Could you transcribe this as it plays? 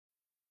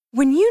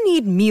When you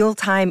need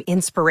mealtime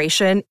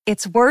inspiration,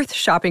 it's worth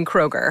shopping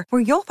Kroger,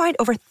 where you'll find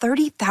over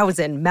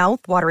 30,000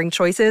 mouth-watering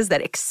choices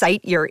that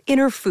excite your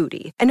inner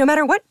foodie. And no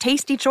matter what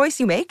tasty choice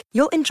you make,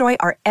 you'll enjoy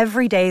our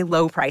everyday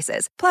low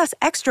prices, plus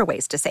extra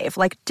ways to save,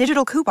 like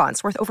digital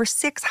coupons worth over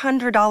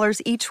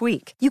 $600 each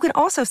week. You can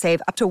also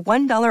save up to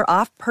 $1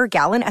 off per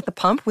gallon at the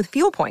pump with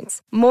fuel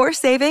points. More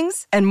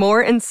savings and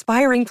more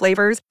inspiring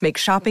flavors make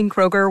shopping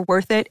Kroger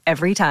worth it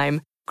every time.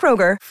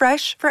 Kroger,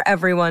 fresh for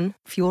everyone.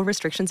 Fuel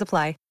restrictions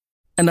apply.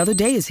 Another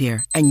day is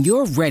here, and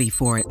you're ready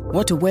for it.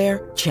 What to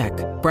wear? Check.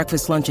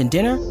 Breakfast, lunch, and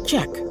dinner?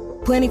 Check.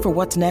 Planning for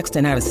what's next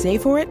and how to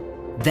save for it?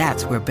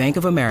 That's where Bank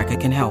of America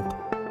can help.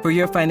 For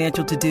your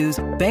financial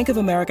to-dos, Bank of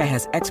America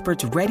has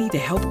experts ready to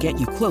help get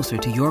you closer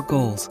to your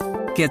goals.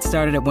 Get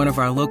started at one of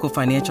our local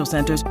financial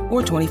centers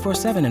or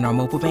 24/7 in our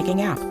mobile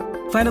banking app.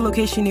 Find a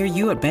location near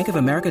you at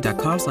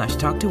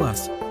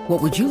bankofamerica.com/talktous. What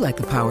would you like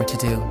the power to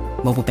do?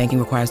 Mobile banking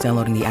requires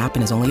downloading the app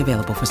and is only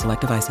available for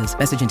select devices.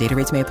 Message and data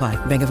rates may apply.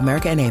 Bank of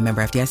America N.A.,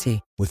 member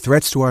FDIC. With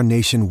threats to our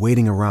nation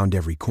waiting around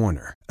every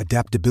corner,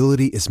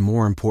 adaptability is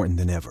more important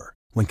than ever.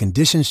 When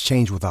conditions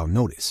change without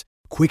notice,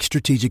 quick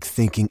strategic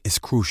thinking is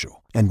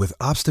crucial. And with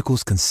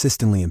obstacles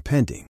consistently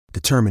impending,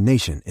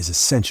 determination is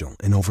essential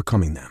in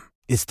overcoming them.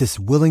 It's this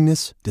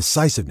willingness,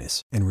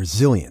 decisiveness, and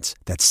resilience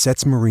that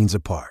sets Marines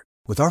apart.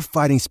 With our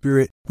fighting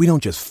spirit, we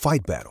don't just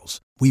fight battles,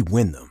 we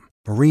win them.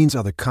 Marines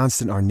are the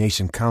constant our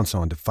nation counts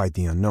on to fight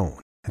the unknown.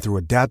 And through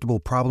adaptable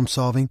problem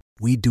solving,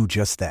 we do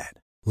just that.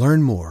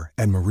 Learn more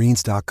at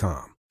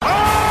marines.com. Oh,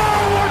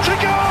 what a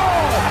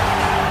goal!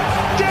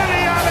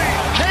 Dele Alli!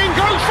 Kane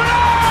goes for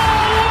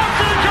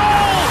what a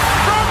goal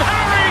from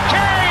Harry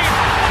Kane!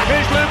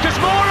 Here's Lucas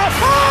Moura.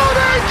 Oh,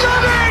 they've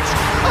done it!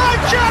 I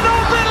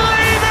cannot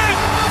believe it!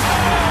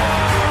 Oh,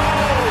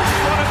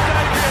 what a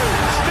debut!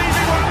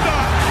 Stevie Wonder,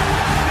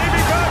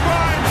 Stevie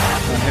Bergwijn.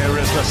 And here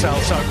is Lo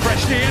Celso,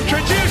 freshly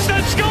introduced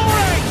and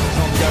scoring!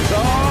 Tom goes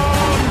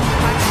on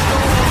and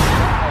scores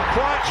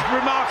quite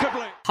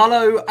remarkably.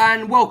 Hello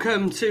and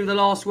welcome to The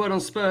Last Word on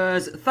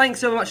Spurs. Thanks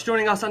so much for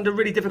joining us under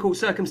really difficult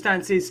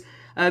circumstances.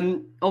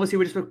 Obviously,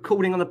 we're just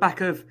recording on the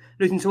back of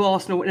losing to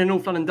Arsenal in a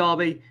North London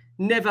derby.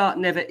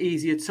 Never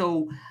easy at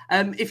all.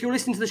 If you're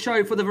listening to the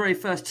show for the very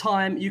first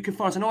time, you can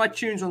find us on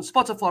iTunes, on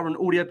Spotify, on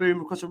Audio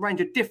Boom, across a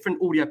range of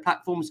different audio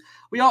platforms.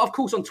 We are, of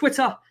course, on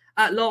Twitter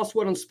at Last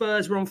Word on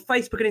Spurs. We're on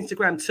Facebook and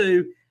Instagram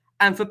too.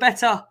 And for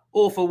better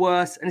or for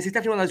worse, and this is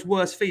definitely one of those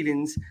worst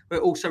feelings, we're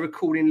also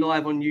recording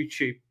live on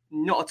YouTube.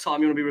 Not a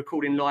time you want to be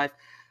recording live.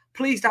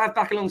 Pleased to have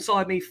back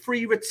alongside me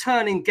 3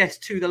 returning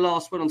guests to The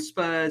Last Word on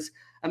Spurs.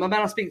 A man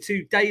I speak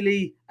to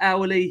daily,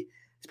 hourly.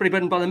 It's pretty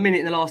burdened by the minute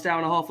in the last hour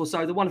and a half or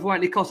so. The wonderful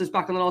Anthony Costa's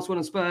back on The Last Word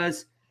on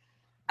Spurs.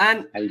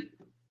 And I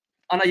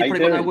know you've probably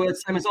got no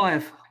words, same as I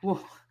have.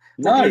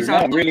 No,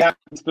 I'm really happy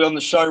to be on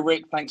the show,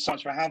 Rick. Thanks so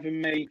much for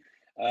having me.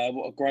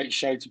 What a great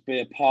show to be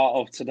a part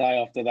of today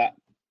after that,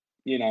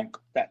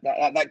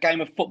 that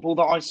game of football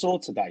that I saw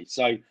today.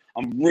 So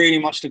I'm really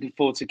much looking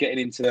forward to getting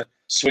into the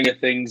swing of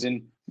things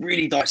and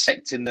really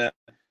dissecting the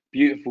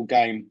beautiful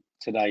game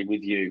today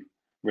with you,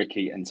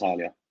 Ricky and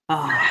Talia.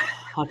 I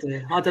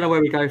don't know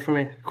where we go from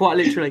here, quite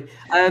literally.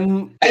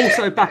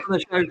 Also back on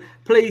the show,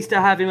 pleased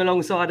to have him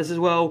alongside us as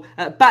well.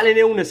 Battling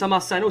illness, I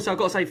must say. And also, I've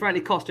got to say, for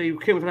Anthony Costa, who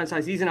killed me for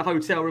that, he's in a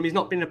hotel room. He's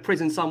not been in a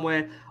prison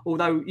somewhere,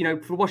 although,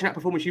 for watching that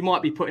performance, you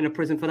might be put in a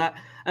prison for that.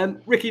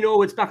 Ricky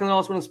Norwood's back on The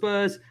Last One on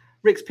Spurs.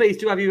 Rick's pleased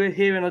to have you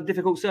here in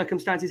difficult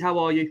circumstances. How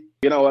are you?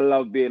 I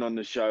love being on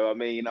the show. I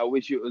mean, I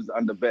wish it was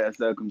under better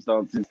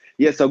circumstances.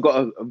 Yes, I've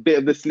got a bit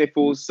of the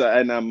sniffles,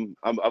 and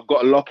I've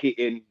got to lock it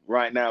in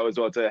right now as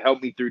well to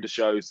help me through the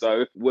show.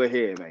 So we're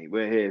here, mate.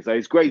 We're here. So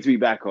it's great to be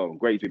back on.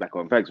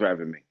 Thanks for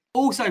having me.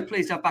 Also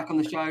pleased to have back on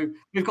the show,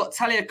 we've got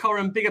Talia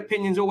Coram, big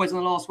opinions always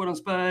on The Last Word on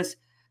Spurs.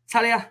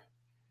 Talia,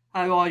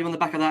 how are you on the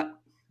back of that?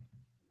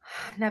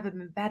 Never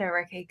been better,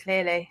 Ricky,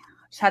 clearly.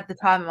 Just had the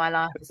time of my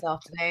life this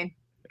afternoon.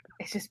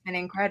 It's just been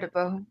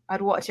incredible.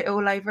 I'd watch it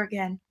all over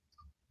again.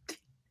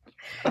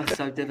 That's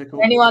so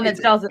difficult. Anyone that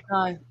doesn't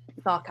know,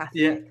 sarcastic.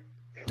 Yeah.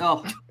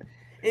 Oh,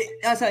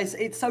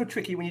 it's so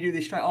tricky when you do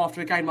this straight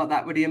after a game like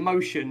that with the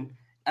emotion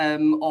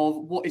of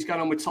what is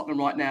going on with Tottenham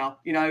right now.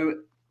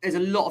 There's a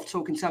lot of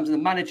talk in terms of the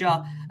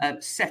manager,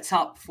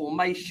 setup,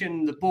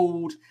 formation, the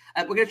board.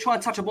 We're going to try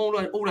and touch on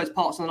all those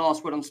parts on The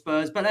Last Word on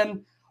Spurs. But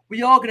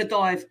we are going to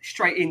dive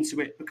straight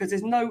into it because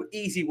there's no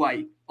easy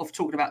way of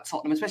talking about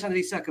Tottenham, especially under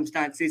these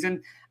circumstances.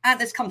 And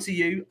let's come to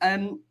you.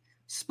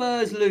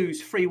 Spurs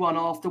lose 3-1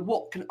 after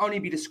what can only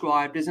be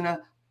described as an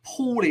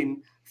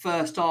appalling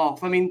first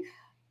half. I mean,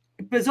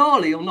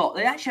 bizarrely or not,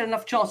 they actually had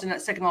enough chances in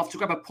that second half to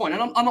grab a point.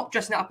 And I'm not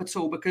dressing it up at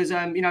all because,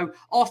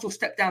 Arsenal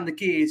stepped down the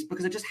gears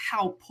because of just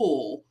how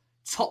poor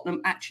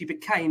Tottenham actually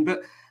became.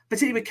 But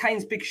particularly with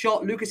Kane's big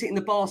shot, Lucas hitting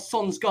the bar,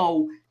 Son's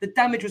goal, the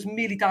damage was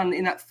merely done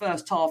in that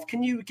first half.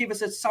 Can you give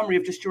us a summary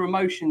of just your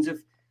emotions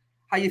of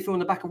how you feel on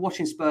the back of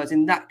watching Spurs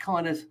in that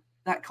kind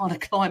of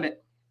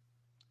climate?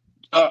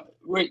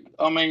 Rick,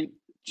 I mean,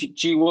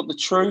 do you want the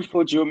truth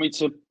or do you want me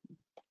to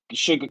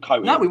sugarcoat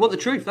it? No, we want the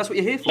truth. That's what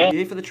you're here for. Yeah. You're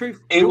here for the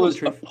truth. It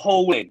was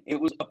appalling. It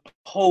was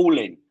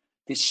appalling,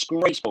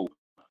 disgraceful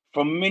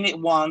from minute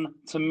 1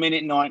 to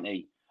minute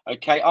 90.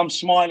 Okay, I'm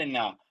smiling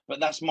now, but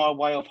that's my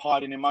way of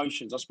hiding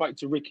emotions. I spoke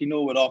to Ricky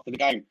Norwood after the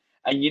game,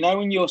 and you know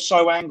when you're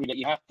so angry that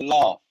you have to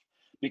laugh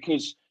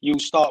because you'll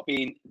start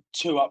being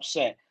too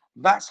upset.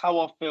 That's how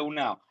I feel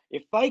now.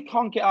 If they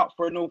can't get up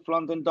for a North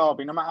London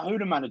derby, no matter who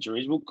the manager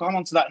is, we'll come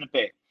on to that in a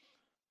bit.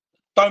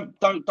 Don't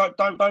play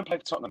for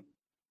Tottenham.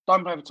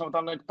 Don't play for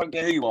Tottenham. Don't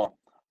care who you are,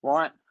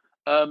 right?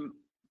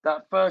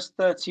 That first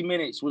 30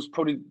 minutes was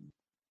probably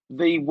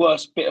the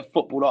worst bit of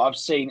football that I've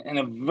seen in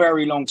a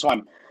very long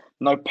time.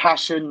 No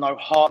passion, no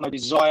heart, no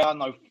desire,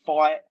 no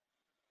fight.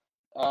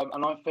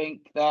 And I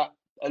think that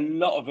a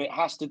lot of it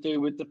has to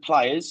do with the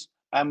players,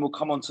 and we'll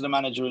come on to the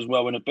manager as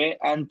well in a bit.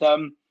 And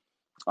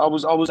I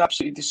was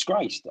absolutely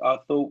disgraced. I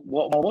thought,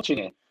 what am I watching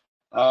here?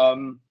 I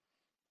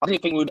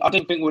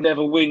didn't think we'd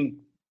ever win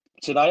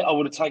today. I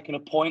would have taken a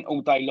point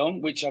all day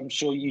long, which I'm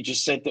sure you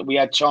just said that we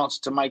had chance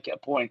to make it a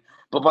point.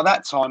 But by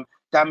that time,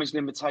 damage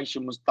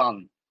limitation was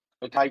done.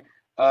 Okay,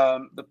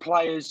 the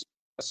players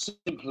are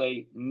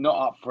simply not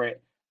up for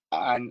it,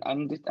 and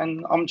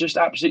I'm just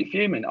absolutely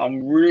fuming.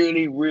 I'm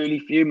really, really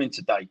fuming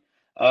today.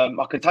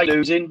 I can take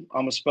losing.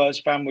 I'm a Spurs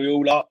fan. We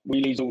all are.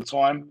 We lose all the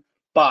time.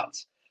 But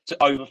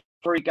to over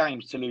 3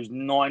 games to lose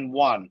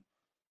 9-1,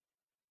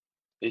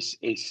 it's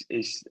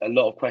a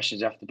lot of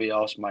questions have to be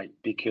asked, mate.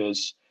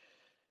 Because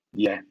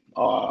fuming,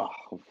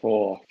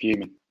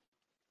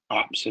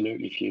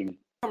 absolutely fuming.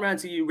 Come around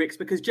to you, Ricks,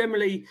 because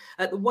generally,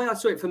 the way I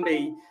saw it for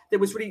me, there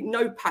was really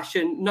no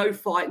passion, no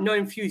fight, no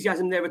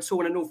enthusiasm there at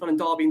all in a North London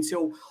derby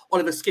until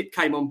Oliver Skipp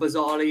came on,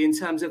 bizarrely, in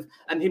terms of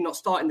him not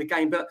starting the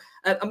game. But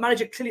a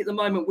manager clearly at the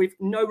moment with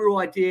no real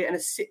idea and a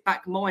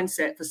sit-back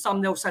mindset. For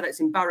some, they'll say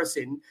that's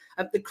embarrassing.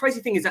 The crazy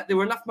thing is that there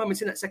were enough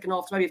moments in that second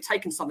half to maybe have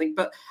taken something.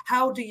 But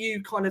how do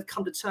you kind of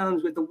come to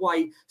terms with the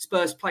way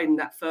Spurs played in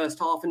that first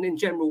half and in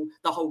general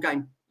the whole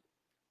game?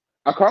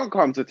 I can't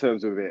come to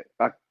terms with it.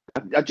 I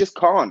just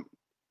can't.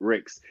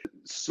 Ricks.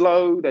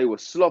 Slow, they were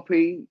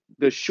sloppy,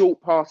 the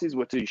short passes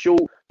were too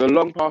short, the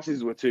long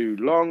passes were too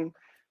long,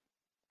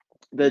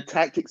 the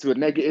tactics were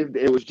negative.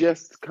 It was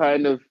just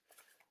kind of,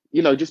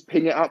 just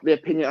ping it up there,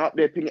 ping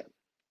it.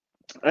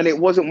 And it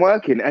wasn't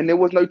working, and there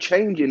was no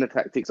change in the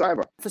tactics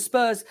either. For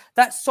Spurs,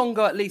 that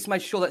Songa at least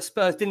made sure that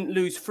Spurs didn't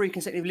lose 3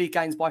 consecutive league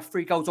games by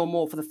 3 goals or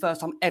more for the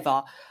first time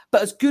ever.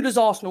 But as good as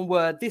Arsenal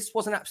were, this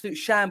was an absolute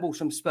shambles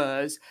from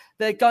Spurs.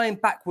 They're going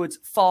backwards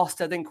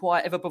faster than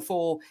quite ever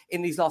before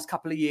in these last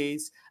couple of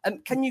years.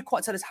 Can you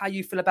quite tell us how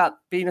you feel about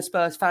being a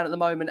Spurs fan at the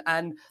moment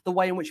and the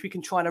way in which we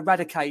can try and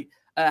eradicate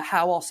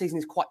how our season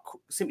is quite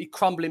simply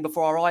crumbling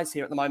before our eyes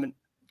here at the moment?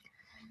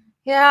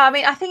 Yeah, I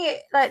mean, I think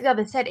like the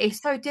other said,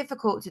 it's so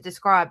difficult to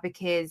describe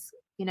because,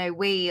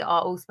 we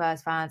are all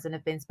Spurs fans and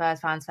have been Spurs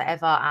fans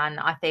forever.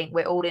 And I think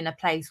we're all in a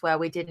place where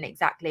we didn't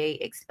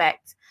exactly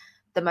expect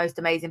the most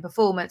amazing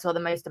performance or the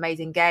most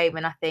amazing game.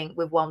 And I think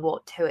we've won,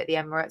 2 at the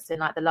Emirates in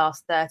like the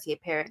last 30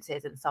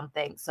 appearances and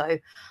something. So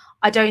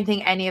I don't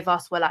think any of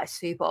us were like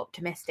super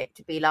optimistic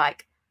to be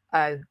like,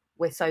 oh,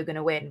 we're so going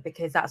to win,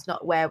 because that's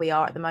not where we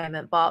are at the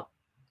moment. But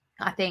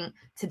I think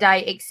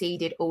today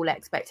exceeded all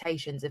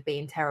expectations of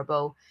being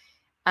terrible.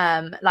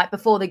 Like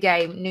before the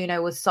game,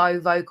 Nuno was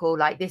so vocal,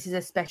 like, this is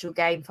a special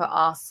game for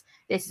us.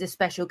 This is a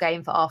special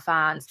game for our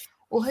fans.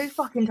 Well, who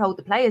fucking told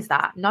the players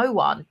that? No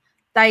one.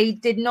 They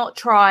did not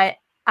try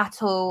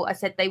at all. I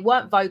said they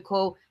weren't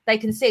vocal. They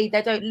can see,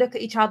 they don't look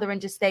at each other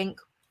and just think,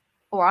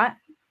 all right,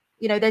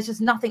 there's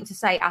just nothing to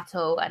say at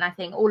all. And I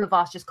think all of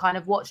us just kind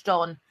of watched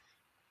on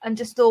and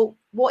just thought,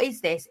 what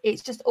is this?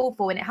 It's just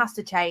awful and it has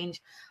to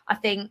change. I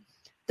think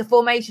the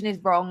formation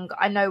is wrong.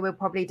 I know we'll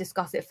probably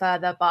discuss it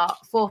further, but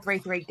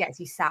 4-3-3 gets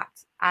you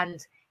sacked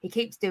and he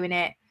keeps doing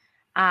it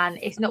and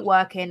it's not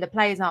working. The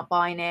players aren't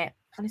buying it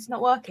and it's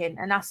not working.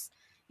 And that's,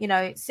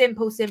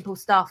 simple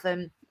stuff.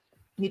 And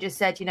you just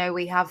said,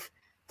 we have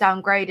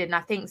downgraded. And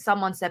I think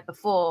someone said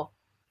before,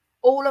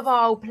 all of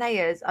our old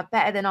players are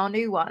better than our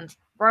new ones.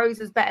 Rose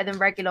was better than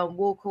Reguilon.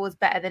 Walker was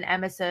better than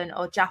Emerson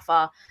or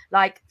Jaffa.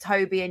 Like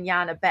Toby and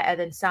Jan are better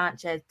than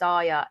Sanchez,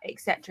 Dyer,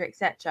 etc.,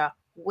 etc.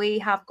 We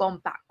have gone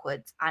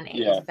backwards, and it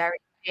is very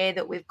clear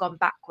that we've gone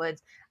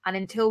backwards. And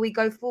until we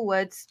go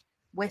forwards,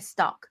 we're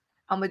stuck,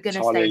 and we're going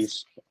to stay.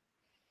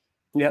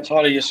 Yeah,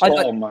 Tyler, you're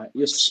spot on, mate.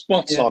 You're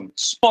spot on.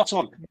 Spot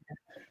on.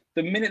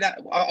 The minute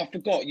that I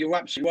forgot, you're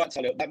absolutely right,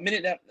 Tyler. That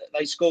minute that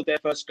they scored their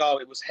first goal,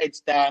 it was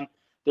heads down.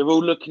 They're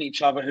all looking at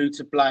each other, who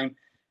to blame.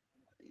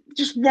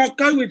 Just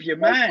go with your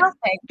man.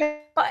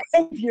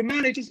 Go with your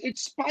man.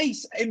 It's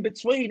space in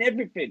between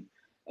everything.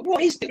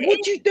 What is it? What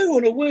do you do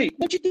on a week?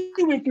 What do you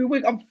do every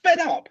week? I'm fed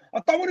up. I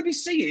don't want to be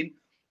seeing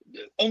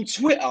on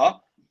Twitter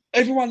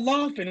everyone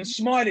laughing and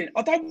smiling.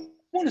 I don't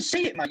want to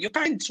see it, mate. You're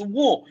going to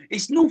war.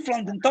 It's North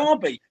London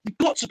derby. You've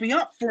got to be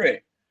up for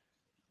it.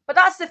 But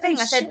that's the thing.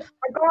 I said,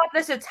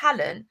 regardless of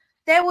talent,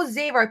 there was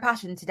zero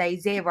passion today,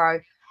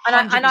 zero. And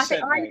I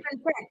think I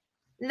even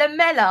said,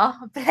 Lamella,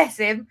 bless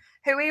him,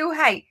 who we all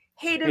hate,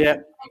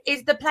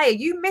 is the player.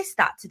 You missed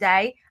that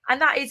today.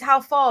 And that is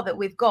how far that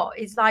we've got.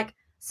 It's like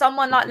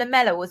someone like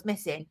Lamella was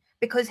missing.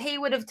 because he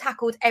would have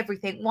tackled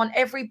everything, won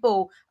every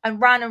ball and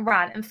ran.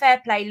 And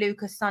fair play,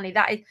 Lucas, Sonny,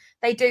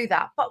 they do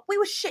that. But we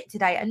were shit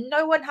today and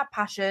no one had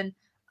passion.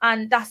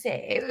 And that's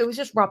it. It was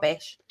just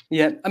rubbish.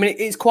 Yeah, I mean,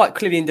 it's quite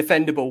clearly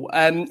indefendable.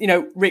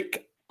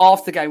 Rick,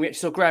 after the game, we actually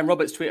saw Graham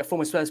Roberts tweet, a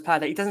former Spurs player,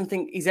 that he doesn't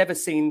think he's ever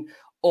seen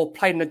or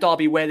played in a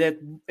derby where there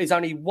is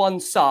only one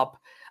sub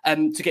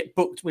to get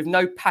booked with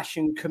no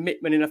passion,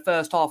 commitment in the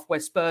first half, where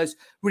Spurs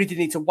really did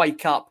need to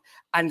wake up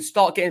and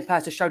start getting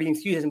players to show the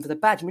enthusiasm for the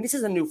badge. I mean, this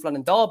is a North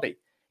London derby.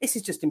 This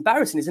is just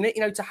embarrassing, isn't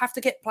it? To have to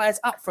get players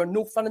up for a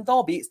North London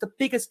derby. It's the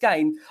biggest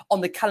game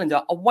on the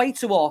calendar, away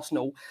to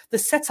Arsenal. The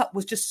setup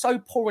was just so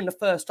poor in the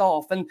first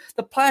half, and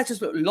the players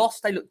just looked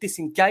lost. They looked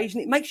disengaged,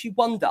 and it makes you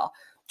wonder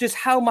just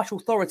how much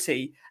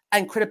authority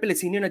and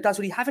credibility Nuno does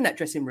really have in that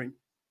dressing room.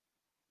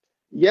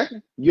 Yeah,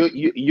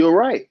 you're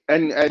right,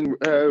 and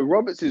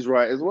Roberts is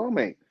right as well,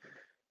 mate.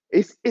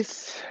 It's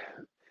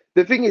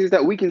the thing is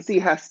that we can see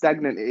how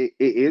stagnant it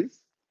is.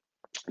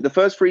 The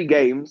first 3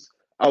 games,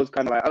 I was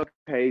kind of like,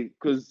 okay,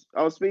 because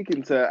I was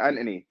speaking to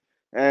Anthony,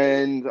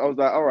 and I was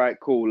like, all right,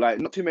 cool. Like,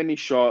 not too many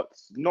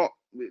shots, not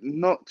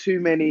too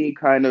many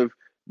kind of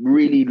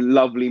really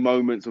lovely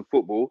moments of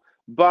football,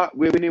 but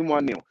we're winning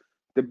 1-0.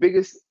 The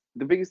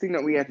biggest thing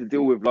that we had to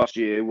deal with last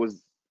year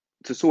was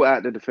to sort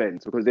out the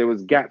defense, because there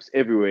was gaps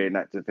everywhere in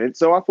that defense.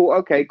 So I thought,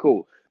 okay,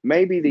 cool.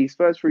 Maybe these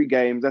first 3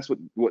 games, that's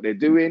what they're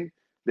doing.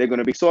 They're going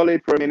to be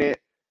solid for a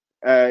minute,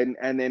 and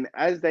then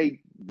as they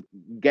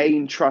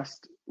gain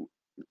trust,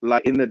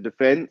 like in the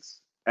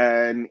defense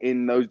and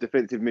in those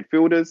defensive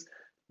midfielders,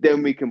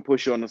 then we can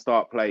push on and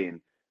start playing.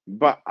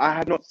 But I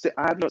have not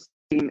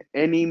seen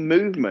any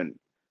movement.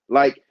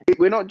 Like,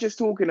 we're not just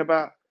talking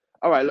about,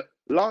 all right,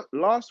 look,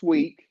 last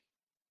week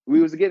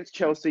we was against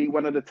Chelsea,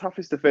 one of the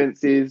toughest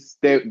defenses.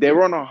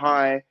 They're on a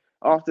high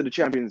after the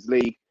Champions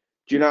League.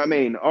 Do you know what I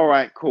mean? All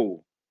right,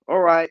 cool. All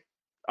right.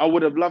 I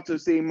would have loved to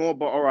have seen more,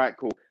 but all right,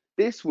 cool.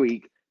 This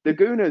week, the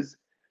Gooners,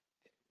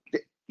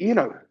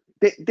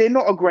 they're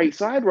not a great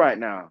side right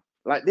now.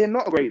 Like, they're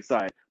not a great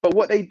side. But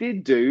what they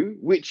did do,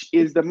 which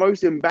is the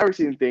most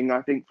embarrassing thing,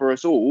 I think, for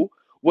us all,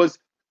 was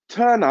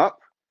turn up,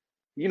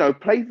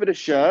 play for the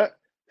shirt,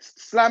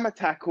 slam a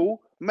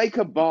tackle, make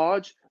a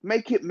barge,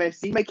 make it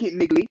messy, make it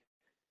niggly,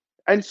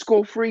 and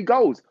score 3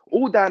 goals,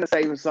 all down the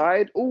same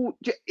side.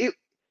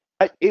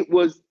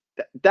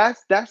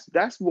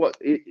 That's what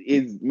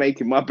is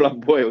making my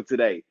blood boil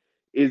today,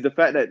 is the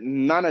fact that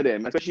none of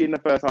them, especially in the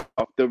first half,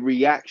 the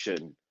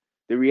reaction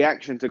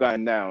to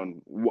going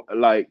down,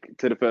 like,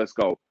 to the first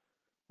goal.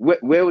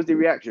 Where was the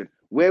reaction?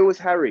 Where was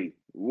Harry?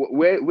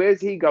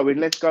 Where's he going?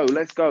 Let's go.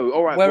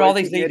 All right. Where are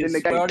these leaders?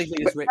 Rick? Where are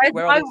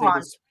these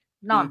leaders?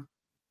 None.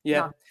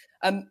 Yeah.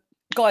 None.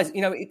 Guys,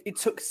 it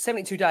took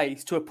 72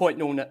 days to appoint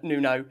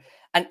Nuno,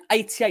 and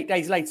 88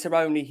 days later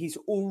only, he's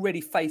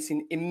already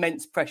facing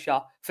immense pressure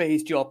for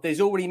his job.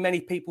 There's already many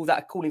people that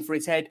are calling for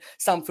his head.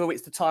 Some feel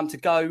it's the time to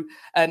go.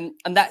 And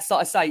that's,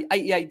 like I say,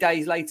 88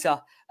 days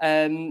later.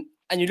 And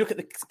you look at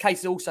the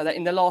cases also that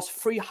in the last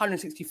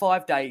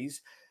 365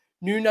 days,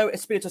 Nuno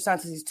Espirito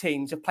Santos'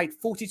 teams have played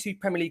 42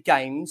 Premier League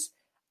games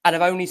and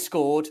have only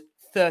scored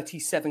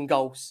 37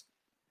 goals.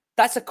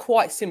 That's a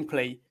quite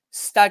simply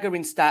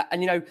staggering stat.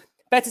 And,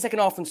 better second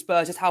half from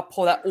Spurs, just how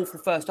poor that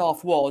awful first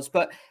half was.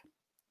 But,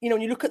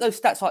 when you look at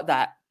those stats like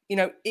that,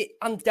 it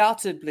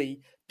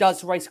undoubtedly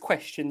does raise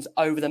questions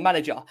over the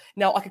manager.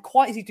 Now, I could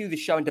quite easily do this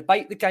show and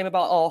debate the game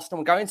about Arsenal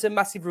and go into a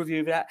massive review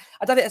of that.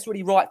 I don't think that's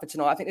really right for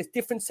tonight. I think there's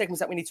different segments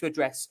that we need to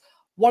address.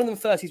 One of them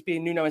first is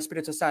being Nuno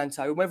Espirito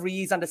Santo, and whether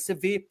he is under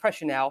severe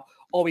pressure now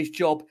or his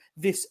job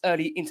this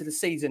early into the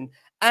season.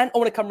 And I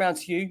want to come around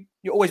to you.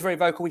 You're always very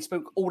vocal. We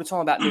spoke all the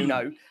time about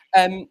Nuno.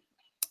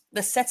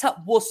 The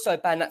setup was so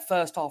bad in that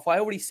first half. I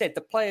already said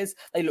the players,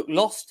 they look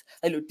lost,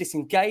 they look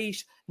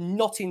disengaged,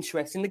 not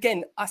interested. And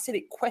again, I said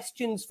it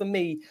questions for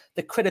me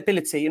the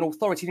credibility and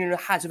authority Nuno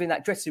has within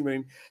that dressing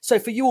room. So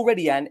for you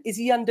already, Anne, is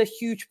he under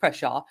huge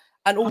pressure?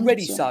 And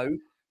already so,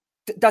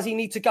 does he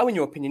need to go, in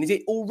your opinion? Is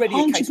it already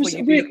a case where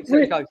you need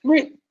to go?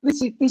 Rick,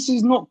 this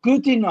is not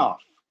good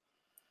enough.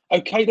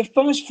 Okay, the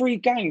first 3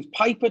 games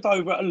papered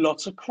over a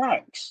lot of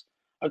cracks.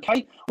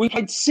 Okay, we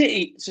played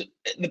City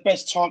at the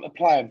best time to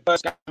play them.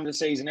 First game of the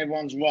season,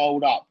 everyone's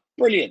rolled up.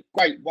 Brilliant,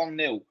 great,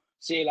 1-0.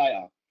 See you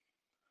later.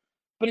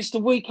 But it's the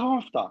week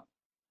after,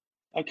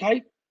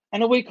 okay?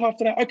 And the week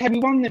after that, okay, we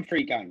won them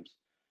 3 games.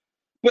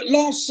 But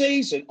last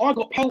season, I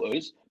got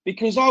pelters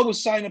because I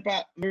was saying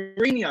about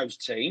Mourinho's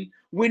team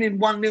winning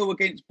 1-0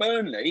 against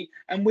Burnley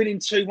and winning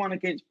 2-1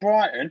 against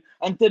Brighton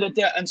and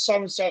and so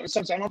and so and so.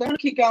 And I don't want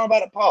to keep going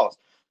about the past.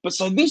 But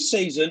so this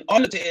season, I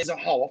looked at it as a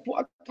whole. I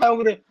thought,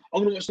 okay,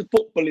 I'm going to watch the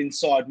football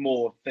inside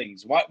more of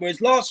things, right? Whereas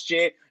last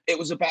year, it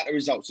was about the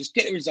results. Just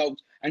get the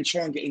results and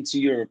try and get into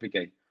Europe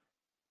again.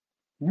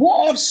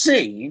 What I've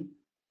seen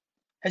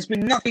has been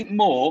nothing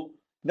more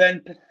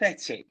than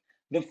pathetic.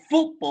 The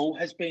football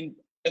has been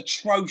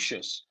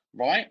atrocious,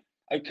 right?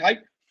 Okay?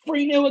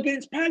 3-0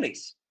 against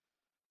Palace.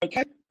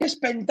 Okay? Yes,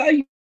 Ben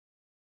Davies.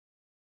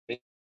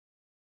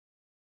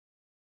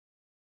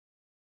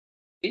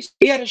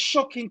 He had a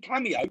shocking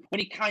cameo when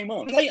he came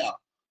on later.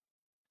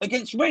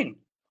 against Rennes.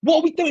 What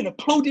are we doing?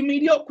 Applauding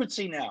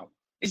mediocrity now?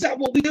 Is that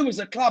what we do as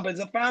a club, as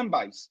a fan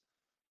base?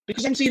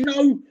 Because I'm seeing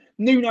no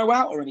Nuno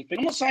out or anything.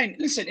 I'm not saying,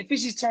 listen, if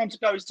this is time to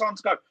go, it's time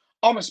to go.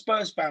 I'm a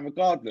Spurs fan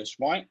regardless,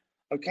 right?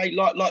 Okay,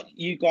 like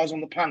you guys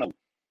on the panel.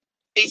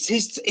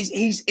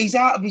 He's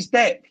out of his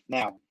depth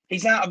now.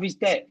 He's out of his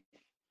depth.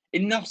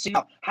 Enough's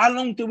enough. How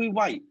long do we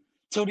wait?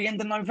 Till the end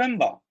of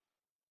November?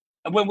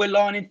 And when we're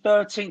lying in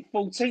 13th,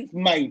 14th?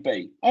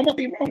 Maybe. I might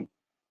be wrong.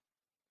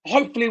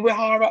 Hopefully we're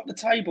higher up the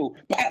table.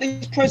 But at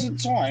this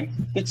present time,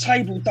 the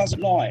table doesn't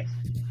lie.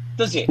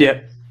 Does it? Yeah.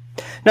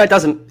 No, it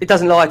doesn't. It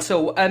doesn't lie at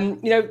all.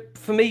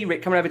 For me,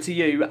 Rick, coming over to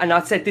you, and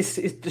I said the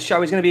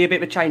show is going to be a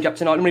bit of a change up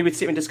tonight. Normally we'd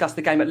sit and discuss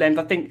the game at length.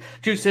 I think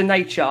due to the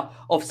nature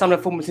of some of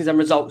the performances and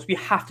results, we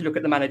have to look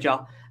at the manager.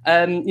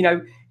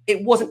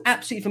 It was an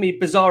absolutely, for me,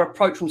 bizarre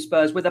approach from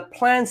Spurs where the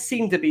plan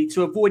seemed to be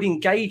to avoid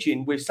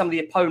engaging with some of the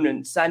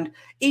opponents and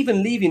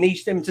even leaving each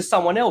of them to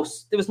someone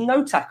else. There was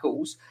no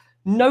tackles,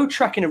 no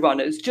tracking of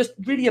runners, just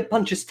really a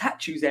bunch of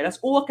statues there. That's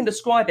all I can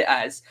describe it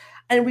as.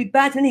 And we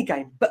bad any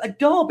game, but a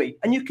derby.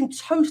 And you can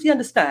totally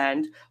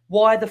understand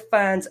why the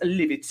fans are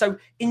livid. So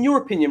in your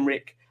opinion,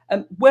 Rick,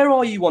 where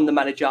are you on the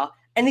manager?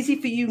 And is he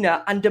for you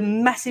now under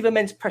massive,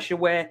 immense pressure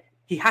where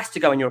he has to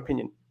go, in your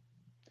opinion?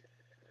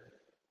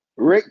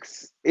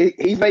 Rick's,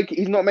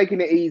 he's not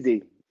making it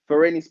easy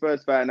for any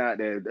Spurs fan out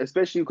there,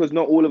 especially because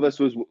not all of us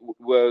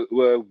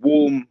were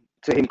warm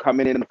to him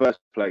coming in the first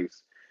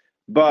place.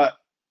 But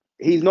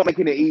he's not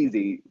making it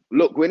easy.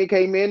 Look, when he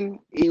came in,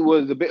 he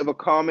was a bit of a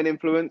calming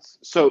influence.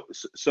 So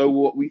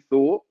what we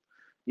thought,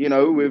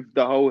 with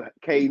the whole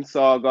Kane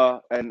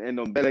saga and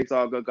Ndombele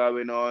saga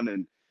going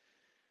on,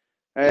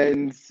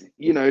 and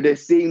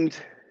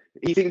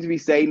he seemed to be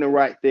saying the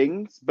right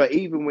things. But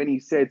even when he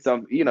said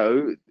something,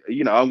 I'm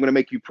going to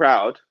make you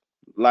proud,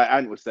 like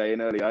Ant was saying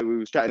earlier, we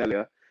was chatting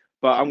earlier,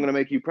 but I'm going to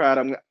make you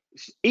proud.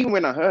 Even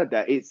when I heard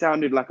that, it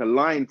sounded like a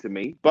line to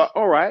me. But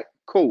all right,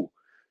 cool.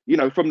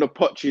 From the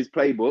Poch's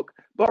playbook.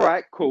 But all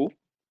right, cool.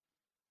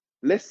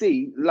 Let's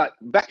see. Like,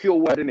 back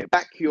your word, innit?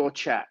 Back your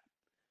chat.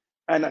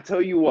 And I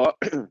tell you what,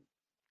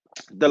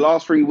 the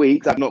last 3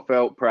 weeks, I've not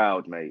felt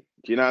proud, mate.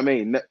 Do you know what I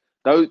mean?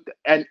 Those,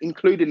 and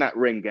including that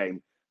Rennes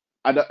game,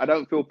 I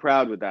don't feel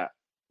proud with that.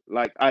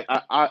 Like,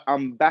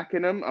 I'm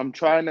backing them. I'm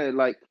trying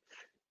to,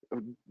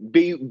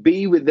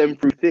 be with them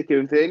through thick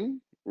and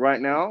thin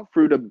right now,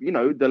 through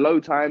the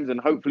low times, and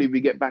hopefully we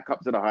get back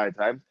up to the high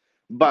times.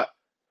 But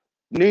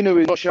Nuno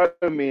is not showing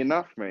me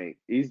enough, mate.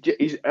 He's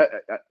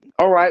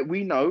all right.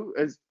 We know,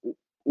 as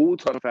all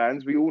Tottenham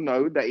fans, we all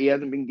know that he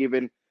hasn't been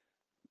given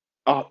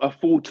a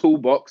full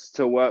toolbox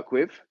to work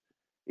with.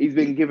 He's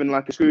been given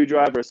like a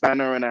screwdriver, a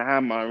spanner, and a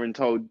hammer, and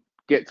told,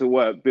 "Get to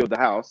work, build the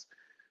house."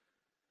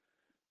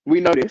 We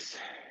know this,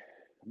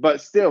 but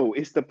still,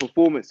 it's the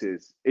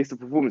performances. It's the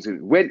performances.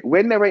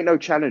 When there ain't no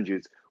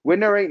challenges, when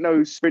there ain't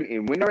no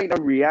sprinting, when there ain't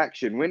no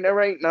reaction, when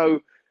there ain't no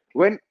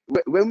when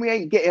we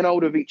ain't getting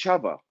hold of each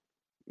other.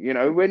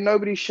 When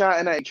nobody's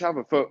shouting at each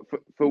other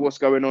for what's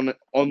going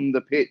on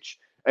the pitch,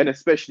 and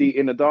especially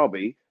in the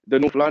derby, the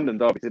North London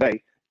derby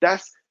today,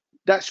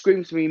 that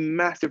screams to me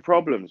massive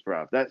problems,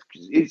 bruv.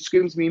 It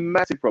screams to me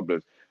massive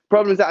problems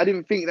that I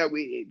didn't think that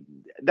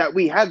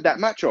we had that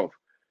match of.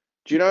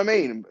 Do you know what I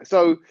mean?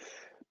 So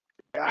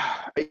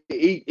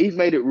he's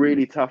made it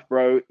really tough,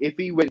 bro. If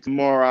he went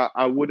tomorrow,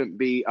 I wouldn't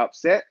be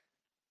upset.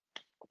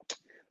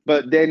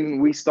 But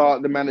then we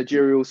start the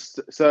managerial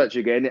search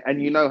again,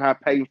 and you know how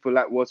painful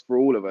that was for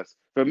all of us.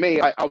 For me,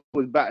 I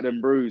was battered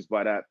and bruised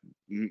by that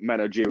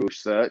managerial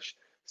search.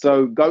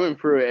 So going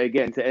through it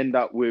again to end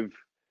up with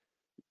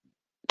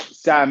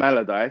Sam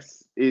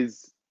Allardyce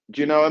is,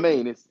 do you know what I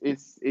mean?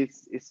 It's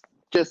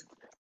just,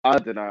 I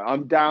don't know.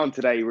 I'm down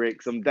today,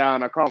 Ricks. I'm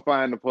down. I can't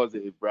find the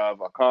positive, bruv.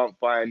 I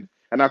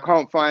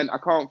can't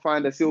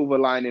find a silver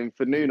lining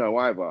for Nuno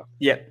either.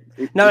 Yeah.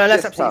 No,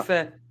 that's absolutely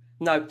fair.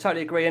 No,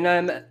 totally agree. And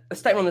a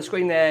statement on the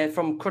screen there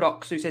from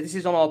Crudox, who said, "This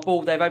is on our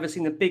board. They've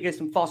overseen the biggest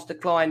and fastest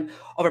decline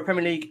of a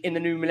Premier League in the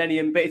new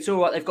millennium, but it's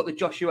all right. They've got the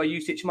Joshua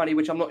Usich money,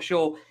 which I'm not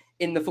sure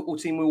in the football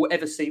team we will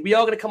ever see." We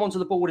are going to come onto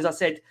the board, as I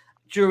said,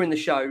 during the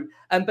show.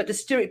 But to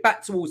steer it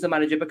back towards the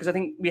manager, because I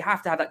think we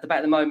have to have that debate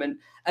at the moment.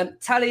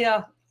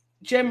 Talia,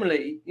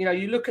 generally,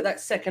 you look at that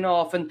second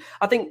half, and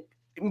I think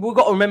we've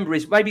got to remember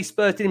is maybe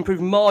Spurs did improve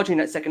margin in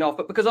that second half,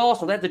 but because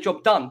Arsenal, they had the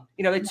job done.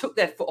 They took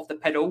their foot off the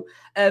pedal.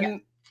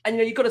 And,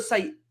 you've got to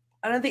say,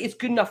 I don't think it's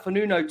good enough for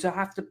Nuno to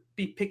have to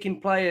be picking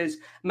players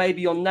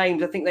maybe on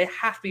names. I think they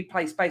have to be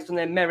placed based on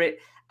their merit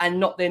and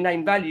not their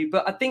name value.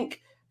 But I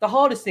think the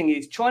hardest thing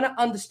is trying to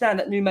understand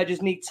that new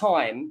managers need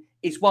time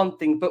is one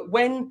thing. But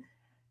when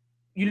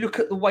you look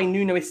at the way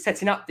Nuno is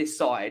setting up this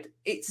side,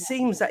 it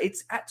seems that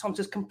it's at times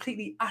just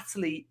completely,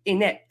 utterly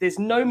inept. There's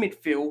no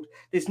midfield.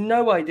 There's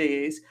no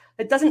ideas.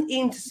 There doesn't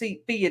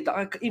be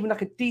even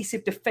like a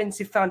decent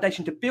defensive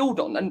foundation to build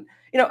on. And,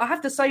 I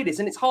have to say this,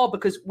 and it's hard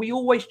because we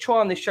always try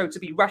on this show to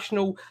be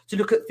rational, to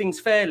look at things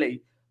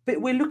fairly.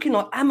 but we're looking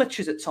like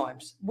amateurs at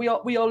times. We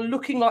are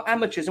looking like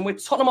amateurs, and we're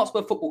Tottenham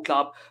Hotspur Football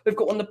Club. We've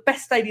got one of the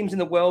best stadiums in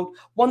the world,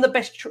 one of the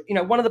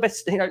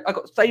best. I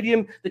got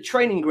stadium, the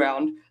training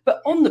ground,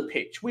 but on the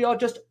pitch, we are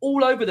just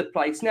all over the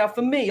place. Now,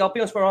 for me, I'll be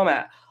honest where I'm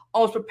at. I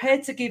was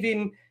prepared to give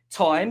him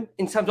time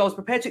in terms of I was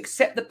prepared to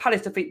accept the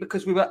Palace defeat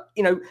because we were,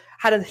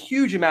 had a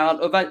huge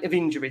amount of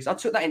injuries. I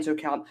took that into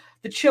account.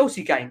 The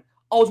Chelsea game,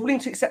 I was willing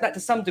to accept that to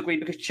some degree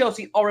because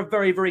Chelsea are a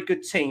very, very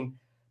good team.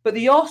 But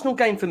the Arsenal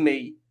game for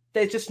me,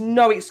 there's just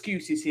no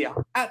excuses here.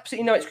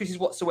 Absolutely no excuses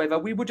whatsoever.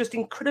 We were just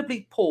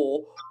incredibly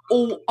poor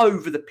all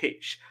over the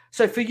pitch.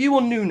 So for you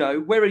on Nuno,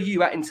 where are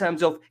you at in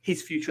terms of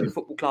his future at the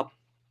football club?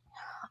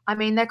 I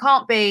mean, there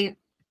can't be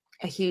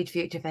a huge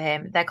future for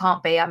him. There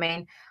can't be. I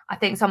mean, I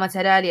think someone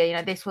said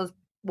earlier, this was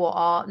what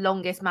our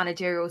longest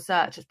managerial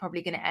search was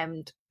probably going to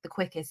end the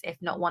quickest, if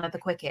not one of the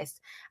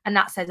quickest. And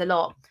that says a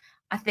lot.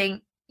 I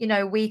think,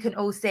 we can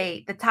all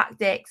see the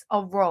tactics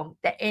are wrong.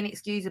 They're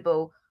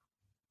inexcusable.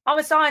 I'm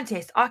a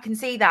scientist. I can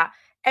see that.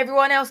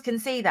 Everyone else can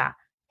see that.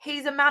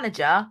 He's a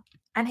manager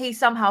and he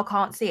somehow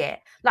can't see it.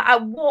 Like,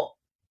 at what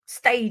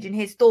stage in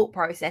his thought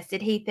process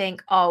did he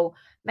think, oh,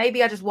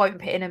 maybe I just won't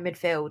put in a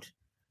midfield?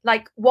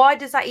 Like, why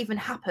does that even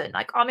happen?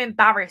 Like, I'm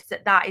embarrassed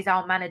that is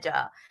our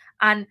manager.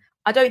 And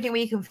I don't think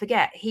we can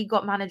forget he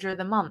got manager of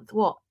the month,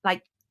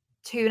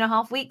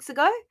 2.5 weeks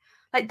ago?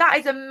 Like, that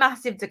is a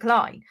massive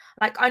decline.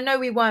 Like, I know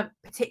we weren't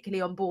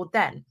particularly on board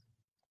then,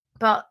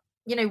 but,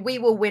 we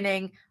were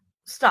winning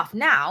stuff.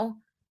 Now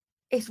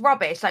it's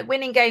rubbish. Like,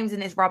 winning games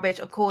and it's rubbish.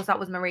 Of course, that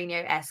was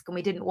Mourinho-esque and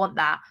we didn't want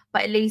that.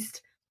 But at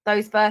least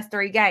those first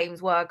 3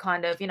 games were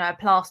kind of, a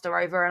plaster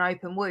over an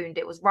open wound.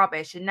 It was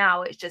rubbish. And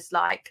now it's just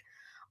like,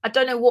 I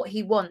don't know what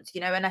he wants,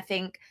 and I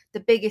think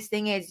the biggest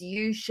thing is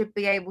you should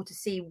be able to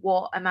see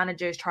what a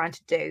manager is trying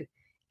to do.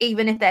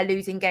 Even if they're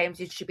losing games,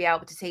 you should be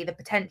able to see the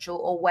potential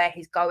or where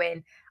he's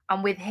going.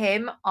 And with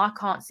him, I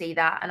can't see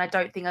that. And I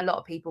don't think a lot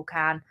of people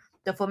can.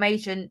 The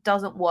formation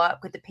doesn't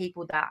work with the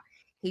people that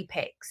he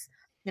picks.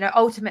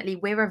 Ultimately,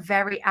 we're a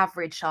very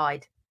average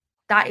side.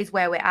 That is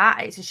where we're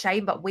at. It's a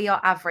shame, but we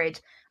are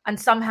average. And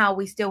somehow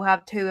we still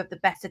have 2 of the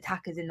best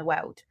attackers in the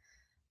world.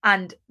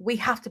 And we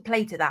have to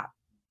play to that.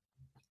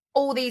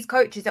 All these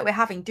coaches that we're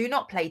having do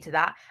not play to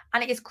that.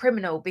 And it is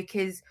criminal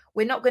because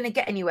we're not going to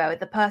get anywhere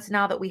with the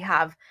personnel that we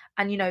have.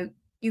 And,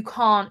 you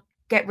can't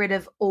get rid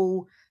of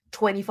all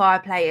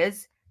 25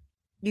 players.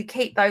 You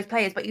keep those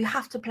players, but you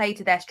have to play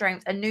to their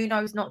strengths. And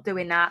Nuno's not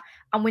doing that.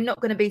 And we're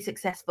not going to be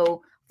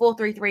successful.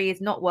 4-3-3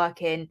 is not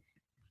working.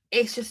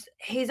 It's just,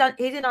 he's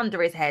in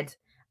under his head.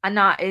 And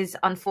that is,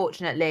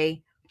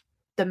 unfortunately,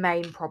 the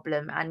main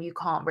problem. And you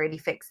can't really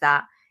fix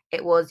that.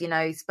 It was,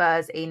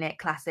 Spurs, ENIC,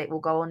 Classic, we'll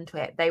go on to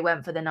it. They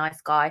went for the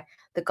nice guy,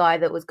 the guy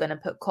that was going to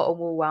put cotton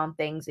wool around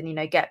things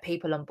and, get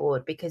people on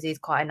board because he's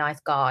quite a nice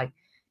guy.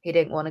 He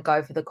didn't want to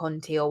go for the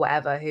Conte or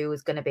whatever who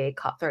was going to be a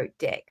cutthroat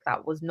dick.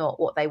 That was not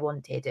what they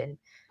wanted. And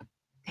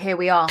here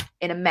we are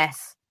in a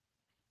mess.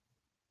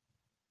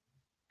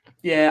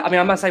 Yeah, I mean,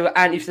 I must say,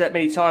 Ant, you've said that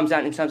many times,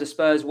 Ant, in terms of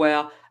Spurs,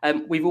 where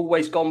we've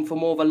always gone for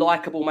more of a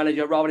likeable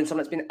manager rather than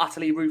someone that's been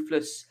utterly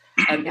ruthless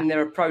in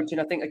their approach.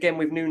 And I think, again,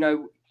 with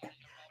Nuno,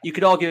 you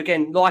could argue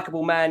again,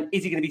 likeable man.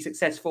 Is he going to be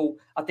successful?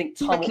 I think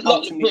time will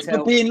ultimately tell.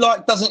 But being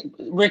liked doesn't,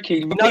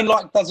 Ricky. No. Being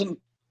liked doesn't.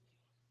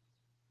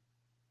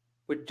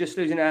 We're just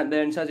losing out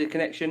there in terms of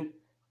connection.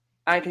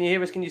 Anne, can you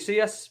hear us? Can you see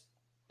us?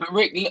 But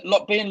Rick,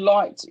 being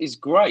liked is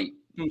great.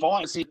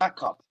 Fine, see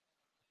backup.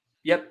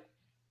 Yep.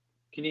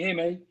 Can you hear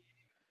me?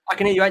 I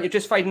can hear you, Ant. You're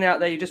just fading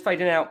out there. You're just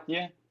fading out.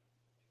 Yeah.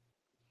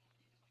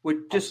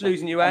 We're just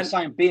losing you, Ant. I'm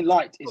saying being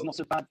liked is not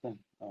a bad thing.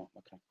 Oh,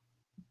 okay.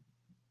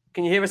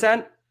 Can you hear us,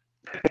 Ant?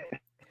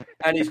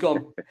 And he's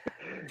gone.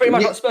 Pretty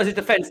much like Spurs'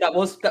 defence, that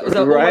was right.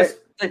 Almost,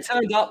 they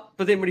turned up,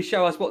 but didn't really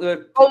show us what they were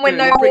doing.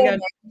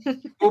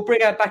 We'll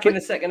bring Ant back in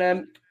a second.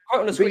 Right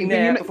on the screen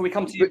there before we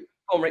come to you.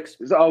 On, Ricks.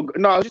 No,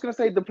 I was just going to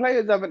say the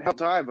players haven't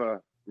helped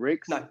either,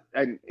 Ricks. No.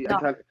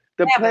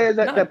 The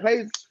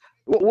players,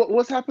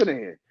 what's happening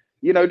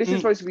here? This is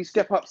supposed to be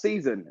step-up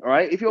season, all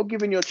right? If you're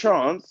given your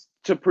chance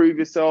to prove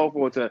yourself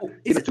or to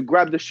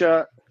grab the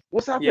shirt,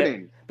 what's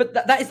happening? Yeah. But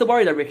that is the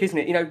worry, though, Rick, isn't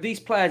it?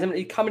 These players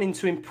are coming in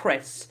to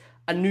impress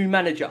a new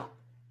manager.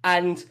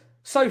 And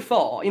so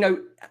far,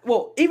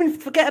 even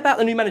forget about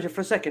the new manager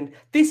for a second.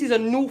 This is a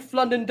North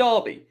London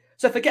derby.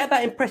 So forget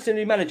about impressing a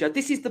new manager.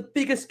 This is the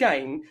biggest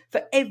game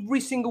for every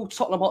single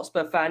Tottenham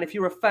Hotspur fan if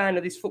you're a fan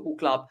of this football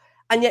club.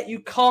 And yet you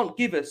can't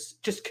give us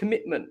just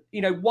commitment.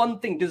 One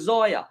thing,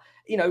 desire.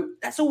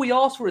 That's all we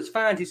ask for as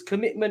fans is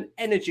commitment,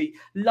 energy,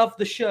 love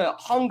the shirt,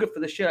 hunger for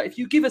the shirt. If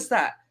you give us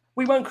that,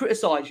 we won't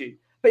criticise you.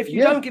 But if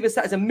you don't give us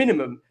that as a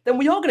minimum, then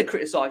we are going to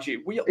criticise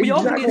you. We are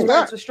going to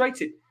get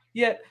frustrated.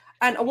 Yeah.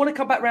 And I want to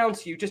come back round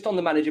to you just on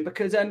the manager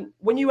because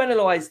when you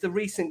analyse the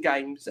recent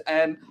games,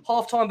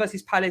 half-time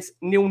versus Palace,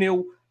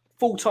 0-0,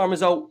 full-time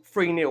result,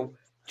 3-0.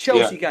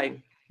 Chelsea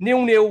game,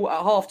 0-0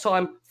 at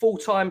half-time,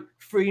 full-time,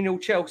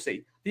 3-0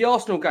 Chelsea. The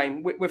Arsenal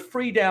game, we're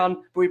 3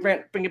 down, but we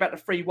bring it back to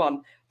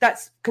 3-1.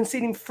 That's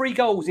conceding 3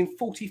 goals in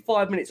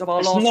 45 minutes of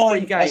our last 3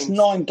 games. That's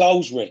 9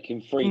 goals, Rick,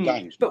 in 3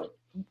 games. But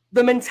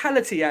the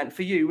mentality, Ant,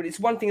 for you, and it's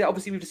one thing that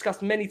obviously we've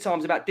discussed many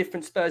times about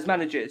different Spurs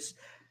managers.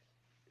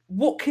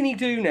 What can he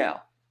do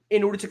now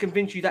in order to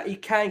convince you that he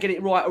can get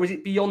it right, or is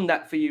it beyond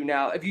that for you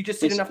now? Have you just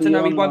seen enough to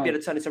know he won't be able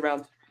to turn this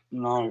around?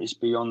 No, it's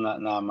beyond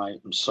that now,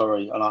 mate. I'm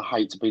sorry, and I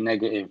hate to be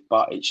negative,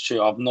 but it's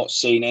true. I've not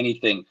seen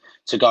anything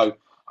to go,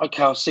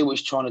 okay, I'll see what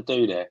he's trying to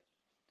do there.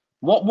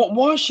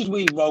 Why should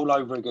we roll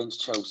over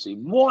against Chelsea?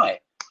 Why?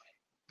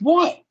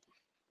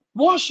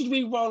 Why should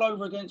we roll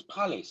over against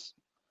Palace?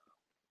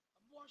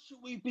 Why should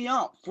we be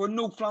up for a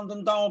North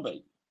London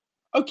derby?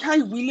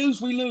 Okay, we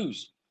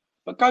lose,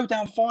 but go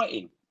down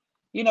fighting.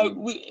 You know,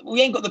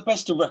 we ain't got the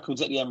best of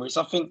records at the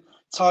Emirates. I think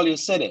Talia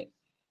said it.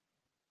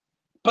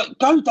 But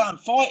go down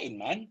fighting,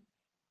 man.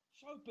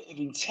 Show a bit of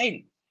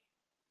intent.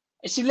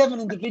 It's 11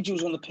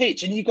 individuals on the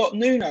pitch, and you got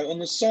Nuno on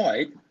the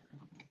side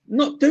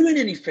not doing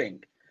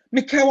anything.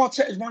 Mikel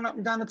Arteta's run up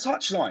and down the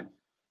touchline.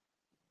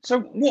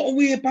 So what are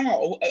we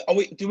about?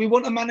 Do we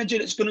want a manager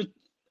that's going to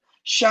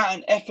shout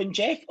and F and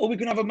Jeff, or are we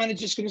going to have a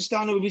manager that's going to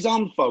stand there with his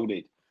arms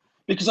folded?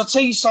 Because I'll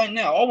tell you something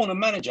now, I want a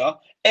manager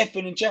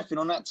effing and jeffing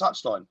on that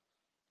touchline,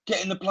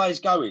 getting the players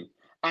going.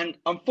 And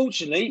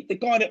unfortunately, the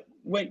guy that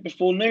went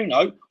before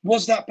Nuno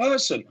was that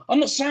person. I'm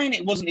not saying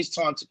it wasn't his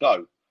time to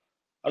go,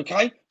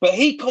 okay? But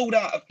he called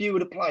out a few of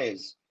the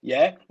players,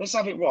 yeah? Let's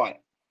have it right,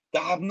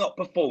 that have not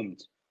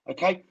performed,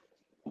 okay?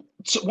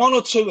 One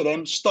or two of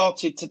them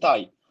started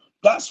today.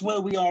 That's where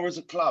we are as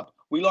a club.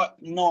 We like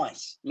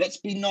nice. Let's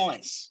be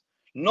nice.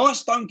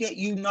 Nice don't get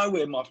you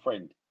nowhere, my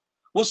friend.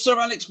 Was Sir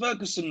Alex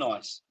Ferguson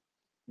nice?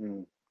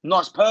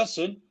 Nice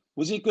person.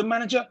 Was he a good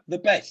manager? The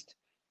best.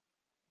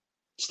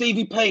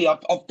 Stevie P, I've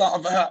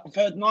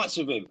heard nights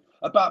of him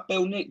about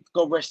Bill Nick,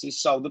 God rest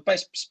his soul, the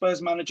best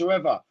Spurs manager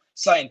ever,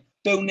 saying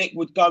Bill Nick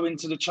would go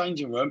into the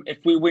changing room if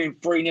we win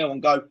 3-0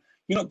 and go,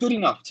 you're not good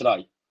enough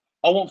today.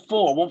 I want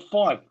 4, I want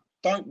 5.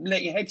 Don't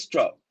let your heads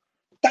drop.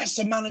 That's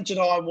the manager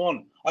that I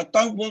want. I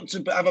don't want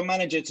to have a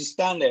manager to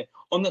stand there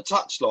on the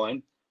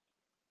touchline.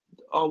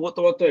 Oh, what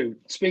do I do?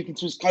 Speaking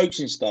to his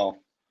coaching staff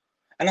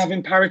and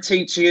having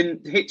Paratici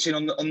and Hitchin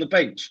on the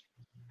bench.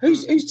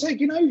 Who's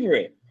taking over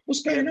it?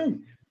 What's going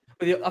on?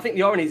 I think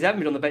the irony is they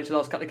haven't been on the bench the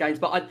last couple of games,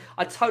 but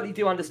I totally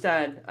do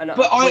understand. And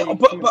what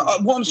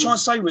I'm trying to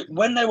say, Rick,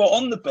 when they were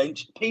on the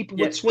bench, people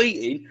were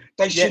tweeting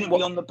they shouldn't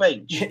be on the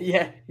bench.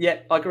 Yeah,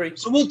 I agree.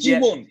 So what do you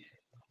want?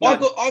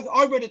 No.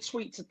 I read a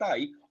tweet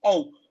today.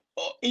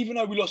 Even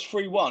though we lost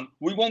 3-1,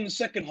 we won the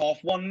second half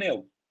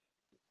 1-0.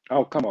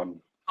 Oh, come on.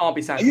 Can't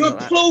be saying Are you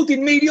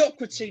applauding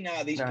mediocrity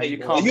now, these people? You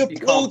can't, Are you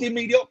applauding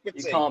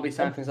mediocrity? You can't be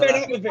saying things like that.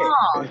 Fed up with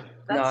it.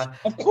 No,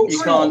 of course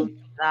you can't.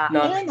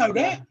 No, I know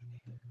that.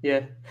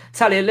 Yeah.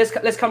 Talia,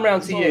 let's come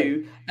round to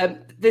you.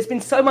 There's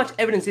been so much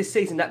evidence this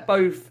season that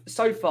both,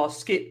 so far,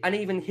 Skip and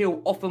even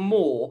Hill offer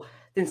more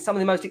than some of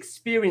the most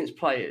experienced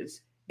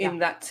players in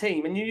that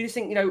team. And you just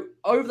think,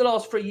 over the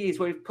last 3 years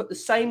where we've put the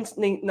same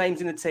names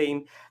in the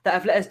team that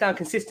have let us down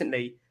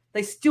consistently,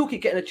 they still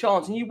keep getting a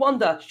chance. And you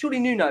wonder, surely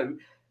Nuno,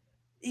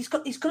 he's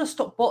got to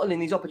stop bottling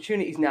these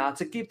opportunities now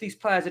to give these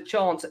players a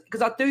chance.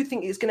 Because I do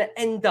think it's going to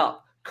end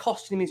up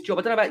costing him his job.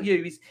 I don't know about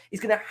you. He's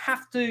going to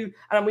have to,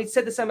 and we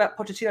said the same about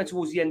Pochettino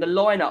towards the end. The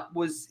lineup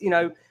was,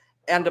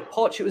 under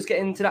Poch, it was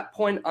getting to that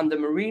point. Under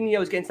Mourinho, it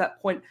was getting to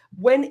that point.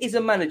 When is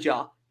a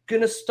manager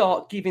going to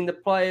start giving the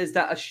players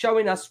that are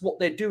showing us what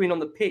they're doing on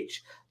the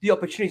pitch the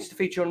opportunities to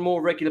feature on a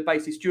more regular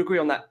basis? Do you agree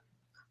on that?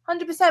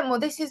 100%. Well,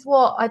 this is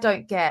what I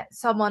don't get.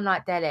 Someone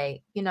like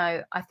Dele,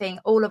 I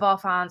think all of our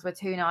fans were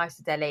too nice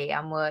to Dele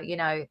and were,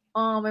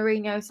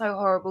 Mourinho's so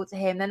horrible to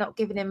him. They're not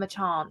giving him a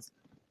chance.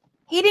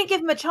 He didn't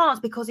give him a chance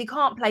because he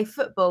can't play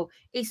football.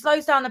 He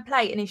slows down the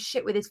plate and he's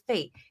shit with his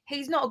feet.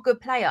 He's not a good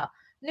player.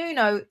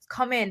 Nuno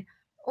come in,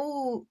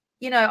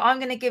 I'm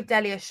going to give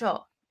Dele a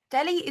shot.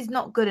 Dele is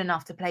not good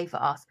enough to play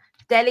for us.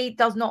 Dele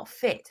does not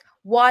fit.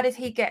 Why does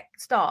he get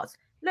starts?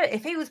 Look,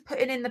 if he was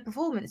putting in the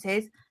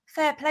performances,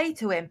 fair play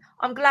to him.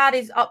 I'm glad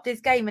he's upped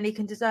his game and he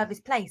can deserve his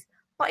place.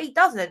 But he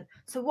doesn't.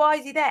 So why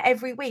is he there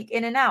every week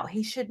in and out?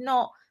 He should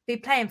not be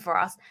playing for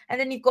us. And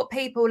then you've got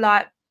people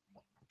like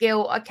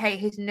Gil, okay,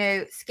 who's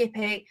new,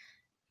 Skippy.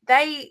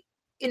 They,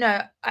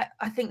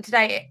 I think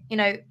today,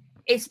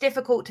 it's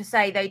difficult to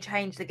say they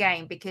changed the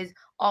game because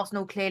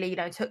Arsenal clearly,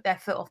 took their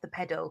foot off the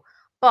pedal.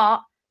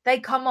 But they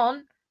come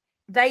on,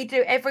 they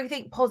do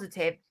everything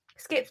positive.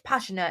 Skip's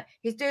passionate.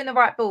 He's doing the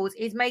right balls.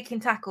 He's making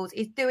tackles.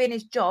 He's doing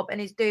his job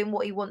and he's doing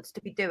what he wants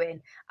to be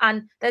doing.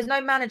 And there's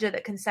no manager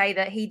that can say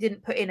that he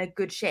didn't put in a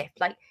good shift.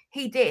 Like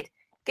he did.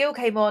 Gil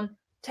came on,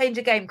 changed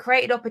the game,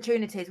 created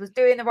opportunities, was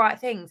doing the right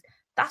things.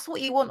 That's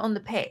what you want on the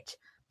pitch.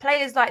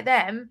 Players like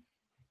them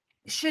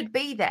should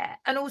be there.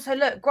 And also,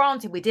 look,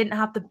 granted, we didn't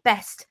have the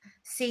best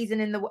season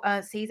in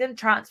the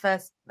transfer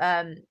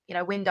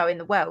window in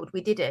the world.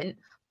 We didn't.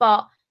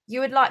 But you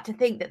would like to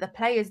think that the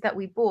players that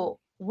we bought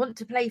want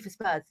to play for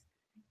Spurs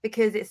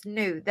because it's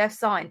new. They've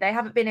signed. They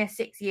haven't been here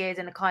 6 years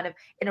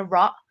in a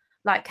rut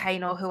like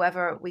Kane or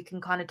whoever we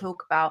can kind of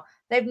talk about.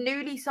 They've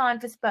newly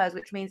signed for Spurs,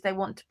 which means they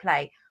want to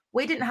play.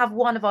 We didn't have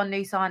one of our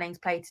new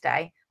signings play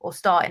today or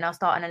start in our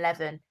starting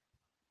 11.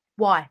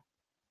 Why?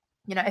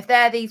 You know, if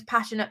they're these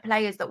passionate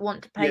players that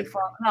want to play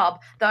for our club,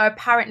 that are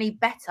apparently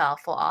better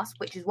for us,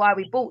 which is why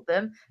we bought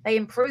them, they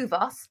improve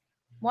us.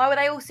 Why were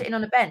they all sitting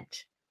on a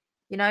bench?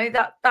 You know,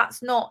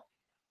 that's not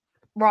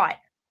right.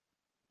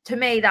 To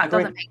me, that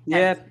doesn't make sense.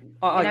 Yeah,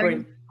 I agree.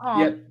 You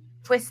can't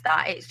twist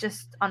that. It's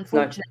just,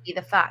 unfortunately,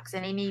 the facts.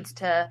 And he needs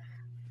to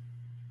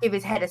give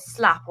his head a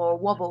slap or a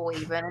wobble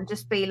even and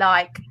just be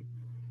like,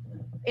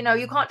 you know,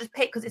 you can't just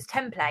pick because it's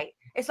template.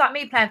 It's like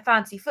me playing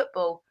fantasy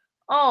football.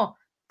 Oh,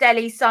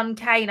 Delhi, Son,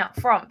 Kane up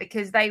front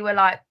because they were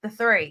like the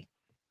three.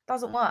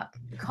 Doesn't work.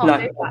 You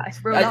can't do that.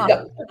 It's real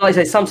life. Like I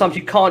say, sometimes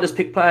you can't just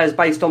pick players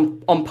based on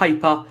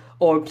paper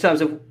or in terms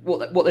of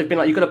what they've been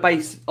like. You've got to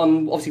base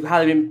on obviously how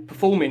they've been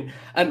performing.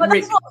 But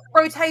that's what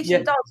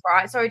rotation does,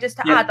 right? Sorry, just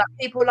to add, like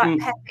people like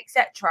Pep,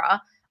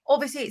 etc.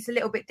 Obviously, it's a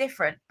little bit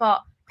different,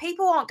 but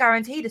people aren't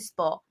guaranteed a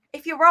spot.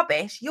 If you're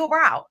rubbish,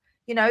 you're out.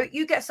 You know,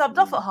 you get subbed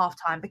off at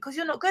halftime because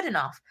you're not good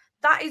enough.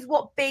 That is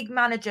what big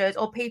managers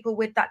or people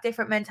with that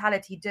different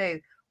mentality do.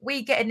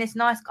 We get in this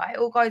nice guy. It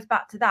all goes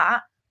back to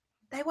that.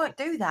 They won't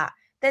do that.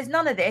 There's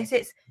none of this.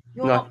 It's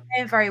you're not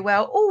playing very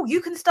well. Oh,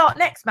 you can start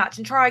next match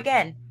and try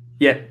again.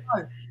 Yeah.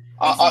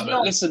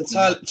 No, listen,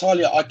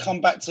 Talia, I come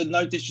back to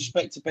no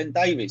disrespect to Ben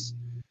Davies.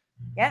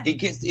 Yeah. He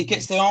gets the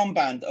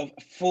armband of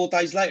 4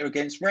 days later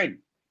against Rennes.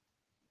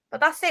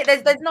 But that's it.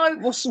 There's no.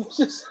 What's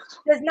this?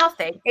 There's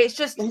nothing. It's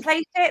just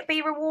play fit,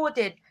 be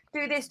rewarded,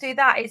 do this, do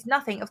that. It's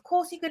nothing. Of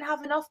course, you can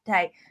have an off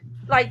day,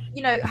 like,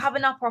 you know, have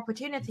an upper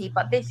opportunity.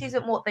 But this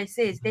isn't what this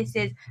is. This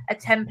is a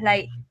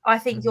template. I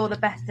think you're the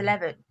best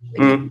 11.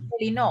 It's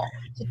really not.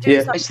 To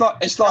do It's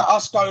like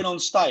us going on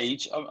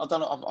stage. I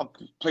don't know.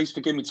 Please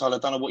forgive me, Tyler. I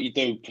don't know what you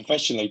do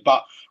professionally,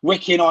 but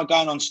Ricky and I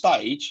going on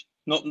stage.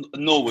 Not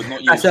Norwood,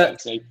 not you,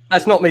 Sexy.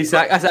 That's not me,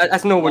 Zach.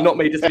 That's Norwood, not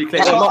me. Just to be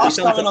clear. It's like us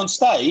going on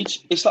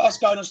stage. It's like us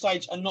going on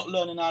stage and not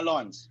learning our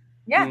lines.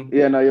 Yeah.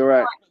 Yeah, no, you're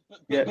right.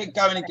 But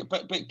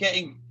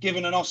getting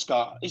given an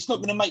Oscar, it's not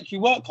going to make you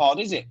work hard,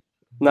 is it?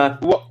 No.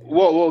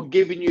 What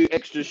giving you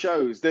extra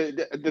shows?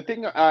 The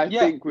thing I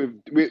think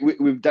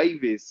with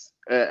Davies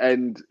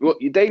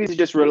Davies is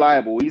just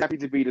reliable. He's happy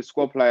to be the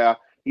squad player.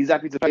 He's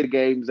happy to play the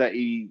games that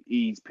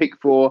he's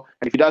picked for.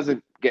 And if he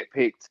doesn't get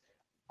picked,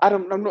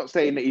 I'm not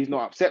saying that he's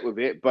not upset with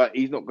it, but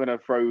he's not going to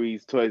throw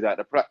his toys out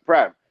the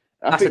pram.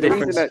 I think the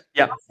reason that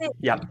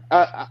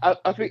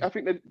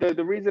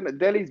the reason that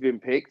Delhi's been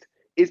picked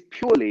is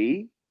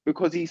purely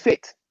because he's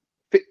fit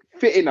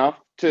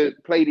enough to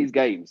play these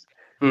games.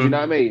 Do you know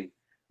what I mean?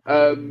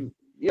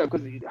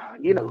 Because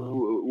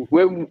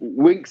when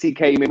Winksy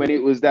came in, when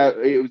it was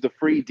the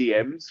 3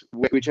 DMs,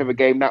 whichever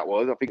game that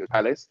was, I think it was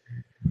Palace.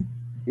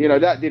 You know,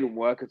 that didn't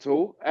work at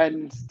all.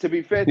 And to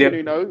be fair to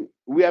Nuno,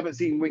 we haven't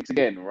seen Winks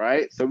again,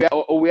 right? So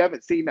we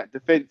haven't seen that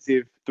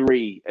defensive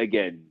 3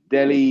 again.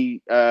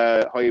 Delhi,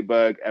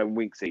 Højbjerg, and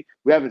Winksy.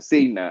 We haven't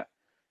seen that.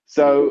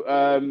 So,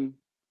 I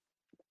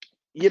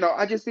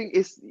just think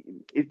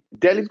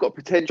Delhi's got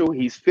potential.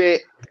 He's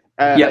fit.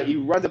 He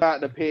runs about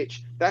the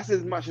pitch. That's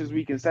as much as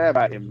we can say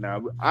about him now.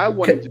 I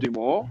want him to do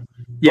more,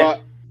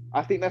 but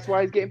I think that's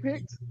why he's getting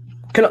picked.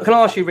 Can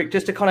I ask you, Rick,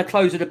 just to kind of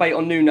close the debate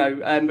on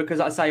Nuno, because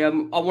I say I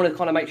want to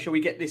kind of make sure we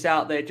get this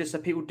out there just so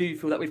people do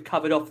feel that we've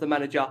covered off the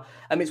manager.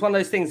 It's one of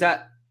those things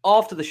that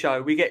after the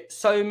show, we get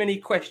so many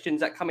questions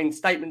that come in,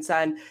 statements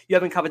saying, you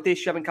haven't covered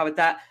this, you haven't covered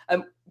that.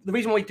 The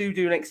reason why we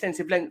do an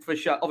extensive length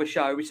of a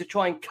show is to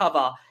try and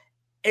cover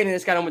anything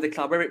that's going on with the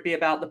club, whether it be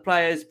about the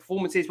players'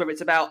 performances, whether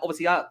it's about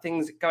obviously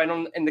things going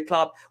on in the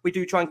club. We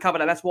do try and cover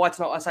that. That's why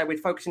tonight I say we're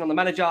focusing on the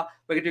manager.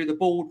 We're going to do the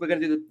board. We're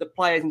going to do the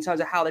players in terms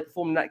of how they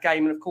perform in that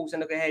game, and of course, then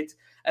look ahead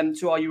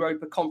to our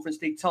Europa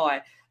Conference League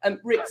tie.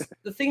 Rick,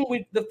 the thing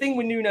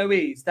with Nuno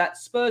is that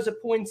Spurs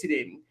appointed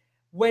him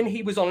when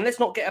he was on. Let's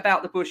not get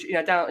about the bush,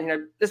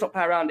 let's not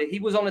play around it. He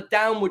was on a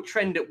downward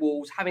trend at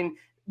Wolves, having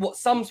what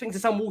some things to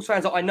some Wolves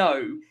fans that I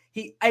know,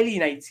 he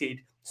alienated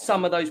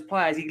some of those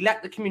players. He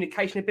lacked the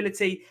communication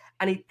ability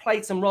and he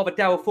played some rather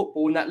dour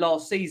football in that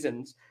last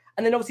seasons.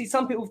 And then obviously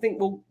some people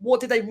think, well, what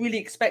did they really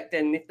expect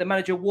then if the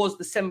manager was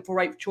the 7th or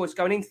 8th choice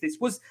going into this?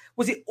 Was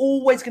it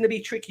always going to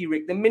be tricky,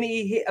 Rick, the minute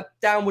he hit a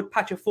downward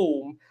patch of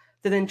form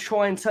to then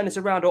try and turn this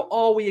around? Or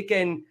are we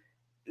again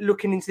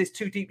looking into this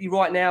too deeply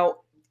right now?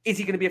 Is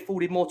he going to be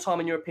afforded more time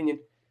in your opinion?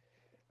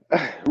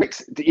 Rick,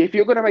 if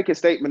you're going to make a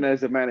statement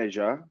as a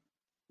manager,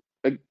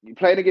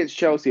 playing against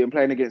Chelsea and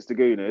playing against the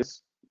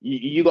Gooners,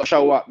 you got to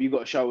show up. You got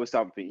to show us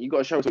something. You got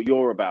to show us what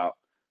you're about.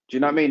 Do you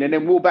know what I mean? And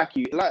then we'll back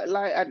you.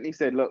 Like Anthony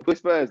said, look, we're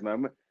Spurs,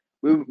 man.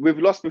 We've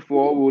lost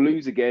before. We'll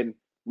lose again.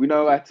 We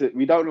know how to.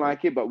 We don't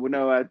like it, but we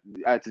know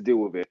how to deal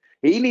with it.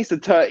 He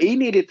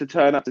needed to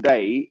turn up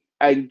today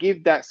and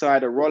give that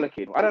side a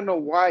rollicking. I don't know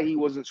why he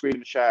wasn't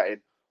screaming and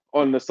shouting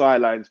on the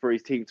sidelines for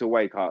his team to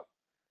wake up.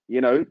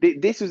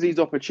 This was his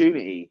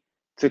opportunity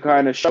to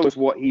kind of show us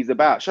what he's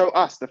about. Show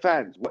us, the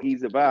fans, what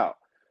he's about.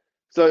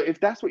 So if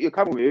that's what you're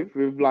coming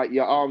with like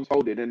your arms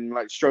folded and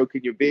like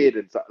stroking your beard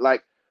and stuff,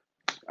 like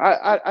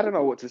I don't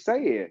know what to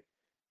say here.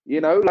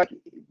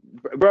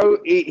 Bro,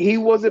 he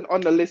wasn't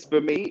on the list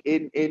for me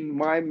in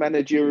my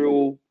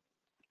managerial,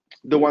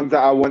 the ones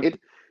that I wanted.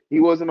 He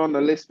wasn't on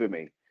the list for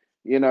me.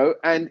 you know,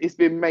 and it's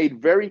been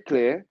made very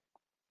clear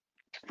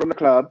from the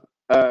club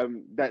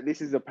that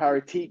this is a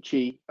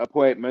Paratici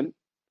appointment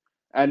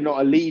and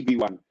not a Levy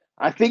one.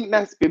 I think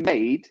that's been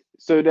made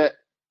so that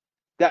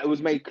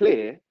was made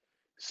clear,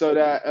 so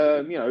that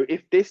you know,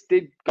 if this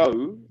did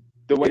go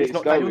the way it's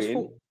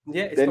going,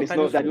 then it's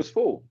not Daniel's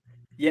fault.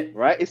 Yeah,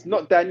 right. It's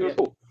not Daniel's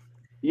fault.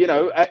 You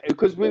know,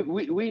 because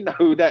we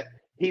know that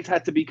he's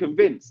had to be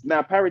convinced.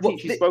 Now,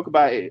 Paratici spoke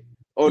about it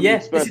on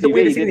Spurs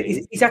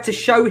TV. He's had to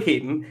show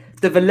him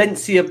the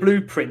Valencia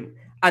blueprint,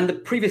 and the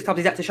previous clubs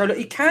he's had to show that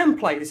he can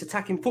play this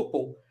attacking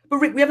football. But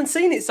Rick, we haven't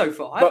seen it so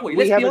far, have we?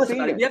 Let's be honest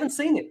about it. We haven't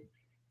seen it.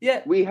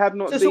 Yeah, we have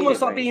not. So it's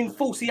almost like being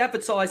falsely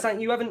advertised,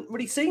 something you haven't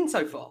really seen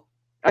so far.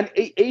 And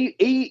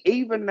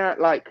even that,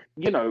 like,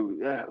 you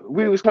know,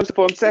 we was close to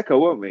Fonseca,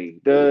 weren't we?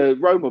 The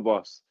Roma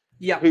boss,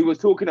 who was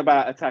talking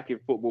about attacking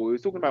football. He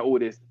was talking about all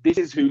this. This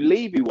is who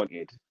Levy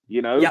wanted,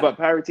 you know. But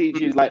Paratici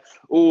is like,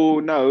 oh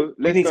no,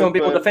 let's need someone a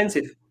bit more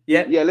defensive.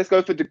 Yeah, let's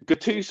go for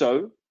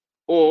Gattuso,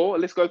 or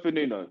let's go for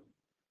Nuno.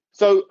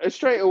 So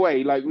straight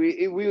away, like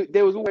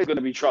there was always going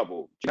to be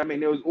trouble. Do you know what I mean?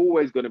 There was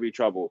always going to be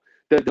trouble.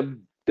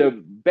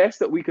 The best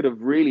that we could have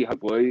really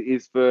hoped for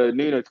is for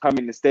Nuno to come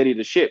in and steady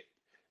the ship,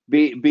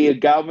 be a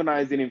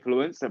galvanizing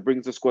influence that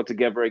brings the squad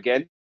together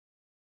again.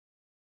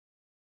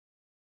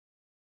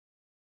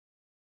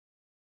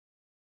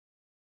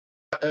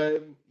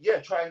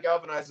 Try and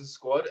galvanize the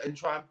squad and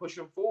try and push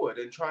them forward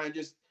and try and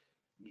just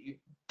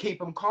keep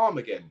them calm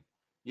again,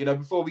 you know,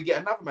 before we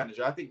get another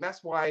manager. I think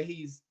that's why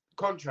his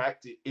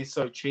contract is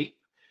so cheap,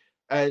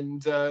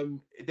 and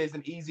there's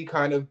an easy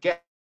kind of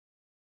get.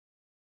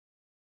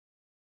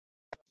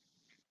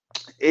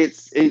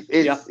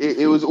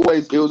 It was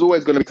always going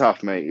to be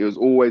tough, mate. It was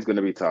always going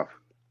to be tough.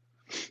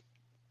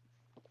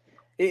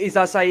 It is,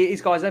 I say, it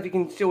is, guys. If you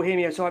can still hear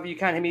me, or so however you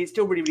can hear me, it's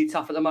still really, really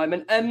tough at the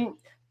moment.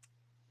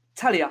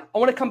 Talia, I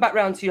want to come back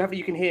round to you, however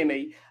you can hear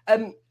me.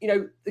 You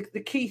know, the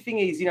key thing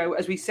is, you know,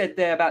 as we said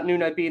there about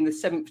Nuno being the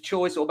 7th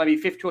choice, or maybe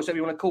 5th choice, whatever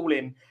you want to call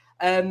him,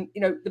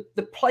 you know,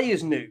 the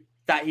players knew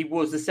that he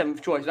was the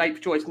 7th choice,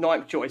 8th choice,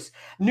 9th choice.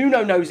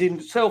 Nuno knows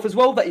himself as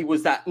well that he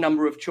was that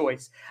number of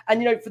choice.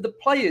 And, you know, for the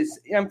players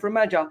and for a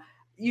manager,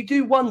 you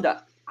do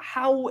wonder,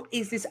 how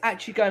is this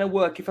actually going to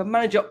work if a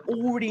manager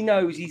already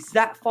knows he's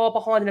that far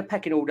behind in a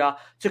pecking order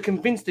to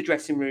convince the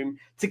dressing room,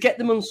 to get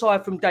them on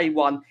side from day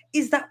one?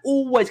 Is that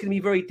always going to be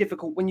very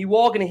difficult when you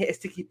are going to hit a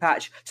sticky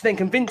patch to then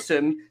convince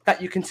them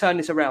that you can turn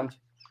this around?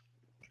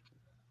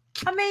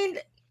 I mean,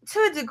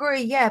 to a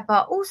degree, yeah,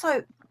 but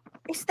also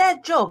it's their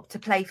job to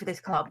play for this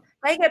club.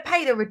 They get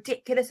paid a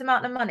ridiculous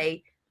amount of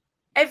money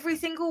every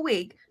single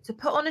week to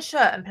put on a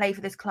shirt and play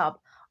for this club.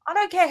 I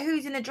don't care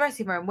who's in the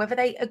dressing room, whether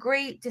they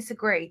agree,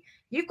 disagree.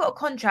 You've got a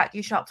contract,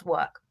 you show up to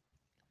work.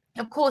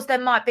 Of course, there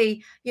might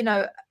be, you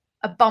know,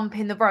 a bump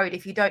in the road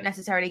if you don't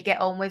necessarily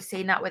get on. We've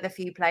seen that with a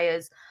few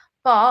players.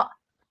 But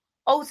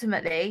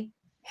ultimately,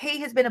 he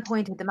has been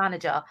appointed the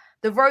manager.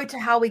 The road to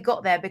how we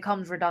got there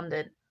becomes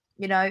redundant.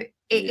 You know,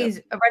 it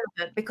is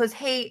irrelevant because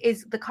he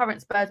is the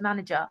current Spurs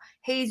manager.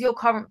 He's your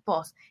current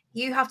boss.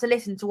 You have to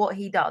listen to what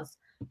he does.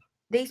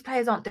 These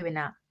players aren't doing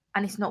that,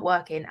 and it's not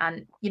working.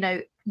 And, you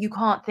know, you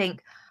can't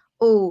think,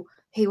 oh,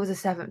 he was a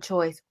 7th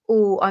choice.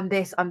 Oh, I'm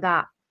this, I'm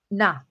that.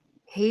 Nah,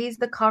 he's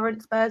the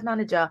current Spurs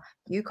manager.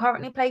 You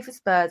currently play for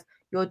Spurs.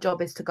 Your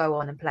job is to go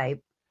on and play.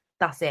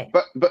 That's it.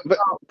 But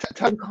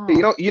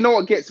you know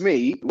what gets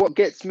me? What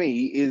gets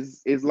me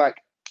is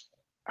like,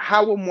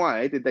 how and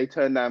why did they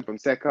turn down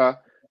Fonseca,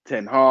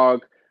 Ten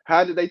Hag?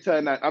 How did they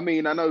turn that? I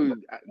mean, I know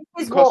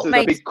Costa's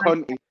a big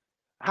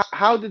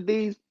How did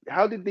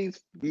these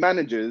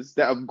managers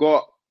that have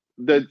got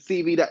the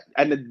CV that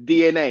and the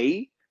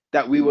DNA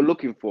that we were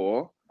looking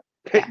for,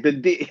 the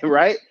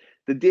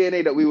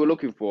DNA that we were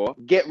looking for,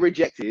 get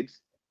rejected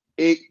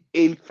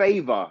in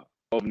favor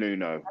of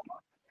Nuno?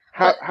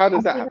 How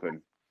does that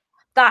happen?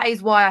 That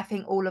is why I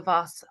think all of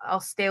us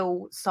are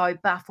still so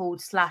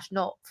baffled /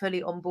 not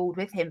fully on board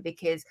with him,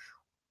 because,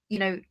 you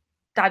know,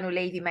 Daniel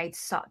Levy made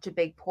such a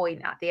big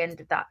point at the end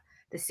of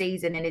the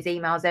season in his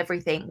emails,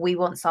 everything. We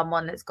want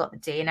someone that's got the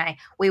DNA.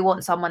 We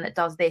want someone that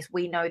does this.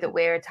 We know that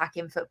we're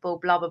attacking football,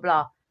 blah, blah,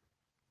 blah.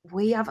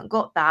 We haven't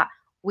got that.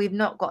 We've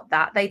not got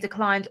that. They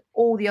declined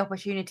all the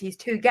opportunities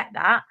to get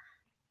that.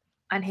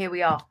 And here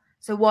we are.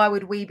 So why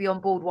would we be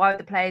on board? Why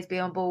would the players be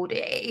on board?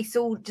 It's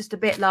all just a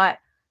bit like,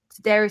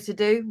 Darius to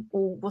do,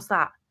 or what's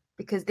that?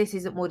 Because this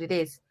isn't what it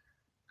is.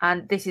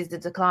 And this is the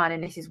decline,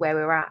 and this is where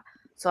we're at.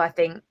 So I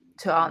think,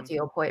 to answer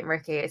your point,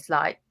 Ricky, it's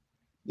like,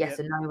 yes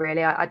and no,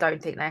 really. I don't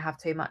think they have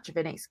too much of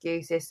an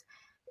excuse. This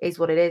is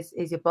what it is.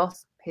 He's your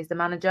boss. He's the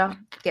manager.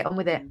 Get on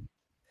with it.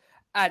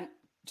 And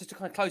just to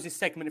kind of close this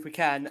segment, if we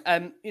can,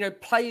 you know,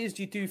 players,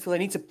 you do feel they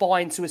need to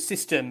buy into a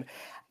system,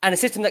 and a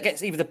system that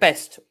gets either the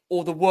best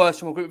or the worst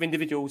from a group of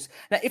individuals.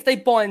 Now, if they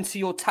buy into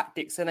your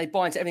tactics and they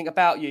buy into everything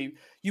about you,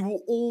 you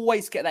will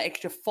always get that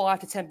extra 5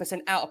 to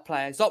 10% out of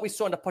players, like we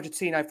saw under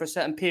Pochettino for a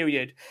certain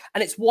period.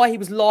 And it's why he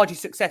was largely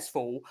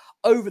successful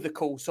over the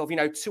course of, you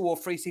know, 2 or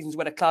 3 seasons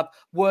where the club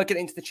were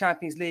getting into the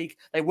Champions League,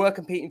 they were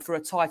competing for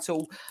a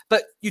title.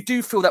 But you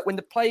do feel that when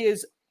the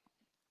players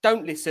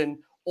don't listen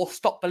or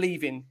stop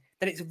believing,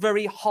 then it's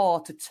very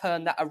hard to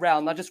turn that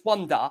around. I just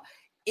wonder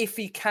if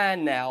he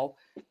can now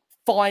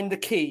find the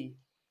key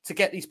to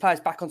get these players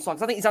back on side.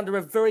 Because I think he's under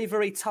a very,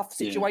 very tough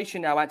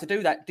situation now, to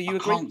do that. Do you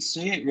agree? I can't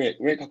see it, Rick.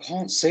 Rick, I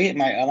can't see it,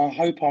 mate. And I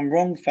hope I'm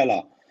wrong,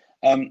 fella.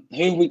 Who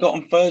have we got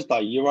on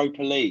Thursday?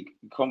 Europa League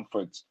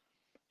Conference.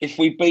 If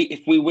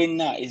we win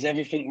that, is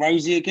everything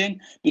rosy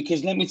again?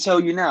 Because let me tell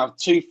you now,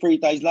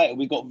 2-3 days later,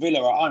 we got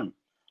Villa at home.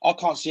 I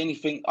can't see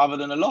anything other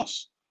than a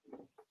loss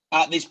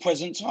at this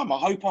present time. I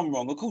hope I'm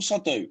wrong. Of course I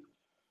do.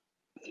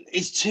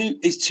 It's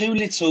too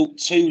little,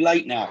 too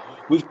late now.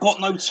 We've got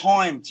no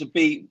time to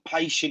be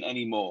patient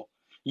anymore.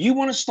 You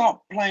want to start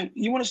playing,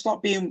 you want to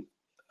start being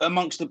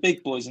amongst the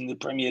big boys in the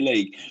Premier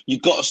League,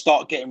 you've got to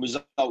start getting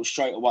results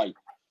straight away.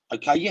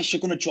 Okay, yes, you're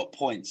going to drop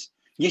points.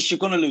 Yes, you're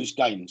going to lose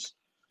games.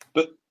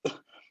 But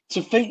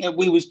to think that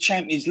we was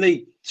Champions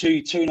League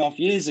 2.5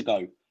 years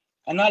ago,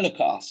 and now look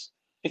at us.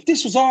 If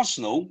this was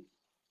Arsenal,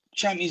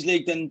 Champions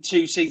League, then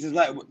 2 seasons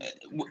later,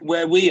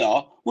 where we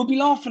are, we'll be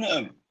laughing at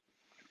them.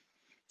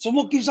 So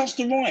what gives us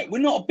the right? We're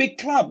not a big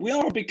club. We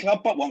are a big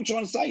club, but what I'm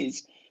trying to say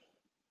is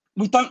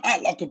we don't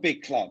act like a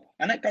big club.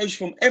 And that goes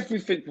from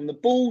everything, from the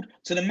board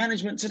to the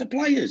management to the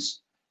players.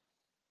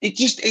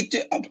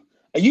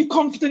 Are you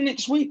confident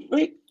next week,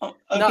 Rick? No,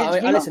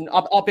 listen,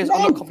 I'll be honest,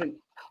 I'm not confident.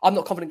 I'm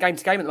not confident game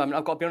to game at the moment.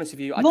 I've got to be honest with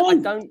you. I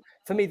don't.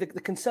 For me, the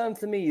concern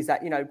for me is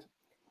that,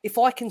 if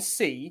I can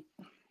see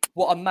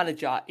what a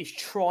manager is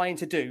trying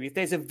to do, if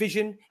there's a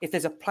vision, if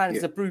there's a plan,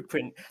 there's a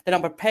blueprint, then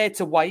I'm prepared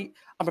to wait.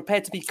 I'm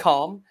prepared to be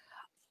calm.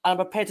 I'm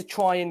prepared to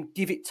try and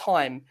give it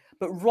time.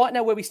 But right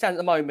now, where we stand at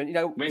the moment,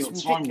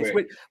 it's ridiculous.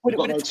 We're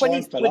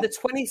the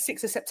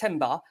 26th of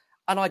September,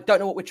 and I don't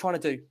know what we're trying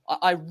to do.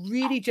 I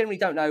really genuinely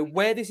don't know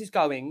where this is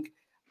going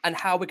and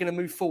how we're going to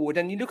move forward.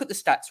 And you look at the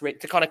stats,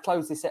 Rick, to kind of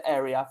close this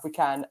area, if we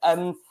can.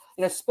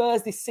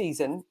 Spurs this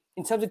season,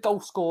 in terms of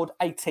goals scored,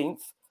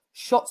 18th,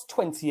 shots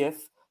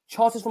 20th,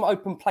 chances from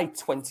open play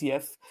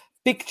 20th,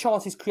 big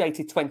chances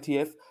created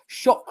 20th,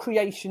 shot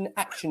creation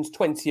actions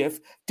 20th,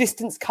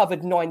 distance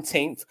covered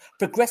 19th,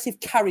 progressive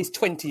carries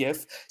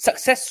 20th,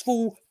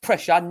 successful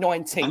pressure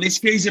 19th. And this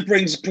geezer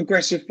brings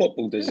progressive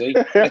football, does he?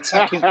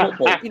 Attacking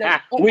football.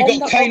 We've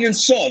got Kane and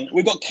Son.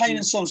 We've got Kane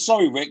and Son.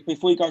 Sorry, Rick,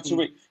 before we go to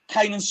Rick.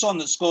 Kane and Son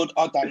that scored,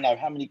 I don't know,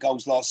 how many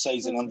goals last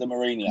season under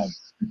Mourinho?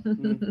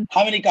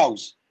 How many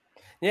goals?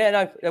 Yeah,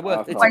 no, they're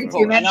worth it.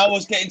 And I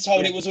was getting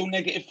told it was all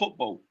negative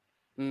football.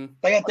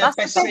 They had their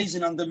best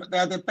season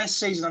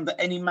under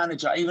any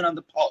manager, even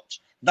under Poch.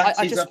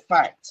 That is a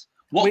fact.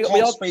 What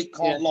can't speak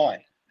can't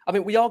lie. I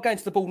mean, we are going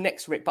to the ball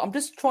next, Rick, but I'm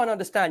just trying to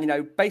understand,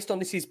 based on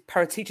this is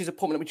Paratici's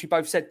appointment, which you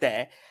both said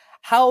there,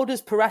 how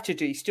does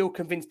Paratici still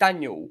convince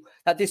Daniel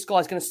that this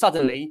guy's going to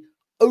suddenly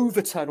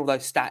overturn all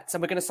those stats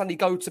and we're going to suddenly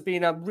go to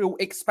being a real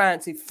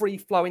expansive,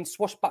 free-flowing,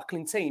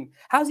 swashbuckling team?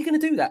 How's he going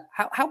to do that?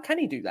 How can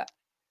he do that?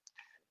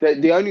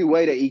 The only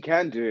way that he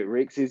can do it,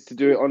 Rick, is to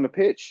do it on the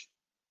pitch.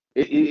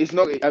 It's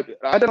not.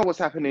 I don't know what's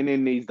happening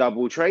in these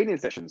double training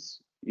sessions.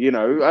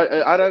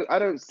 I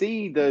don't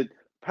see the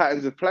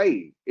patterns of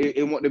play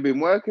in what they've been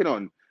working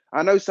on.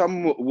 I know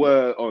some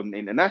were on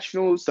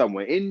internationals, some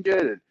were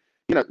injured.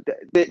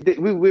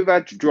 We've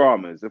had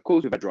dramas. Of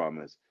course, we've had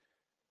dramas,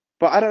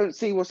 but I don't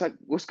see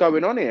what's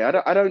going on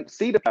here. I don't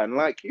see the plan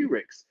like you,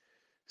 Ricks.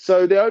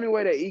 So the only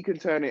way that he can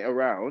turn it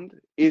around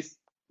is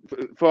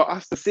for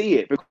us to see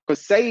it,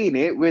 because saying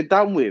it, we're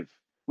done with.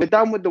 We're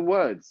done with the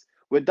words.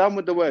 We're done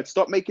with the words.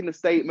 Stop making the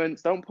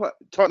statements. Don't put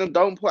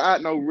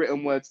out no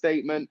written word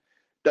statement.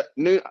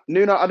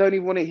 Nuno, I don't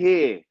even want to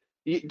hear.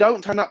 You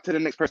don't turn up to the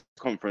next press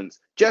conference.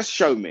 Just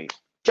show me.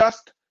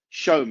 Just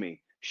show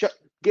me.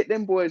 Get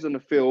them boys on the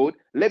field.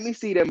 Let me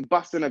see them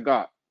busting a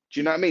gut.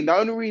 Do you know what I mean? The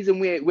only reason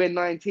we're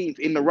 19th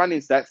in the running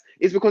stats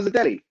is because of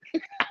Dele.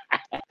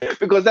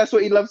 Because that's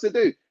what he loves to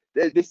do.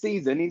 This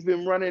season, he's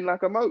been running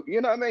like a moat.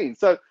 You know what I mean?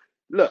 So,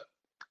 look,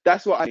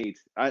 that's what I need.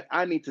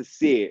 I need to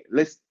see it.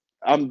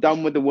 I'm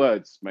done with the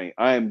words, mate.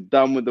 I am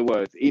done with the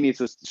words. He needs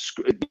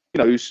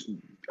to,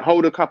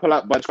 hold a couple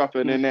up by the scruff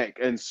of the neck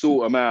and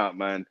sort them out,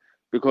 man.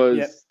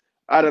 Because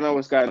I don't know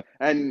what's going on.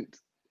 And,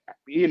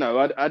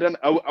 I don't.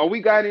 Are we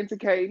going into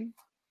Kane?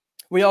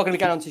 We are going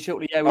to go on to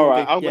shortly. Yeah, all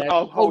right.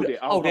 I'll hold it.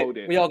 I'll hold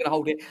it. We are going to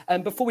hold it.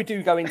 And before we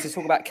do go into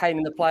talk about Kane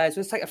and the players,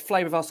 let's take a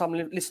flavour of our some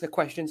listener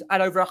questions.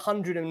 Add over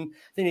 100 and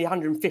nearly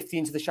 150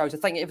 into the show. So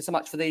thank you ever so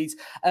much for these.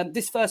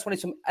 This first one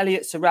is from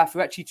Elliot Saraf,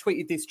 who actually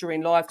tweeted this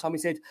during live time. He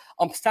said,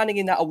 "I'm standing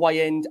in that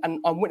away end and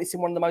I'm witnessing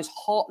one of the most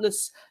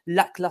heartless,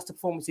 lacklustre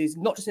performances,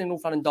 not just in the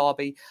North London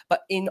derby,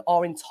 but in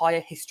our entire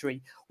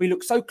history. We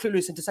look so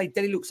clueless, and to say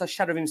Dele looks a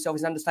shadow of himself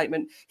is an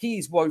understatement. He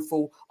is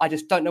woeful. I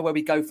just don't know where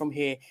we go from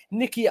here."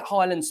 Nicky at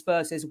Highland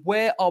Spurs says,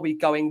 "Where are we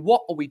going?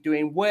 What are we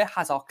doing? Where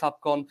has our club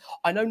gone?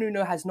 I know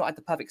Nuno has not had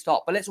the perfect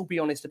start, but let's all be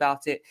honest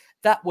about it.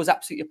 That was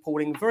absolutely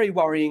appalling, very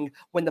worrying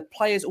when the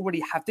players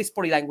already have this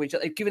body language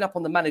that they've given up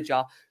on the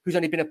manager who's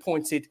only been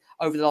appointed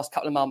over the last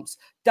couple of months.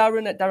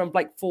 Darren at Darren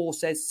Blake 4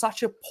 says,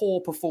 such a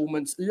poor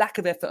performance, lack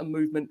of effort and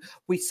movement.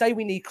 We say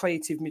we need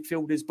creative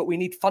midfielders, but we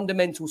need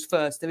fundamentals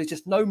first. There is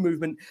just no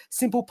movement.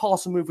 Simple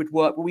pass and move would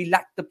work, but we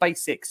lack the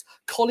basics.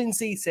 Colin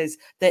Z says,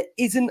 there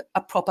isn't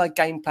a proper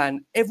game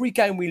plan. Every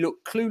game we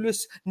look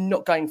clueless,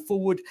 not going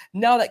forward.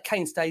 Now that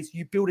Kane stays,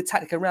 you build a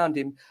tactic around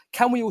him.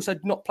 Can we also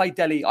not play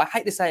Dele? I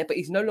hate to say it, but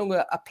he's no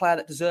longer a player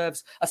that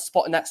deserves a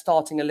spot in that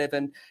starting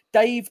 11.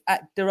 Dave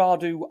at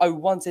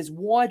Deradu01 says,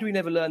 why do we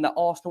never learn that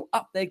Arsenal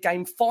up their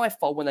game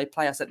fivefold when they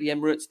play us at the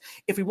Emirates?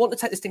 If we want to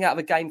take this thing out of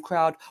a game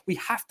crowd, we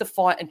have to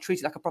fight and treat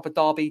it like a proper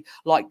derby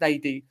like they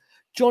do.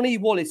 Johnny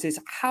Wallace says,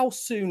 how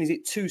soon is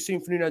it too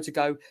soon for Nuno to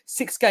go?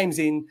 6 games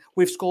in,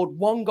 we've scored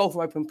 1 goal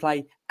from open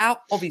play,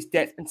 out of his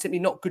depth and simply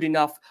not good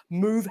enough.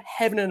 Move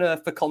heaven and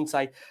earth for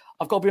Conte.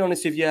 I've got to be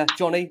honest with you,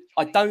 Johnny.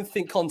 I don't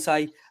think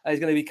Conte is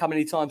going to be coming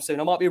anytime soon.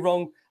 I might be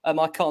wrong.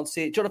 I can't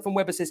see it. Jonathan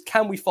Webber says,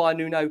 can we fire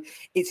Nuno?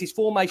 It's his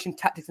formation,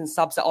 tactics and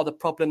subs that are the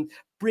problem.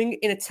 Bring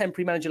in a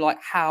temporary manager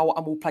like Howe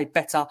and we'll play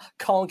better.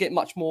 Can't get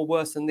much more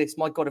worse than this.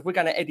 My God, if we're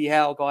going to Eddie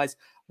Howe, guys,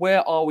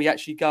 where are we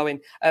actually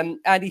going?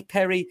 Andy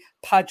Perry,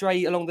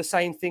 Padre along the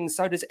same thing.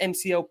 So does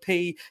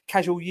MCLP.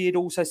 Casual Yid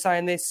also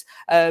saying this.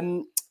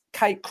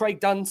 Craig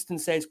Dunstan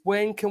says,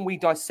 when can we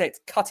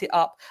dissect, cut it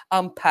up,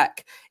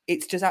 unpack?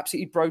 It's just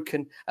absolutely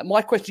broken.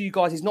 My question to you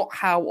guys is not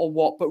how or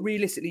what, but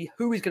realistically,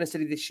 who is going to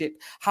steady this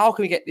ship? How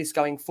can we get this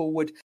going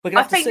forward?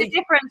 I think the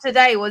difference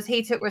today was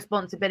he took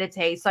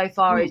responsibility. So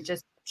far, he's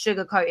just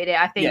sugarcoated it.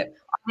 I think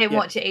I didn't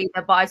watch it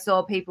either, but I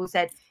saw people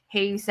said,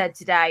 he said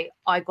today,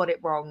 I got it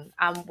wrong,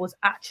 and was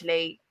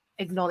actually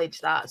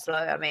acknowledged that. So,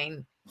 I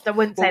mean, I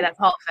wouldn't say that's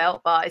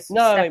heartfelt, but it's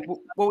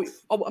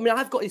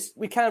I've got his.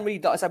 We can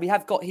read that. I said we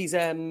have got his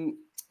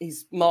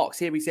marks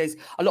here. He says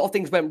a lot of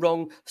things went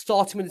wrong.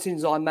 Starting with the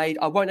decisions I made,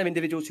 I won't have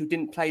individuals who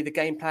didn't play the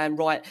game plan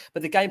right,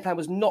 but the game plan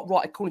was not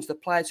right according to the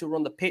players who were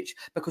on the pitch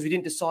because we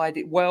didn't decide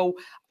it well.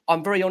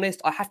 I'm very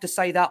honest. I have to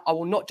say that. I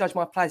will not judge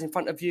my players in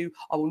front of you.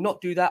 I will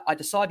not do that. I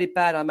decided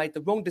bad. I made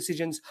the wrong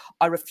decisions.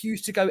 I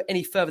refuse to go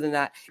any further than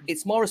that.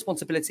 It's my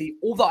responsibility.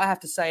 All that I have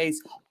to say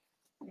is,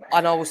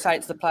 and I will say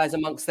it to the players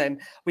amongst them,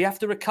 we have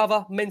to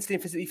recover mentally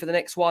and physically for the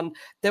next one.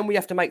 Then we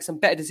have to make some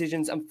better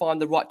decisions and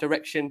find the right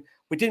direction.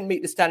 We didn't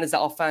meet the standards that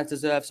our fans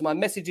deserve. So my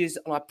message is,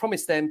 and I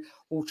promise them,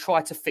 we'll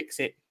try to fix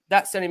it.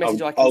 That's the only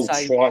message I can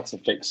say. I'll try to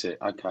fix it.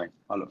 Okay.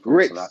 I look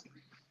forward to that.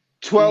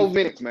 12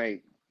 minutes,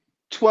 mate.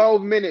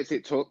 12 minutes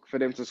it took for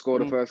them to score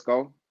the first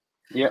goal.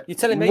 Yeah. You're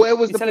telling me? Where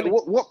was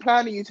what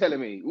plan are you telling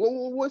me?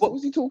 What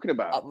was he talking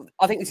about?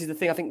 I think this is the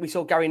thing. I think we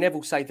saw Gary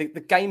Neville say the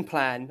game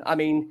plan. I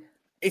mean,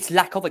 it's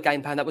lack of a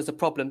game plan that was the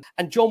problem.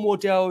 And John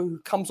Wardell, who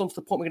comes on to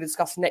the point we're going to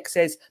discuss next,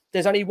 says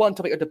there's only one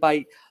topic of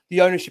debate,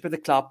 the ownership of the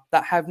club,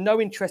 that have no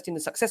interest in the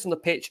success on the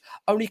pitch,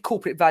 only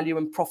corporate value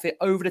and profit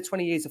over the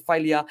 20 years of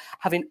failure,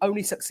 having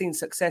only seen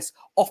success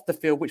off the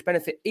field, which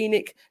benefit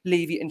ENIC,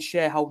 Levy and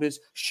shareholders.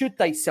 Should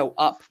they sell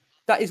up?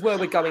 That is where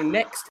we're going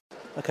next.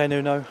 Okay,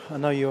 Nuno, I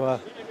know you're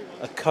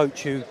a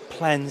coach who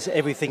plans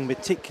everything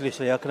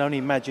meticulously. I can only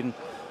imagine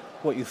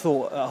what you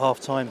thought at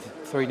half-time,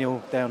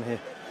 3-0 down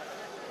here.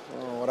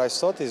 What I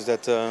thought is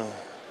that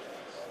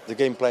the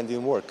game plan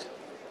didn't work.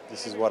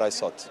 This is what I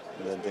thought.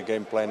 The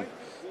game plan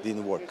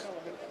didn't work.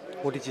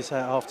 What did you say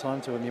at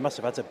half-time to him? You must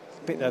have had to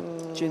pick their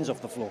chins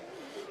off the floor.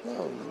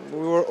 No, we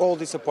were all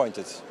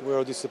disappointed.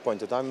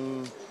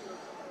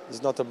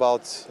 It's not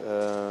about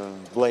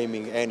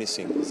blaming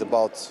anything. It's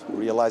about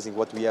realizing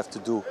what we have to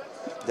do.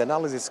 The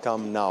analysis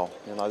come now.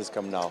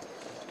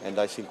 And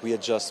I think we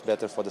adjust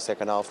better for the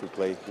second half. We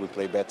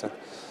play better.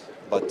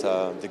 But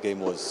the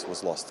game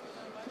was lost.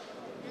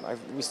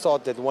 We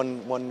thought that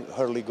one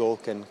early goal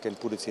can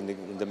put it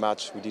in the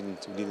match. We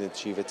didn't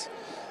achieve it.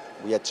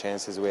 We had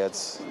chances. We had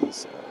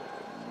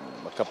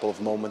a couple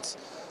of moments,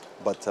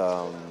 but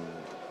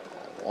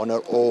on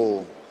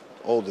all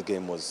the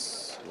game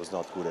was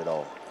not good at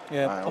all.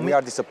 Yeah, we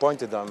are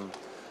disappointed.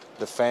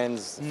 The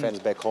fans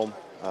back home.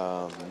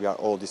 We are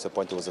all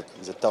disappointed. It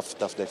was a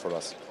tough day for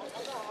us.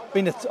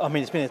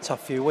 It's been a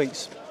tough few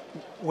weeks.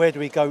 Where do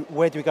we go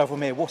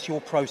from here? What's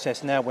your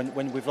process now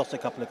when we've lost a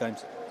couple of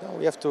games?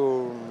 We have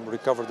to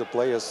recover the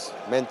players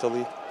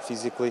mentally,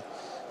 physically.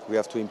 We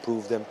have to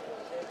improve them.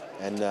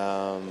 And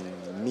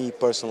me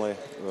personally,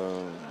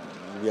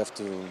 we have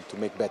to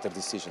make better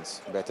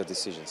decisions.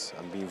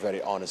 I'm being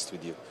very honest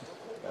with you.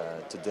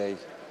 Today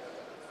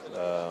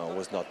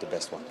was not the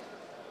best one.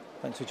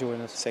 Thanks for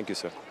joining us. Thank you,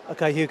 sir.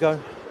 Okay, Hugo.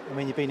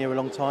 You've been here a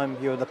long time.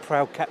 You're the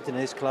proud captain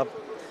of this club.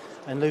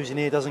 And losing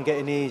here doesn't get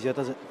any easier,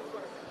 does it?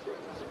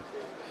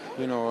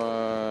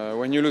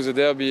 When you lose a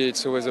derby,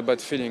 it's always a bad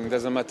feeling. It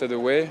doesn't matter the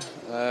way.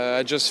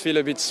 I just feel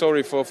a bit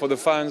sorry for the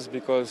fans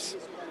because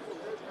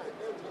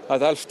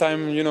at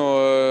half-time,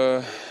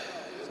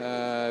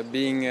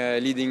 being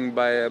leading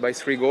by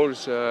 3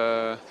 goals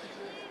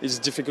is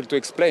difficult to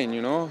explain,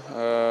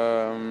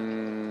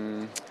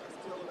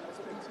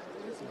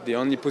 The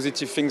only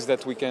positive things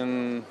that we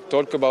can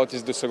talk about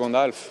is the second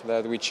half,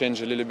 that we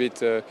change a little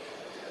bit.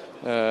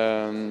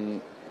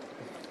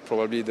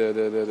 Probably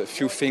the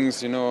few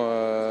things,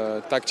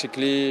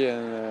 tactically,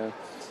 and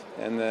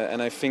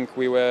and I think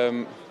we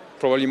were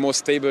probably more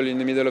stable in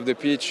the middle of the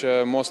pitch,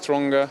 more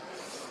stronger.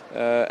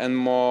 And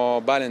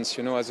more balance,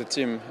 as a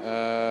team.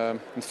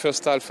 In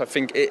first half, I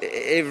think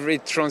every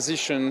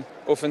transition,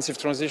 offensive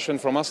transition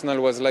from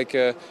Arsenal was like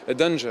a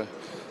danger,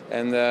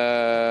 and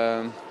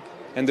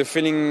the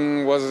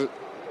feeling was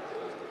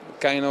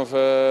kind of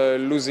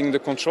losing the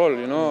control,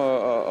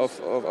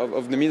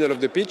 of the middle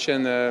of the pitch,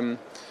 and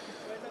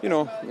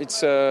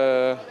it's.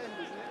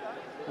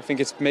 I think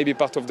it's maybe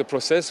part of the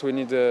process. We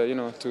need,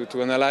 to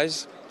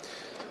analyze.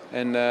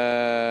 And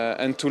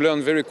to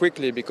learn very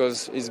quickly,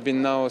 because it's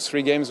been now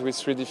 3 games with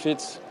 3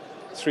 defeats,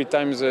 3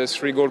 times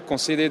 3 goals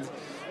conceded,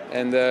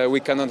 and we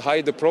cannot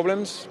hide the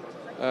problems.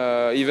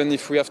 Even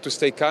if we have to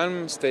stay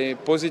calm, stay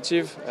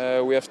positive,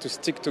 we have to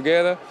stick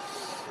together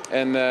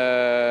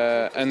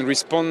and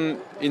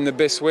respond in the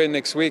best way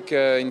next week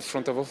in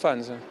front of our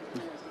fans.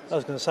 I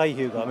was going to say,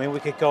 Hugo, I mean, we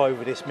could go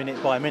over this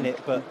minute by minute,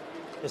 but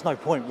there's no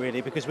point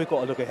really, because we've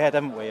got to look ahead,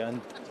 haven't we? And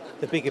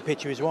the bigger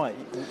picture is right.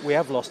 We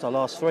have lost our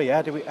last 3.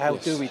 How do we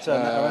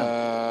turn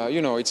that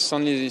around? It's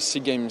only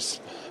 6 games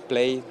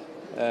played.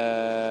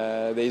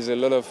 There is a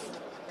lot of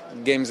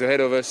games ahead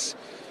of us.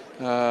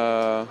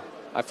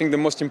 I think the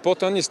most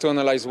important is to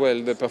analyze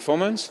well the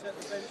performance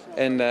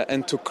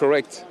and to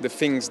correct the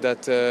things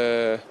that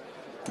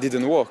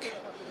didn't work.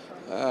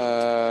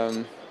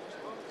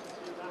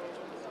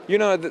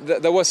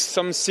 There was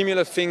some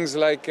similar things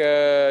like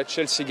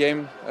Chelsea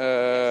game.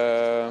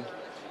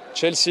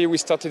 Chelsea, we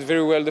started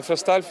very well the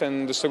first half,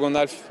 and the second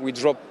half we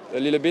dropped a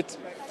little bit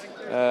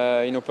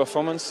in our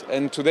performance.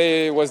 And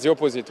today was the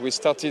opposite. We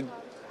started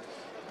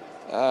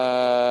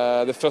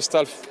the first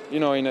half,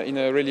 in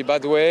a really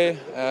bad way.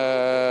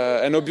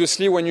 And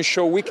obviously, when you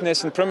show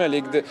weakness in Premier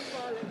League,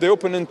 the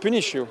opponent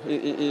punish you.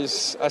 It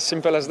is as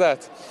simple as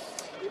that.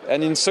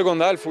 And in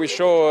second half, we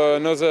show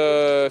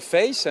another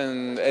face,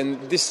 and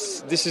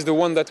this is the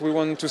one that we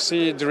want to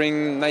see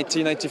during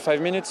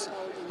 90-95 minutes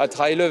at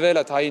high level,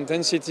 at high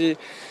intensity.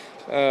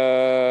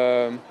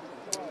 But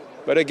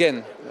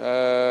again,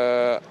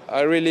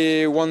 I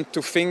really want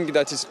to think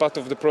that it's part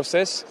of the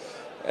process,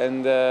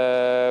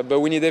 but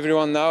we need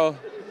everyone now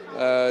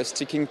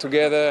sticking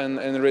together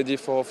and ready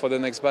for the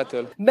next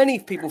battle. Many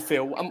people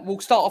feel, and we'll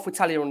start off with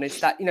Talia on this,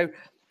 that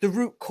the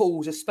root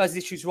cause of Spurs'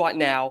 issues right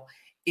now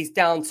is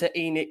down to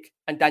ENIC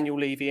and Daniel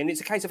Levy. And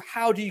it's a case of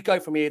how do you go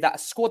from here, that a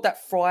squad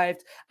that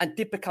thrived and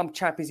did become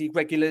Champions League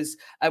regulars,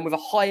 and with a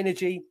high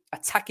energy,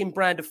 attacking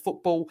brand of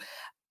football,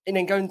 and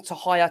then going to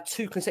hire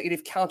 2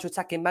 consecutive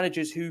counter-attacking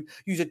managers who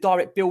use a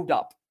direct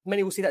build-up.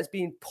 Many will see that as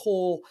being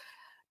poor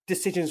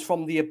decisions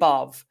from the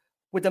above.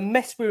 With the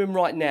mess we're in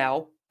right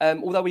now,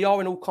 although we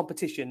are in all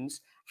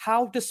competitions,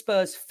 how does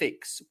Spurs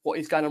fix what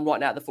is going on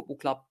right now at the football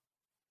club?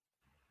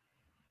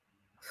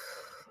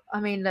 I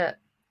mean, look,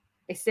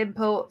 it's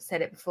simple.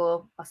 Said it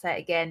before. I'll say it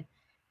again.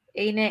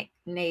 ENIC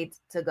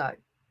needs to go.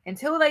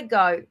 Until they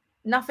go,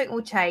 nothing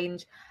will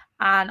change.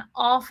 And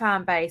our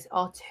fan base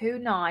are too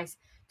nice,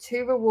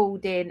 too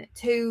rewarding,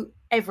 too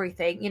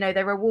everything.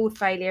 They reward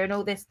failure and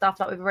all this stuff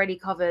that we've already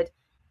covered.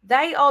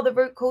 They are the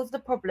root cause of the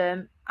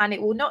problem, and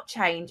it will not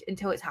change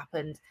until it's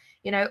happened.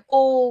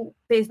 All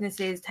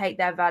businesses take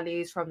their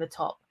values from the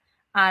top.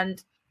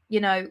 And,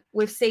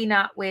 we've seen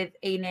that with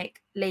ENIC,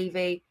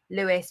 Levy,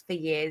 Lewis for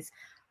years.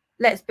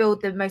 Let's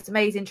build the most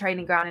amazing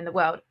training ground in the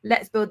world.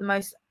 Let's build the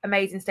most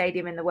amazing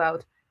stadium in the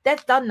world.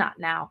 They've done that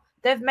now.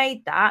 They've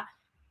made that,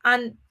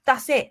 and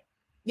that's it.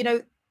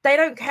 They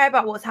don't care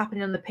about what's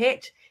happening on the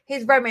pitch.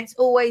 His remit's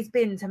always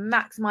been to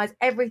maximise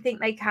everything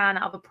they can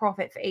out of a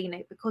profit for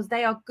ENIC, because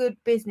they are good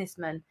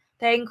businessmen.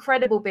 They're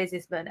incredible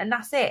businessmen, and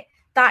that's it.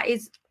 That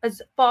is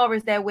as far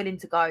as they're willing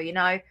to go,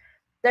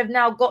 They've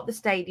now got the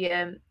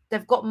stadium.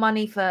 They've got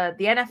money for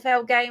the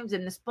NFL games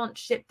and the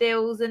sponsorship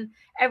deals and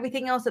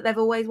everything else that they've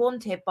always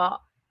wanted.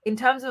 But in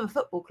terms of a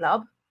football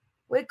club,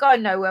 we're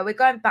going nowhere. We're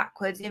going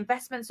backwards. The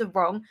investments are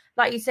wrong.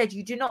 Like you said,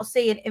 you do not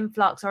see an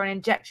influx or an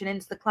injection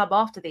into the club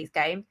after these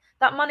games.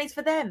 That money's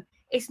for them.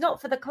 It's not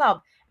for the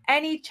club.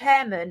 Any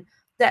chairman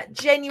that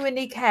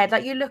genuinely cared,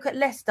 like you look at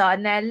Leicester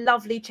and their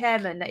lovely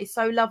chairman that is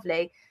so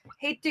lovely,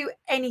 he'd do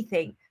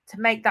anything to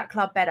make that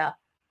club better.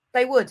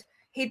 They would.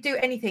 He'd do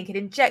anything. He'd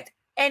inject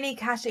any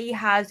cash that he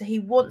has. He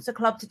wants a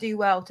club to do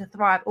well, to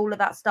thrive, all of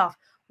that stuff.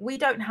 We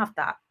don't have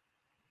that.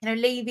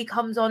 Levy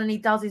comes on and he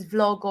does his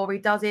vlog or he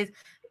does his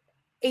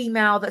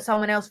email that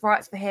someone else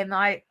writes for him.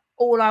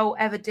 All I'll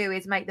ever do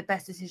is make the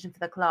best decision for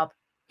the club.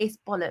 It's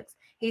bollocks.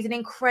 He's an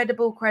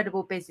incredible,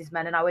 credible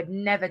businessman, and I would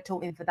never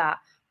talk him for that.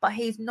 But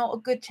he's not a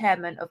good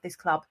chairman of this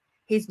club.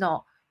 He's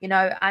not,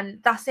 and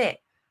that's it.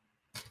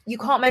 You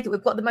can't make it.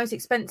 We've got the most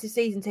expensive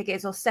season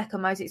tickets, or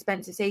second most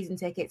expensive season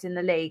tickets in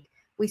the league.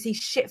 We see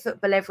shit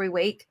football every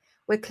week.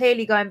 We're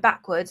clearly going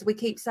backwards. We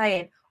keep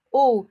saying,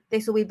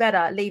 this will be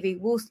better. Levy,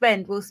 we'll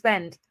spend. We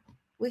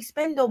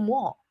spend on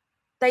what?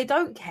 They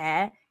don't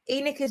care.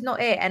 ENIC is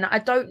not it. And I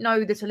don't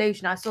know the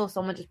solution. I saw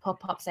someone just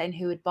pop up saying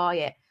who would buy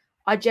it.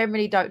 I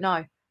generally don't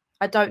know.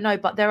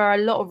 But there are a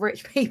lot of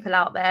rich people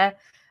out there,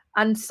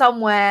 and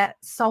somewhere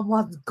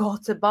someone's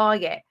got to buy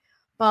it.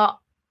 But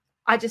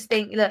I just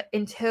think, look,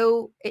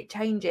 until it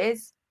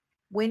changes,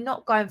 we're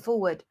not going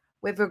forward.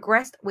 We've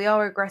regressed. We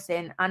are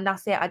regressing, and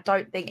that's it. I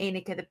don't think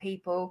ENIC are the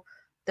people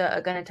that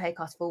are going to take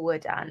us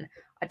forward. And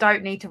I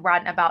don't need to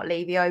rant about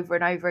Levy over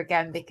and over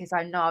again, because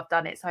I know I've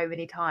done it so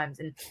many times.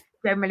 And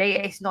generally,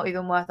 it's not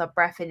even worth our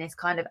breath in this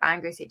kind of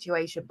angry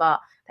situation. But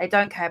they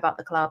don't care about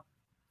the club.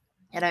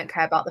 They don't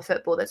care about the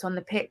football that's on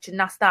the pitch. And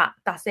that's that.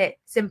 That's it.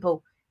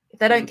 Simple. If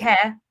they don't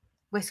care,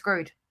 we're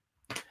screwed.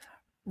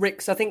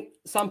 Ricks, I think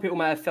some people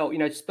may have felt,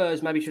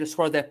 Spurs maybe should have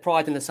swallowed their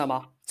pride in the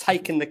summer,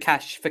 taken the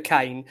cash for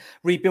Kane,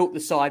 rebuilt the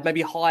side,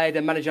 maybe hired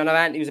a manager. I know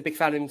Anthony was a big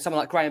fan of someone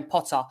like Graham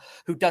Potter,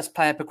 who does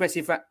play a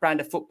progressive brand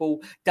of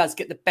football, does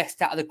get the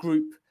best out of the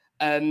group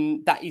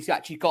that he's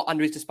actually got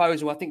under his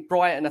disposal. I think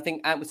Brighton, I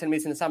think Ant was telling me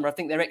this in the summer, I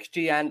think their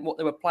XG and what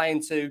they were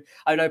playing to,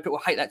 I know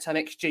people hate that term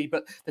XG,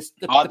 but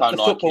I don't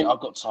like football, it.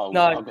 I got told.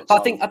 No, I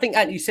think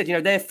Ant, you said,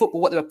 their football,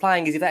 what they were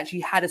playing is if they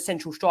actually had a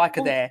central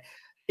striker there,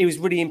 it was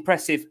really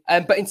impressive.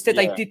 But instead,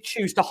 they did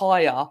choose to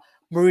hire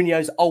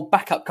Mourinho's old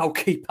backup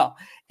goalkeeper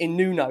in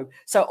Nuno.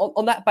 So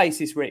on that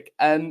basis, Rick,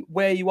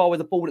 where you are with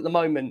the ball at the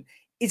moment,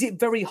 is it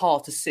very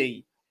hard to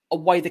see a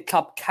way the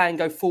club can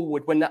go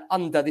forward when they're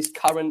under this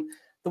current...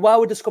 The way I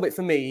would describe it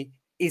for me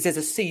is there's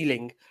a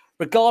ceiling.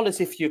 Regardless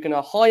if you're going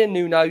to hire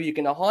Nuno, you're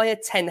going to hire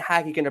Ten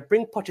Hag, you're going to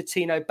bring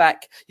Pochettino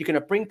back, you're going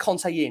to bring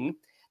Conte in,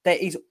 there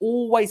is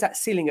always that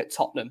ceiling at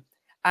Tottenham.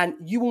 And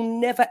you will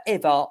never,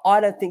 ever, I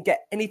don't think,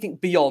 get anything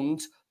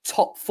beyond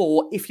top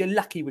 4 if you're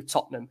lucky with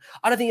Tottenham.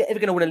 I don't think you're ever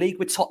going to win a league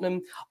with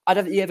Tottenham. I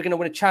don't think you're ever going to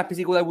win a Champions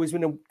League, although we was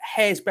within a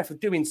hair's breadth of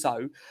doing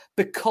so,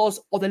 because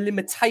of the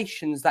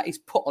limitations that is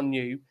put on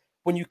you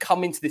when you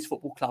come into this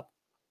football club.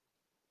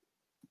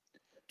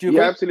 Do you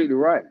agree? You're absolutely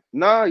right.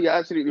 No, you're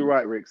absolutely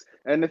right, Ricks.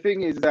 And the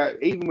thing is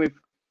that even with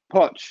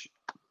Poch,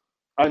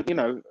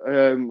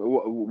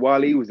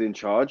 while he was in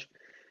charge,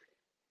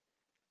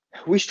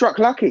 we struck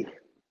lucky.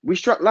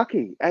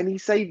 And he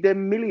saved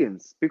them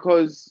millions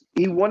because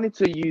he wanted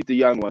to use the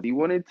young ones. He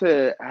wanted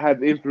to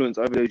have influence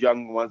over those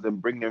young ones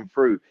and bring them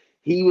through.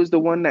 He was the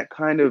one that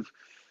kind of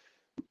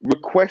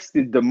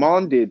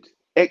demanded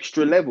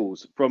extra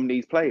levels from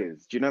these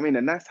players. Do you know what I mean?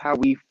 And that's how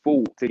we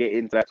fought to get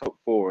into that top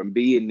 4 and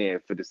be in there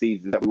for the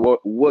season that we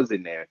was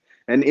in there.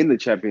 And in the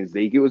Champions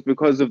League, it was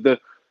because of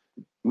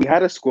we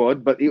had a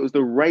squad, but it was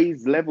the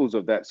raised levels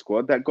of that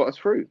squad that got us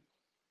through.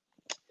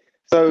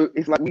 So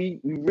it's like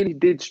we really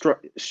did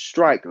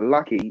strike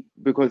lucky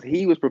because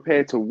he was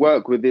prepared to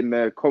work within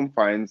the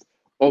confines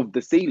of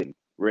the ceiling,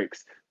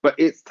 Ricks. But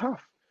it's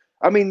tough.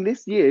 I mean,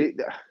 this year,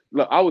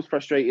 look, I was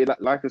frustrated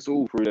like us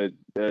all through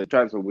the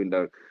transfer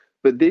window.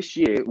 But this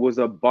year was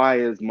a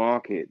buyer's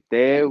market.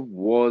 There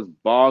was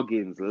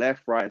bargains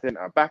left, right, and centre.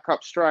 A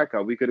backup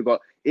striker, we could have got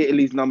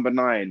Italy's number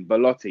 9,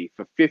 Belotti,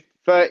 for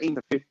 13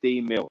 to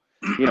 15 mil.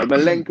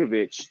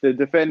 Milenkovic, the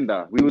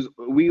defender.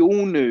 We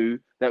all knew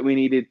that we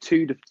needed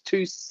two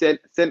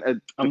centre.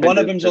 And one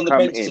of them's on the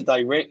bench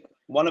today, Rick.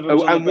 One of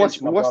them's on the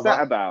bench. What's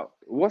that about?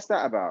 What's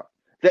that about?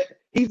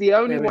 He's the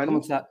only one.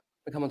 We'll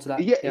come on to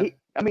that. Yeah.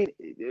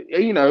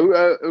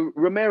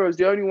 Romero's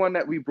the only one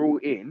that we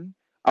brought in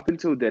up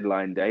until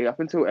deadline day, up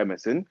until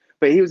Emerson,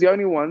 but he was the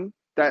only one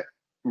that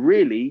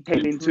really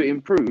came in to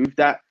improve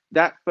that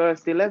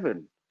first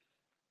 11.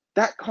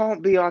 That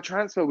can't be our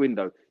transfer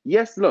window.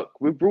 Yes, look,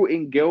 we brought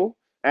in Gil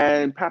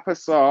and Papa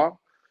Sarr,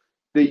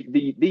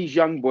 these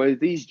young boys,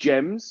 these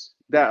gems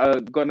that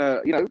are gonna,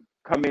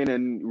 come in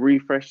and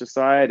refresh the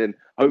side, and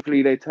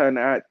hopefully they turn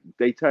out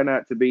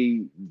to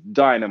be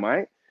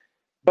dynamite.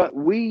 But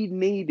we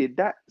needed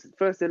that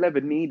first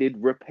 11 needed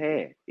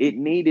repair. It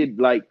needed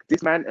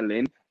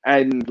dismantling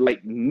and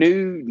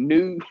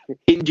new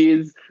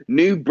hinges,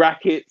 new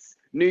brackets,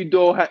 new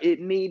door. It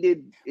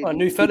needed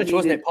new furniture,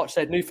 wasn't it? Poch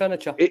said new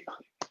furniture.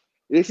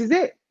 This is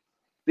it.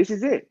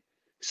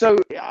 So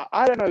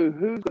I don't know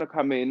who's going to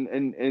come in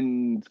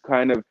and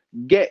kind of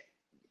get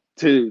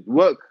to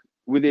work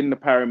within the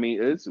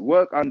parameters,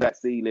 work under that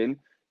ceiling,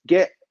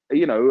 get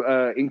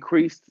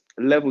increased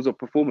levels of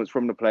performance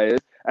from the players,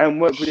 and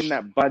work within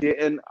that budget.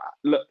 And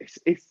look,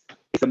 it's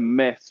a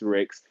mess,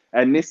 Ricks.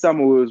 And this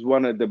summer was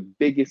one of the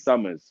biggest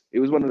summers. It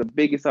was one of the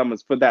biggest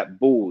summers for that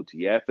board.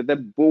 Yeah, for the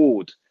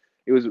board,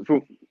 it was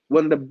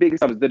one of the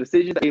biggest summers. The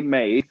decisions that they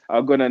made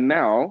are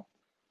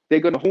they're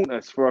gonna haunt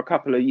us for a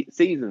couple of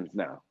seasons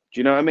now. Do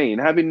you know what I mean?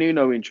 Having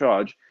Nuno in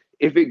charge,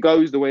 if it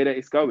goes the way that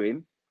it's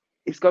going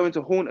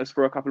to haunt us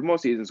for a couple more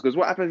seasons. Because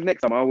what happens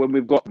next summer when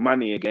we've got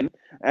money again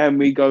and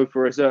we go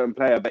for a certain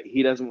player, but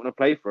he doesn't want to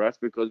play for us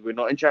because we're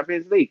not in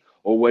Champions League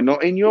or we're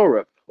not in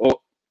Europe, or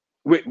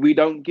we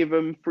don't give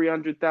them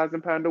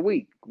 £300,000 a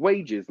week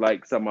wages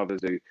like some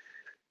others do.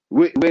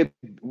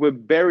 We're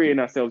burying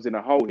ourselves in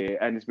a hole here,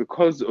 and it's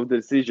because of the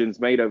decisions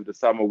made over the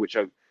summer, which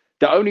are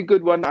the only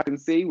good one I can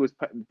see was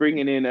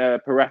bringing in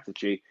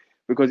Paratici.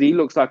 Because he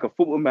looks like a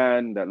football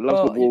man that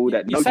loves the ball.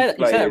 You say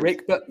that,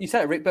 Rick. But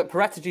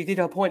Paratici did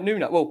appoint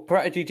Nuno. Well,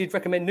 Paratici did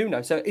recommend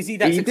Nuno. So is he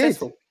that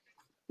successful?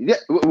 Yeah.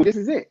 Well, this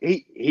is it.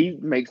 He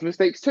makes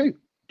mistakes too.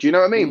 Do you know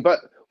what I mean? But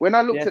when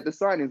I looked at the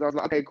signings, I was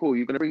like, okay, cool.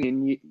 You're going to bring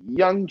in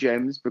young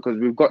gems because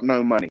we've got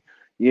no money.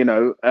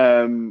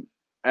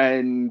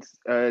 and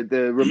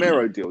the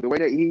Romero deal, the way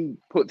that he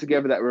put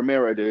together that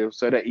Romero deal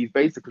so that he's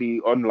basically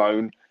on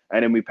loan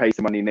and then we pay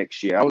some money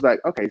next year. I was like,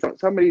 okay, so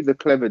some of these are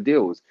clever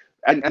deals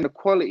and the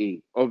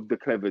quality of the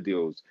clever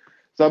deals.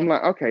 So I'm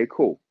like, okay,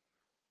 cool.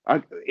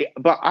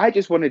 But I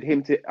just wanted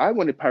I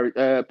wanted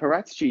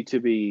Paratici to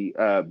be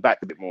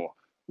backed a bit more.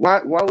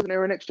 Why wasn't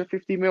there an extra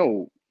 50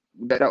 mil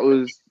that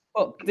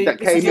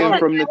came in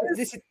from the...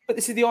 But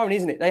this is the irony,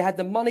 isn't it? They had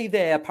the money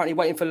there apparently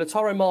waiting for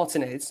Lautaro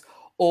Martinez,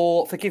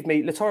 or forgive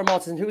me, Lautaro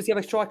Martinez. Who was the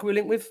other striker we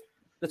linked with?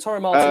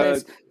 Lautaro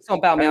Martinez.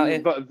 Someone bail me out here.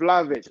 But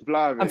Vlahovic.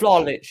 And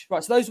Vlahovic.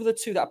 Right, so those were the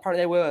two that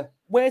apparently they were.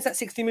 Where's that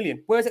 60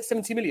 million? Where's that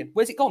 70 million?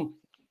 Where's it gone?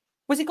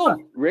 We've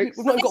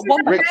not got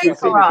one back.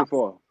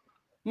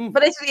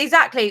 But it's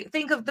exactly,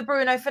 think of the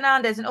Bruno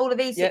Fernandes and all of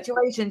these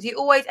situations. You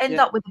always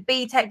end up with the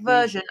B-Tech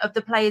version of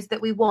the players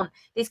that we want.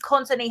 This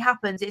constantly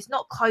happens. It's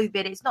not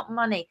COVID. It's not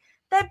money.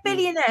 They're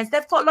billionaires.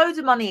 They've got loads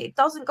of money. It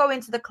doesn't go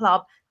into the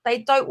club.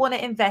 They don't want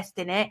to invest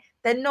in it.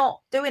 They're not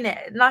doing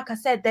it. Like I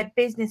said, they're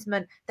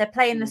businessmen. They're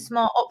playing the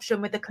smart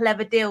option with the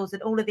clever deals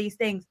and all of these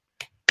things.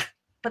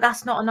 But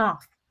that's not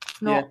enough.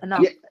 It's not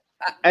enough. Yeah.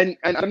 And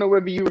I don't know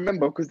whether you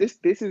remember, because this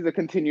is a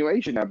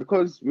continuation now,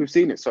 because we've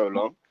seen it so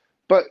long.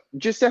 But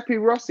Giuseppe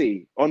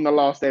Rossi, on the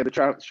last day of the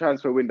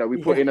transfer window, we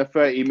put in a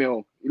 30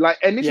 mil.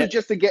 And this was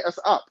just to get us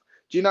up.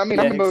 Do you know what I mean?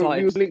 I remember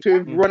he was linked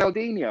to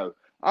Ronaldinho.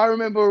 I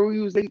remember he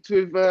was linked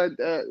with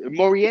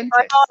Morientes.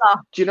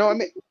 Do you know what I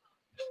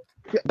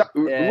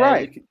mean?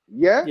 Right.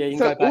 Yeah, you can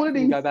so go back. All of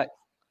these, go back.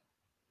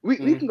 We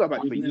can go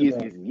back for years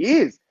and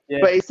years. Yeah.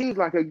 But it seems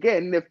like,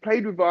 again, they've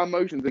played with our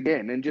emotions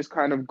again and just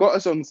kind of got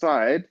us on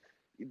side.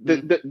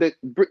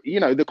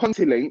 The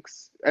Conte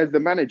links as the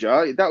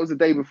manager, that was the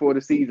day before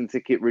the season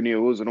ticket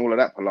renewals and all of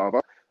that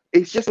palaver.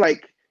 It's just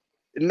like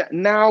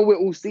now we're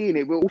all seeing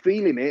it, we're all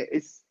feeling it.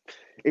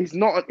 It's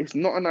not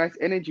a nice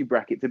energy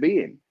bracket to be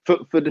in for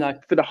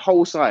the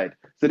whole side.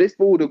 So this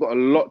board have got a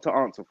lot to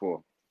answer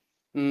for.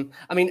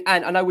 I mean,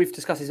 and I know we've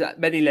discussed this at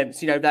many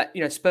lengths.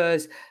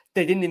 Spurs,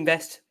 they didn't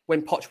invest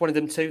when Poch wanted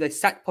them to. They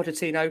sacked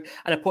Pochettino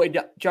and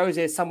appointed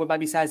Jose, as some would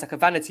maybe say, as like a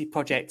vanity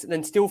project, and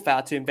then still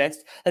failed to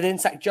invest. And then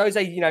sacked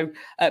Jose,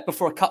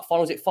 before a cup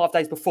final, was it 5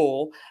 days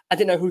before? I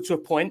didn't know who to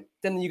appoint.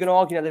 Then you're going to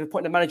argue, they've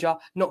appointed a manager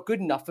not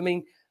good enough. I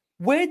mean,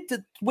 where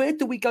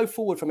do we go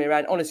forward from here?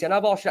 And honestly, I know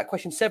I've asked you that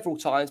question several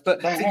times,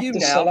 but they have to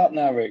sell up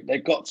now, Rick.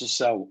 They've got to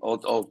sell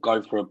or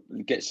go for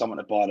get someone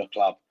to buy the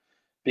club,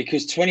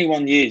 because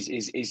 21 years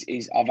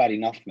is I've had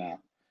enough now.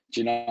 Do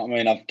you know what I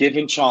mean? I've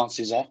given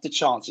chances after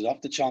chances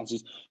after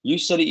chances. You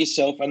said it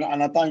yourself, and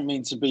I don't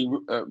mean to be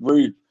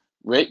rude,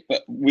 Rick,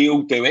 but we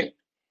all do it.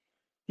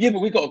 Yeah,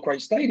 but we've got a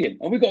great stadium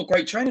and we've got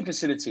great training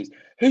facilities.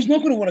 Who's not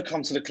going to want to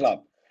come to the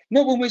club?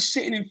 Not when we're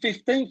sitting in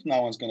 15th,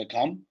 no one's going to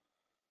come.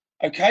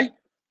 Okay?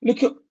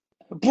 Look at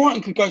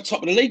Brighton could go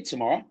top of the league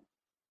tomorrow.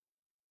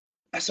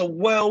 That's a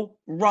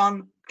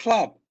well-run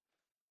club.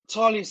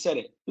 Talia said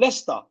it.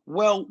 Leicester,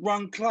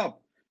 well-run club.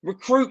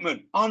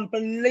 Recruitment,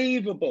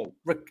 unbelievable.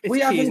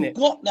 We haven't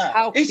got that.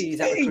 How key is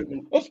that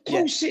recruitment? Of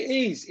course it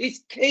is.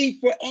 It's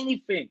key for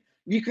anything.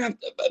 You can have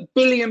 £1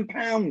 billion,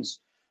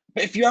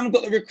 but if you haven't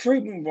got the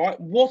recruitment right,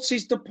 what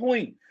is the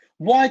point?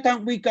 Why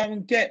don't we go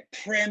and get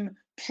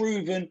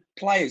proven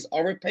players? I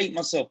repeat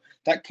myself,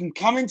 that can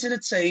come into the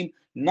team,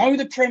 know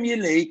the Premier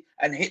League,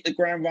 and hit the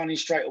ground running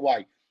straight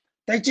away.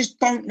 They just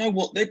don't know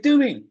what they're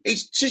doing.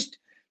 It's just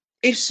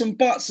ifs and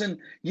buts, and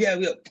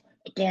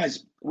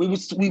guys. We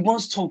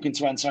was talking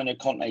to Antonio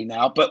Conte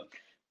now, but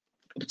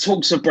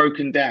talks are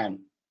broken down.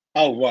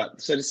 Oh, right.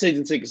 So the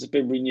season tickets have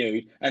been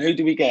renewed. And who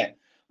do we get?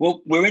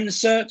 Well, we're in the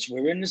search.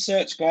 We're in the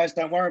search, guys.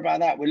 Don't worry about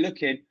that. We're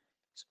looking.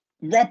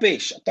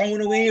 Rubbish. I don't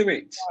want to hear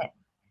it.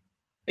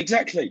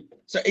 Exactly.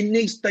 So they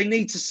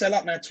need to sell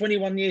up now.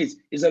 21 years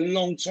is a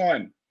long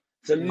time.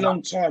 It's a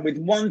long time with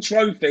one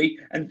trophy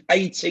and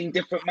 18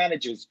 different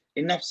managers.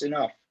 Enough's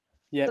enough.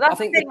 Yeah, so I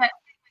think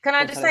can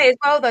I just say as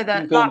well, though,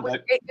 that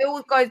it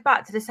all goes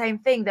back to the same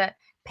thing, that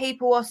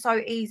people are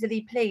so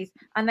easily pleased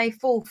and they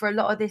fall for a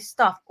lot of this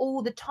stuff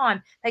all the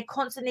time. They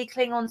constantly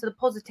cling on to the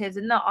positives.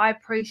 And I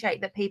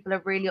appreciate that people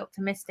are really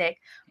optimistic.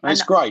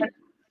 That's great.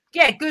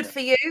 Yeah, good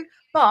for you.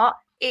 But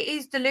it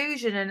is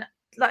delusion. And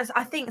like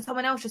I think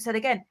someone else just said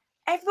again,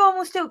 everyone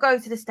will still go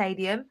to the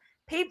stadium.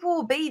 People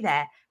will be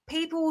there.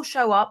 People will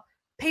show up.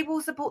 People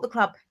will support the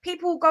club.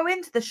 People will go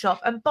into the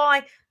shop and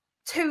buy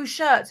 2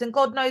 shirts and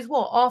God knows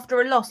what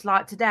after a loss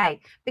like today,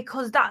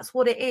 because that's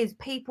what it is.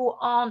 People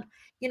aren't,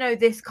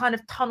 this kind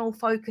of tunnel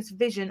focused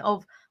vision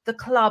of the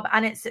club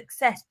and its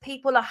success.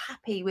 People are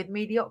happy with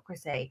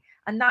mediocrity,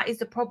 and that is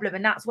the problem.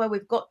 And that's where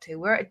we've got to.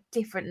 We're at a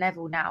different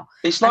level now.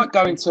 It's like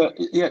going to,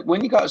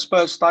 when you go to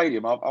Spurs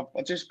Stadium,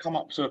 I've just come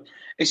up to,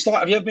 it's like,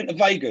 have you ever been to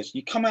Vegas?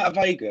 You come out of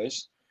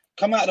Vegas,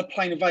 come out of the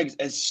plane of Vegas,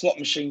 there's slot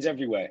machines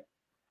everywhere.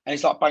 And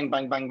it's like bang,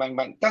 bang, bang, bang,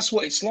 bang. That's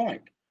what it's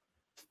like.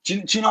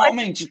 Do you know what I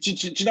mean? Do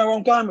you know where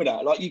I'm going with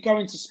that? Like, you go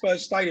into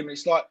Spurs Stadium, and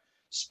it's like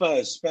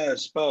Spurs,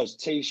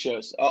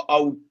 T-shirts,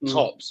 old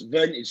tops,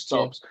 vintage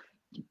tops.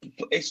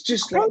 It's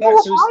just like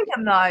that. So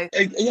them, though.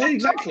 Yeah,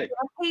 exactly.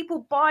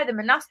 people buy them,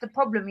 and that's the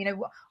problem. You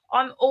know,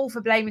 I'm all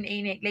for blaming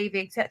ENIC,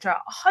 Levy, etc.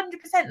 100%,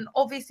 and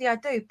obviously I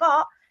do,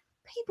 but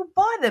people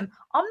buy them.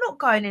 I'm not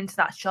going into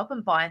that shop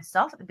and buying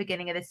stuff at the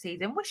beginning of the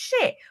season. Well,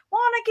 shit, why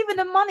aren't I giving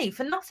them money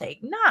for nothing?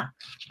 Nah,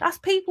 that's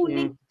people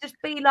need to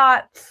just be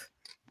like,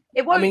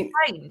 it won't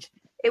change.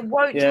 It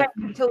won't change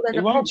until there's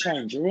a problem. It won't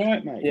change. You're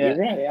right, mate. You're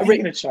right. It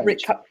ain't gonna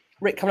change.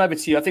 Rick, coming over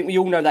to you. I think we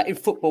all know that in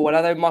football, and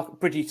I know Michael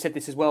Bridge said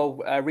this as well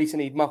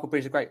recently. Michael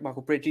Bridge, the great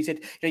Michael Bridge, he said,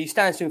 you know, you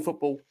stand still in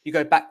football, you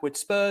go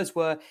backwards. Spurs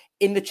were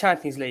in the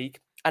Champions League,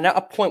 and at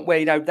a point where,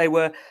 you know, they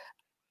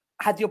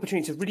had the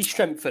opportunity to really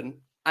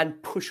strengthen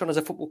and push on as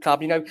a football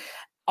club. You know,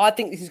 I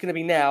think this is going to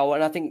be now,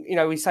 and I think, you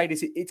know, we say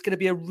this, it's going to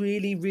be a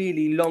really,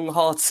 really long,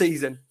 hard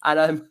season. And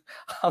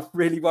I'm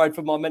really worried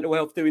for my mental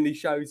health doing these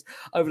shows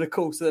over the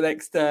course of the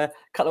next couple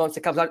of months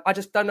to come. I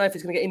just don't know if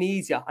it's going to get any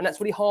easier. And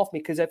that's really hard for me,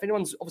 because if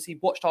anyone's obviously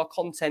watched our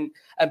content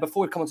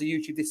before we come onto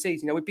YouTube this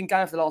season, you know, we've been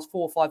going for the last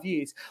 4 or 5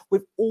 years.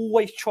 We've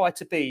always tried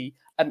to be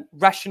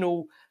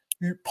rational,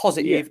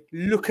 positive,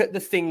 look at the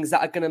things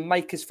that are going to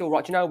make us feel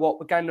right. Do you know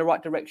what? We're going in the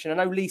right direction. I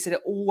know Lee said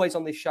it always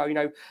on this show, you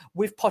know,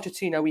 with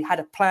Pochettino, we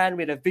had a plan,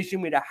 we had a vision,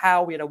 we had a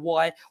how, we had a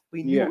why,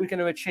 we knew what we were going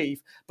to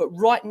achieve. But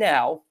right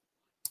now,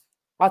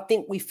 I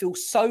think we feel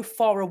so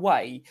far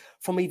away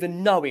from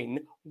even knowing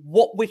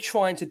what we're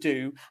trying to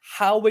do,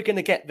 how we're going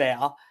to get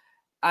there.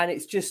 And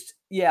it's just,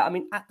 I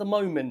mean, at the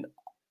moment,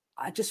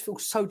 I just feel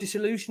so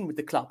disillusioned with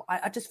the club.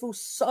 I just feel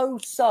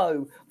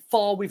so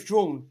far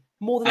withdrawn.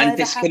 More than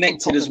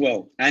disconnected as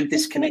well. And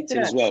disconnected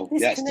as well.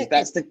 That's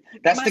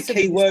the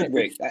key word,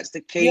 Rick. That's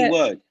the key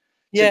word.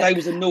 Today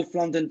was a North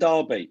London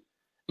derby.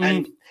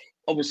 And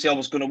obviously I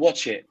was going to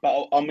watch it,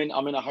 but I'm in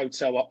a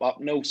hotel up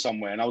north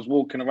somewhere, and I was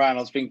walking around, I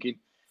was thinking,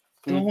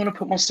 do I want to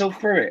put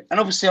myself through it? And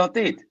obviously I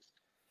did.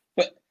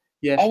 But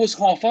I was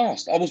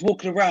half-assed. I was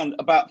walking around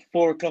about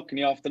 4 o'clock in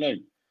the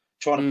afternoon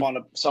trying to find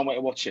somewhere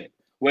to watch it.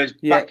 Whereas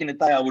back in the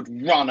day I would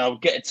run, I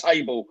would get a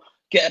table,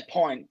 get a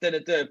pint, a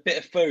bit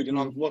of food, and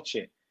I would watch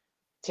it.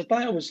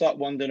 Today I was like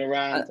wandering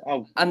around.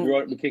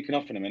 We're kicking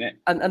off in a minute.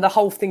 And the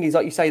whole thing is,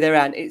 like you say there,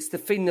 Anne, it's the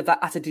feeling of that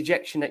utter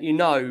dejection that, you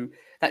know,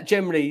 that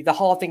generally the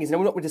hard thing is, and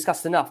we're not going to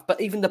discuss enough, but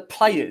even the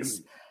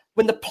players,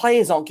 when the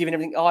players aren't giving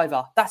everything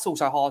either, that's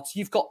also hard. So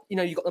you've got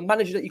the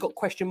manager that you've got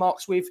question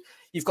marks with,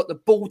 you've got the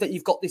board that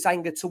you've got this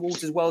anger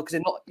towards as well, because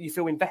they're not, you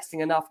feel,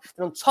 investing enough.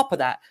 And on top of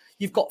that,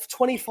 you've got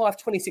 25,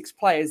 26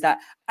 players that,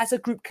 as a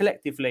group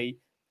collectively,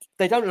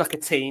 they don't look like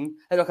a team.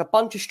 They're like a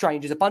bunch of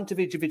strangers, a bunch of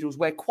individuals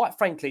where, quite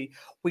frankly,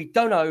 we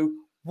don't know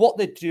what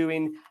they're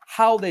doing,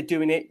 how they're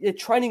doing it. You're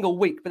training all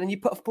week, but then you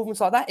put a performance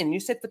like that in.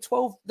 You said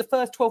for the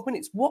first 12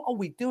 minutes, what are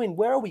we doing?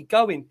 Where are we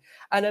going?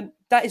 And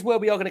that is where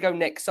we are going to go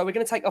next. So we're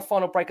going to take our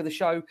final break of the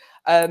show.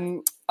 I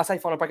say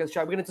final break of the show.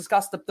 We're going to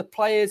discuss the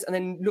players and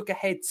then look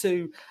ahead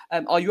to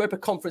our Europa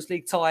Conference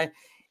League tie,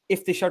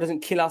 if this show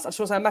doesn't kill us. I just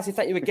want to say a massive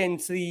thank you again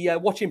to the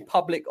watching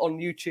public on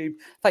YouTube.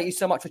 Thank you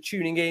so much for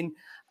tuning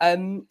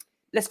in.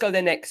 Let's go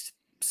there next.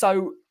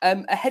 So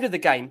ahead of the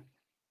game,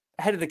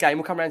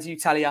 we'll come around to you,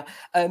 Talia.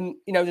 You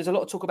know, there's a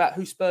lot of talk about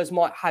who Spurs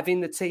might have in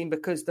the team,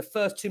 because the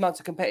first 2 months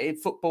of competitive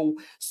football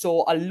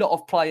saw a lot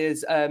of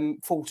players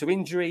fall to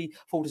injury,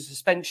 fall to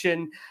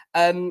suspension.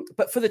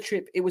 But for the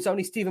trip, it was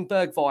only Steven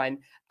Bergwijn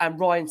and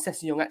Ryan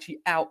Sessegnon actually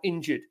out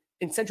injured.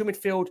 In central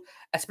midfield,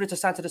 Espirito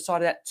Santo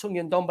decided that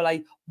Tanguy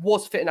Ndombele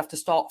was fit enough to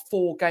start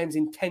 4 games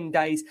in 10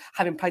 days,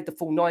 having played the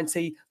full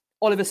 90.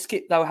 Oliver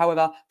Skipp, though,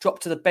 however,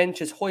 dropped to the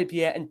bench as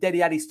Højbjerg and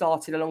Dele Alli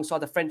started alongside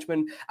the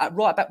Frenchman. At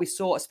right back, we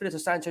saw Espirito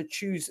Santo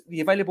choose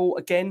the available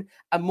again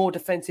and more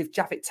defensive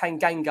Japhet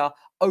Tanganga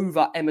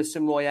over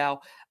Emerson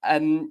Royal.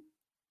 And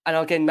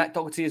again, Matt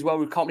Doherty as well,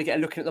 we can't really get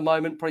a look in at the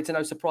moment, probably to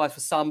no surprise for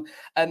some.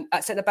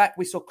 At centre-back,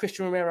 we saw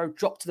Christian Romero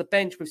drop to the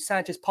bench with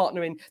Sanchez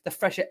partnering the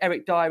fresher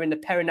Eric Dyer in the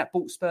pairing that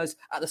brought Spurs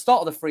at the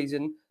start of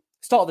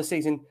the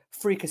season,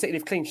 3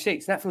 consecutive clean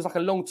sheets. And that feels like a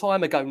long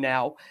time ago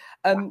now.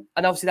 And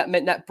obviously that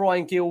meant that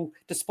Bryan Gil,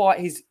 despite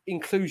his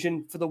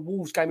inclusion for the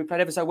Wolves game, he played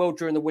ever so well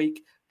during the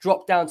week,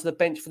 dropped down to the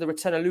bench for the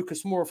return of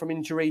Lucas Moura from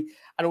injury,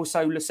 and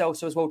also Lo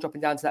Celso as well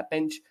dropping down to that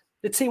bench.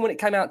 The team, when it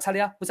came out,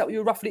 Talia, was that what you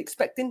were roughly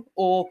expecting?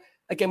 Or,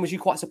 again, was you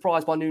quite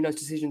surprised by Nuno's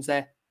decisions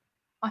there?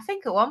 I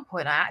think at one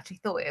point I actually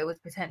thought it was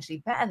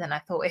potentially better than I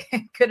thought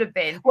it could have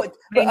been. But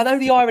I know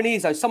the irony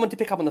is, though, someone to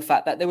pick up on the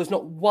fact that there was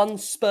not one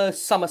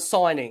Spurs summer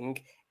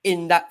signing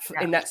in that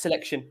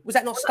selection. Was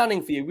that not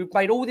stunning for you? We've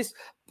made all this.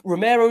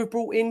 Romero we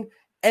brought in,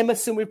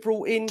 Emerson we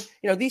brought in.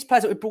 You know, these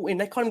players that we brought in,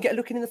 they can't even get a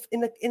look in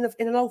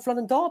an North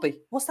London derby.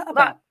 What's that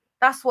about?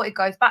 That's what it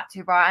goes back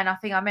to, right? And I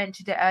think I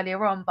mentioned it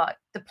earlier on, but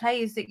the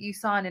players that you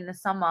sign in the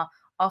summer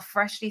are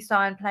freshly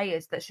signed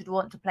players that should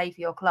want to play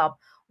for your club.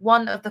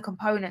 One of the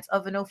components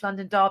of a North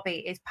London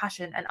derby is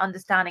passion and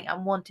understanding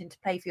and wanting to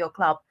play for your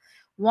club.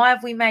 Why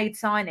have we made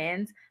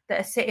signings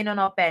that are sitting on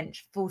our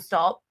bench, full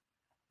stop?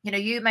 You know,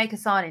 you make a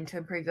signing to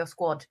improve your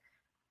squad.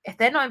 If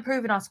they're not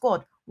improving our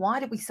squad, why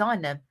did we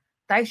sign them?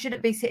 They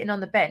shouldn't be sitting on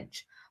the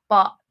bench.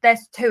 But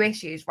there's 2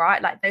 issues,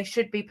 right? Like, they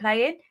should be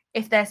playing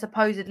if they're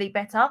supposedly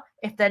better.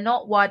 If they're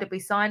not, why did we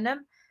sign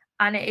them?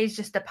 And it is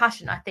just a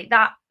passion. I think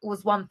that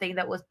was one thing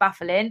that was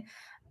baffling.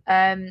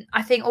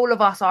 I think all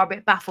of us are a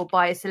bit baffled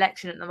by his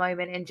selection at the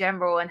moment in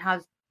general, and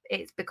how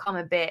it's become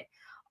a bit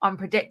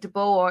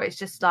unpredictable, or it's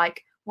just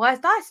like, why is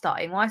Dice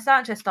starting? Why is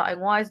Sanchez starting?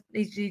 Why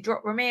did he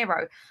drop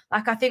Ramiro?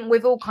 Like, I think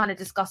we've all kind of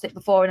discussed it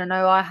before, and I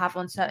know I have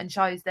on certain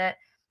shows, that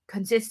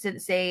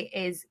consistency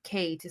is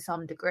key to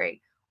some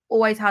degree.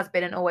 Always has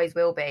been and always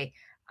will be.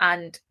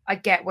 And I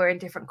get we're in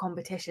different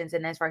competitions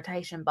and there's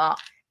rotation, but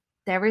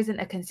there isn't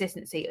a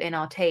consistency in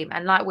our team.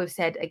 And like we've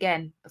said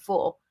again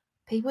before,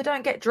 people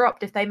don't get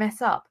dropped if they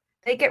mess up.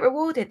 They get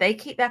rewarded. They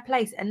keep their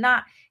place. And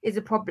that is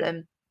a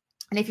problem.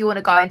 And if you want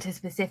to go into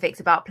specifics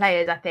about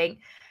players, I think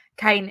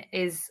Kane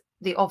is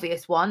the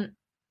obvious one.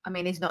 I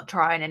mean, he's not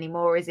trying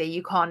anymore, is he?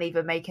 You can't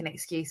even make an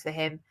excuse for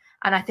him.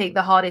 And I think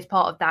the hardest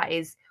part of that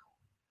is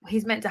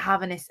he's meant to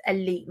have this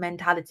elite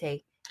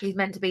mentality. He's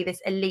meant to be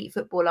this elite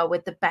footballer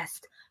with the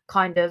best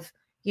kind of,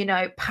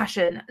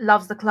 passion,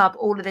 loves the club,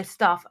 all of this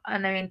stuff.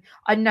 And I mean,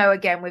 I know,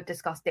 again, we've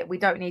discussed it. We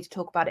don't need to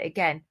talk about it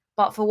again.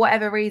 But for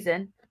whatever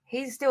reason,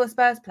 he's still a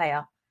Spurs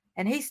player.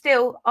 And he's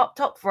still up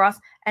top for us.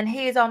 And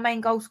he is our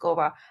main goal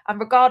scorer. And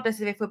regardless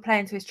of if we're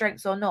playing to his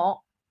strengths or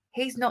not,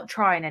 he's not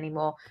trying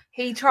anymore.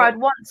 He tried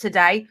once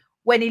today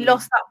when he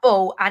lost that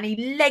ball and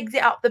he legs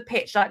it up the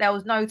pitch like there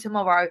was no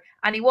tomorrow.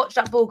 And he watched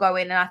that ball go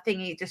in, and I think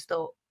he just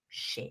thought,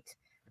 shit.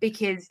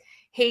 Because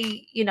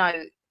he,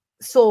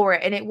 saw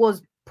it, and it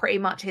was pretty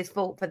much his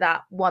fault for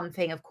that one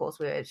thing. Of course,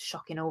 we were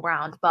shocking all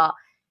round. But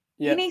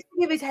he needs to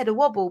give his head a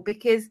wobble,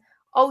 because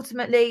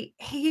ultimately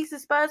he's a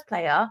Spurs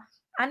player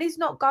and he's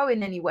not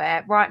going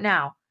anywhere right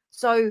now.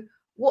 So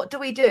what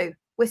do?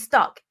 We're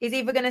stuck. He's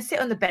either going to sit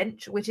on the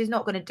bench, which he's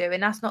not going to do,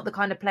 and that's not the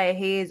kind of player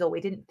he is, or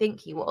we didn't think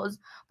he was.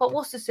 But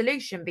what's the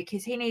solution?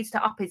 Because he needs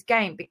to up his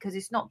game, because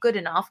it's not good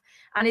enough,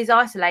 and he's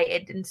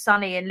isolated, and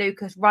Sonny and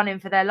Lucas running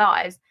for their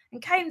lives,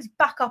 and Kane's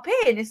back up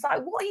in. It's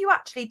like, what are you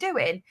actually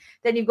doing?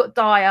 Then you've got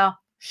Dyer,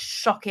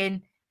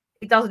 shocking.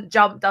 He doesn't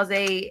jump, does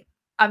he?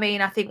 I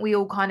mean, I think we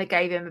all kind of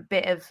gave him a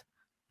bit of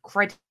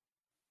credit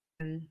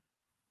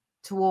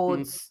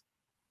towards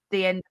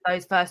the end of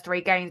those first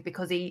 3 games,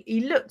 because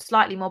he looked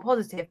slightly more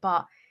positive,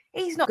 but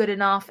he's not good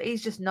enough.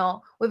 He's just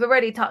not. We've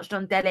already touched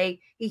on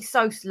Dele. He's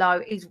so slow.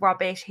 He's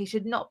rubbish. He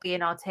should not be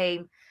in our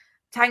team.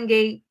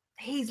 Tanguy,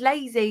 he's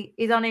lazy.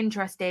 He's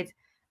uninterested.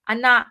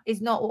 And that is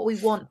not what we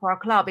want for our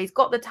club. He's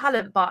got the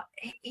talent, but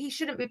he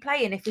shouldn't be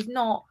playing if he's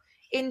not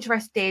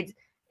interested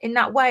in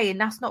that way.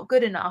 And that's not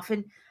good enough.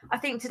 And I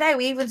think today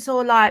we even saw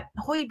like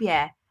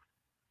Højbjerg.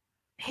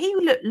 He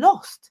looked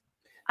lost.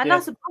 And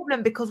that's a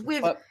problem, because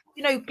we've,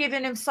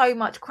 given him so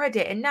much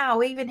credit. And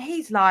now even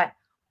he's like,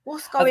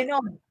 what's going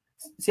on?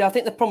 See, I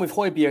think the problem with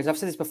Højbjerg, as I've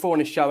said this before on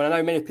the show, and I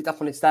know many have picked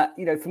up on this, that,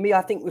 for me,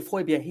 I think with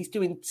Højbjerg, he's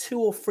doing 2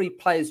 or 3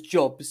 players'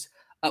 jobs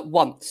at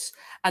once.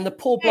 And the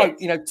poor bloke,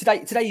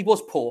 today he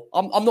was poor.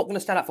 I'm not going to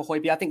stand up for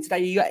Højbjerg. I think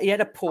today he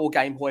had a poor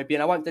game, Højbjerg,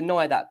 and I won't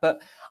deny that.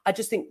 But I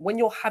just think when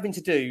you're having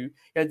to do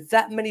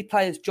that many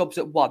players' jobs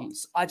at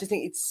once, I just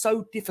think it's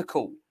so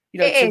difficult.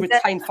 To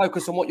retain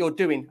focus on what you're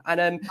doing. And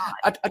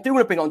I do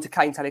want to bring it on to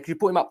Kane, Tally, because you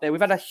brought him up there. We've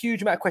had a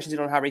huge amount of questions in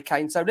on Harry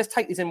Kane. So let's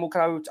take this in. We'll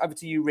go over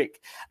to you, Rick.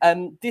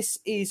 This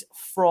is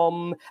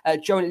from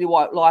Joe and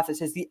White Life that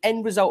says the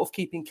end result of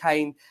keeping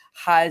Kane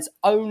has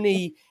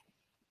only...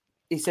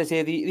 It says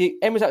here, the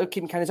end result of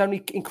keeping Kane has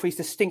only increased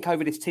the stink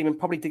over this team and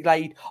probably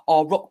delayed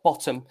our rock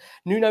bottom.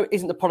 Nuno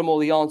isn't the problem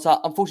or the answer.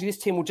 Unfortunately, this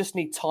team will just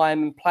need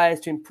time and players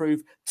to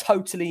improve.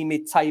 Totally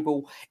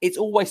mid-table. It's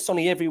always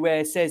Sonny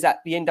everywhere, says at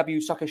the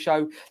NW Soccer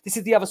Show. This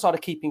is the other side of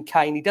keeping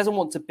Kane. He doesn't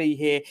want to be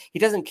here. He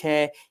doesn't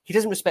care. He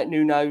doesn't respect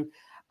Nuno.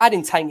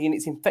 Adding Tanguy, and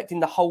it's infecting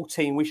the whole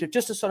team. We should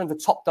just have sold him for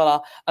top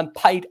dollar and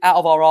paid out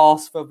of our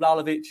arse for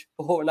Vlahovic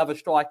or another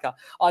striker.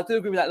 I do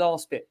agree with that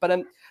last bit. But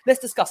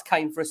let's discuss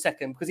Kane for a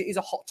second, because it is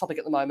a hot topic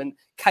at the moment.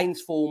 Kane's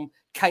form,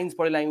 Kane's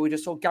body language. I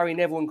saw Gary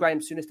Neville and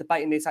Graham Souness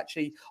debating this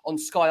actually on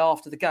Sky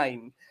after the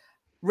game.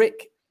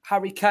 Rick,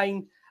 Harry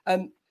Kane,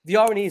 the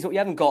irony is that we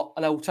haven't got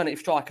an alternative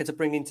striker to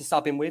bring in to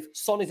sub in with.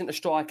 Son isn't a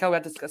striker. We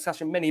had this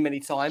discussion many,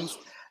 many times.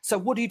 So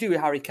what do you do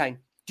with Harry Kane?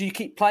 Do you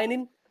keep playing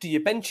him? Do you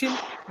bench him?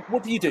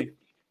 What do you do?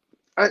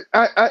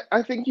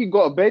 I think you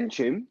got to bench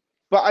him,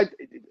 but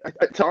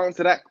to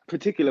answer that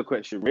particular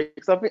question,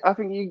 Rick, I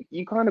think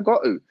you kind of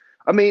got to.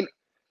 I mean,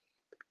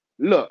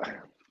 look,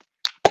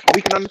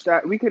 we can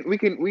understand.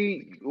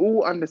 We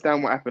all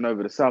understand what happened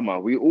over the summer.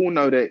 We all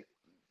know that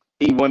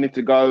he wanted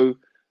to go.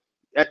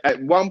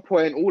 At one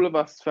point, all of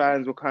us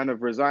fans were kind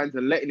of resigned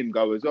to letting him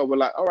go as well. We're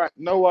like, all right,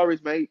 no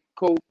worries, mate.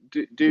 Cool,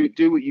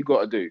 do what you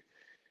got to do.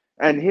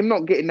 And him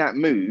not getting that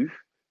move,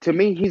 to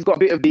me, he's got a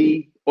bit of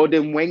the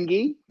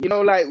Odemwingie,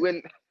 like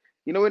when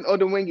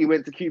Odemwingie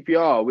went to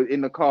QPR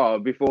in the car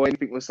before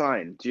anything was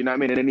signed. Do you know what I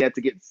mean? And then he had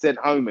to get sent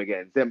home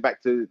again, sent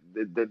back to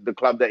the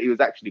club that he was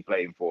actually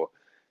playing for.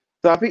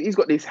 So I think he's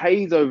got this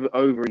haze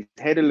over his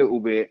head a little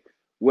bit,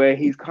 where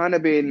he's kind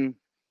of been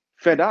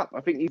fed up.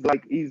 I think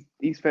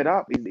he's fed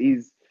up.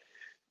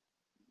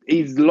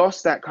 He's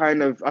lost that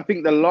kind of. I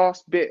think the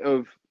last bit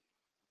of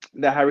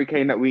the Harry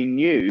Kane that we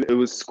knew, it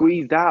was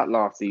squeezed out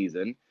last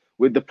season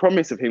with the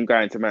promise of him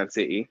going to Man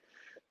City.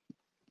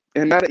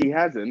 And now that he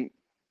hasn't,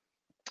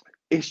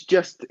 it's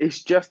just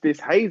this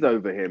haze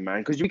over him,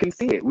 man. Because we can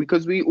see it.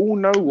 Because we all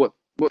know what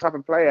type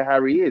of player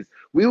Harry is.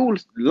 We all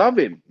love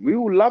him. We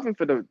all love him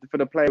for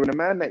the player and the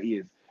man that he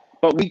is.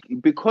 But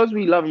because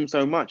we love him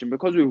so much and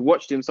because we've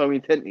watched him so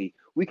intently,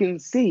 we can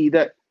see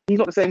that he's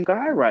not the same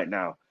guy right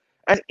now.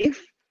 And if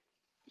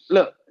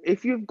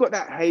you've got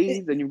that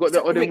haze and you've got the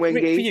Odemwingie...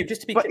 Rick, for you,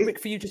 just to be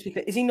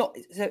clear, is he not?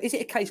 So is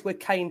it a case where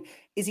Kane,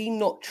 is he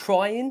not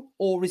trying,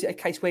 or is it a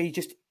case where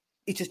it's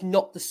just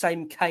not the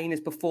same Kane as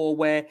before,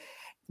 where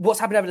what's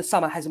happened over the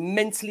summer has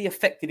mentally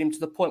affected him to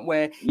the point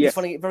where he's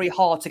finding it very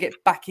hard to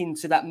get back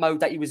into that mode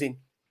that he was in?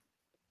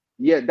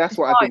 Yeah, that's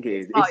what I think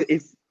it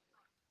is.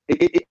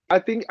 I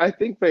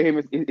think for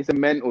him it's a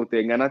mental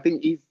thing, and I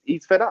think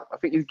he's fed up. I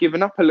think he's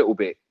given up a little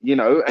bit,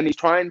 and he's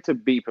trying to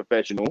be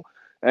professional,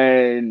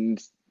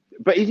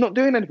 but he's not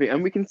doing anything,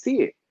 and we can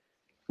see it.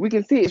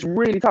 It's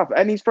really tough,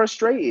 and he's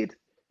frustrated.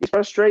 He's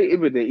frustrated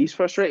with it. He's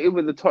frustrated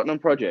with the Tottenham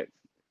project.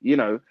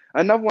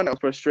 Another one that was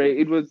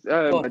frustrated was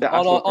on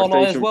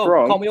I as well.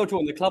 From. Can't we all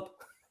join the club?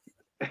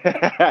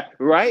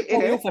 Right?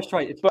 Can't we all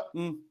frustrated?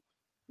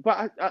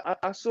 But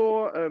I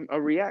saw a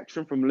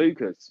reaction from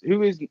Lucas,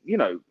 who is,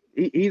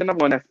 he's another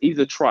one he's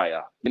a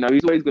trier.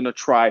 He's always going to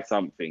try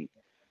something.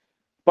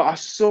 But I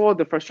saw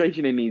the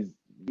frustration in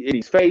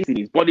his face, in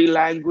his body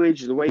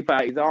language, the way he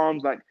put his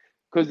arms,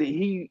 because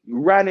he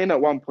ran in at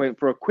one point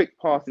for a quick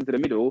pass into the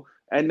middle,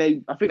 and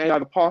I think they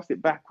either passed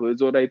it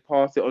backwards or they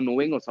passed it on the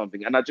wing or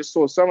something. And I just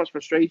saw so much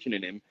frustration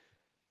in him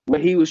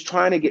where he was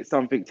trying to get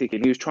something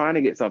ticking. He was trying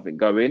to get something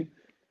going,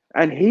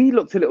 and he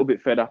looked a little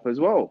bit fed up as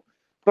well.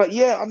 But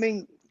yeah, I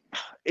mean,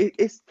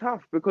 it's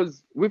tough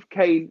because with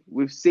Kane,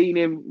 we've seen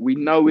him, we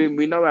know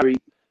Harry.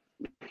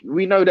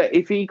 We know that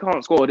if he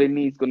can't score, then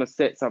he's going to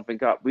set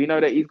something up. We know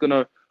that he's going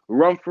to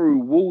run through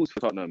walls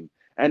for Tottenham.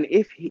 And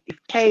if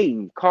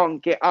Kane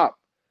can't get up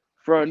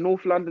for a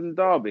North London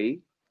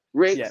derby,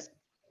 Rick,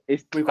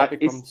 it's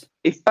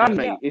done,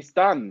 mate. It's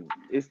done.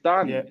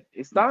 Yeah.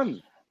 It's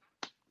done.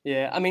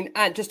 Yeah, I mean,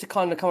 and just to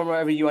kind of come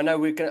over you, I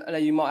know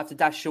you might have to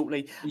dash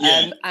shortly.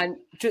 Yeah. And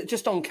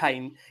just on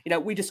Kane,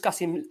 we discuss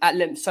him at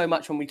length so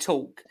much when we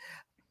talk.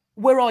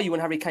 Where are you on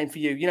Harry Kane for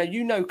you?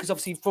 Because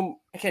obviously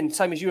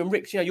same as you and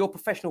Rick, you're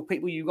professional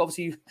people. You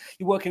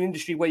work in an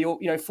industry where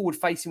you're forward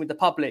facing with the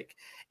public.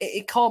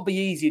 It can't be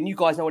easy, and you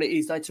guys know what it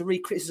is. To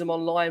read criticism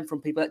online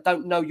from people that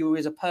don't know you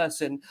as a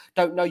person,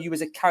 don't know you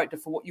as a character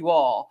for what you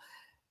are.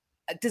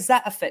 Does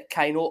that affect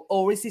Kane,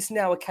 or is this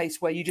now a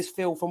case where you just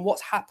feel from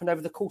what's happened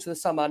over the course of the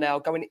summer now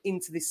going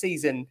into this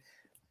season,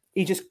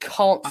 he just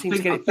can't seem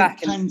to get it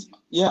back?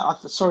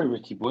 Sorry,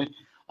 Ricky boy.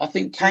 I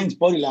think Kane's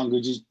body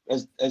language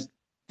has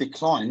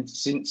declined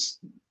since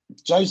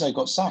Jose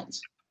got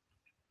sacked,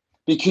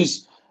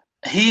 because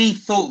he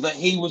thought that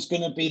he was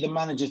going to be the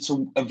manager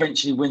to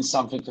eventually win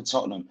something for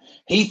Tottenham.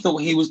 He thought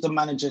he was the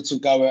manager to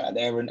go out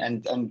there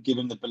and give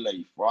him the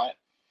belief, right?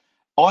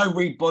 I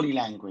read body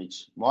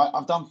language, right?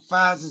 I've done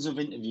thousands of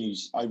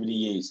interviews over the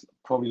years,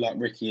 probably like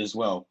Ricky as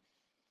well.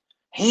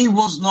 He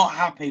was not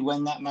happy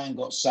when that man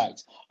got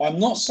sacked. I'm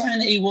not saying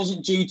that he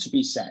wasn't due to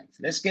be sacked.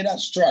 Let's get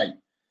that straight.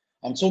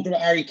 I'm talking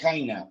about Harry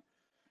Kane now.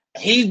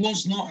 He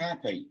was not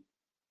happy,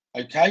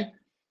 okay?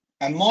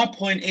 And my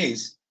point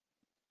is,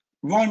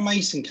 Ryan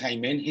Mason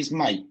came in, his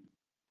mate.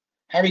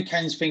 Harry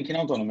Kane's thinking,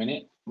 hold on a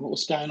minute,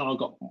 what's going on? I've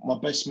got my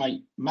best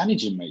mate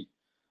managing me,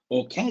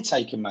 or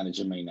caretaker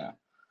managing me now.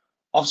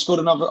 I've scored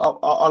another,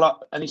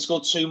 and he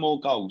scored 2 more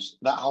goals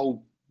that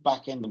whole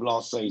back end of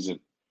last season.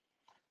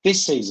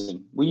 This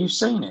season, well, you've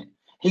seen it.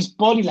 His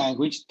body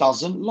language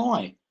doesn't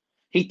lie.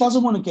 He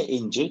doesn't want to get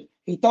injured.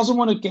 He doesn't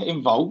want to get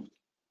involved.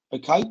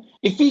 Okay,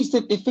 if he's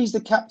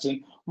the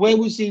captain, where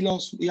was he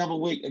the other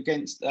week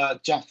against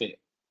Jaffet,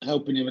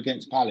 helping him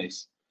against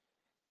Palace?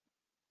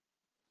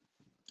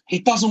 He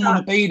doesn't want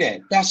to be there.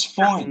 That's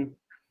fine.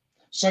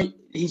 So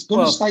he's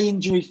going to stay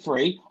injury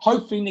free.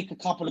 Hopefully, nick a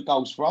couple of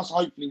goals for us.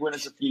 Hopefully, win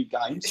us a few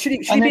games. Should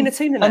he be in the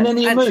team then? And then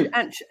he'll move.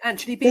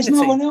 Actually, be There's in the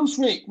no team. one else,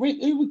 Rick.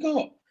 Who we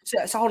got?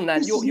 So hold on,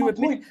 Ant.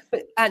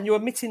 You're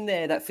admitting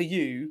there that for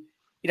you,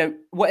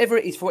 whatever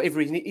it is, for whatever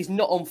reason, he's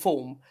not on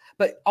form.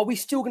 But are we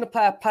still going to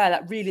play a player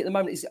that really at the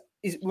moment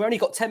is we've only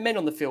got 10 men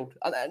on the field?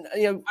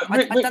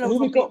 Rick, I don't know who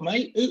we got,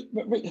 mate.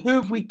 Who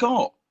have we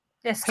got?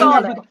 Yeah,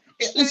 Scarlett.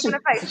 Listen,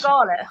 going to play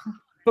Scarlett.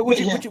 But would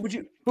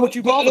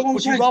you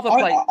rather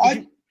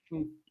play?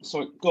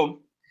 Sorry, go on.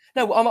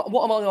 No, what I'm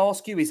going to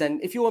ask you is then,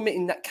 if you're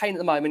admitting that Kane at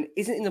the moment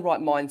isn't in the right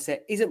mindset,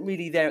 isn't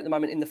really there at the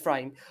moment in the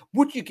frame,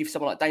 would you give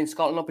someone like Dane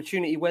Scarlett an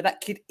opportunity where that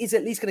kid is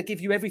at least going to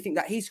give you everything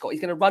that he's got? He's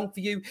going to run for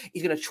you.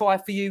 He's going to try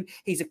for you.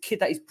 He's a kid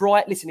that is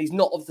bright. Listen, he's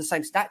not of the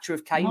same stature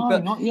of Kane. No,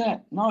 not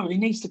yet. No, he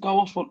needs to go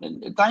off.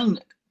 Dane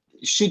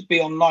should be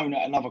on loan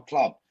at another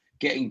club,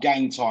 getting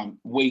game time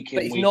week in,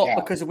 week out. But he's not,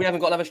 because we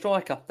haven't got another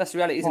striker. That's the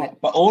reality, isn't it?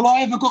 But all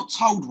I ever got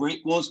told, Rick,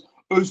 was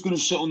who's going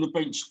to sit on the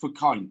bench for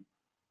Kane?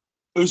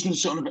 Who's going to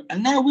sit on the bench?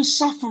 And now we're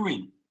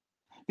suffering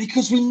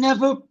because we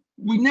never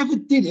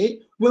did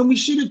it when we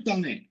should have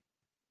done it.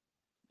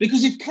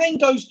 Because if Kane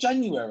goes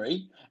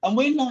January and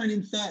we're lying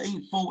in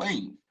 13th,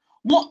 14th,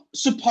 what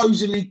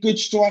supposedly good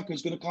striker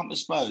is going to come to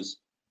Spurs?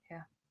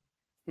 Yeah.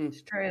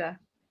 It's true, though.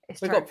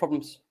 We've got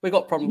problems. We've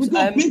got problems. We've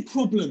got big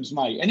problems,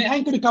 mate, and it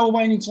ain't going to go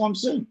away anytime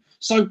soon.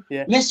 So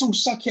let's all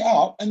suck it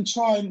up and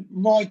try and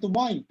ride the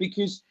wave,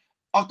 because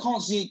I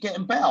can't see it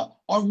getting better.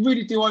 I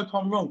really do hope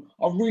I'm wrong.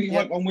 I really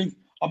hope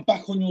I'm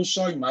back on your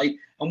show, mate,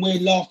 and we're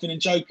laughing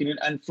and joking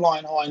and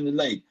flying high in the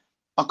league.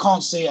 I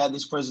can't see it at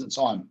this present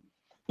time.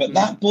 But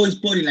that boy's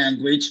body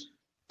language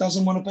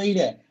doesn't want to be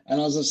there. And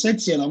as I said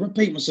to you, and I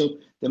repeat myself,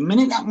 the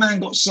minute that man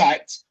got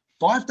sacked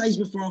 5 days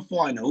before a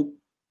final,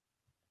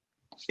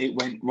 it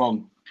went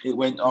wrong. It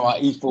went, all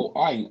right, he thought,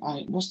 I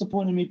ain't, what's the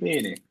point of me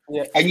being here?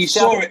 Yeah. And you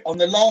saw it on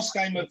the last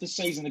game of the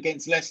season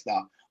against Leicester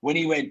when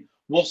he went,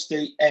 what's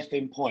the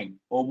effing point?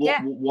 Or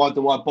why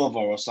do I bother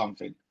or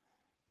something?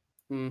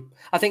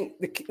 I think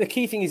the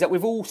key thing is that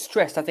we've all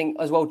stressed, I think,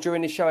 as well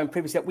during the show and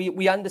previously, that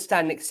we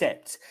understand and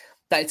accept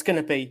that it's going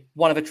to be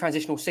one of a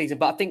transitional season.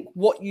 But I think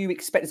what you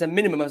expect as a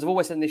minimum, as I've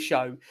always said in this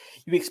show,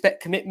 you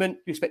expect commitment,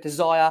 you expect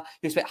desire,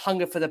 you expect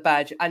hunger for the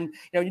badge. And,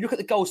 you know, when you look at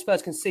the goals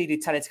Spurs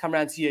conceded, Tally, to come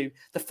around to you,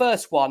 the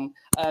first one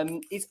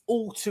is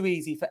all too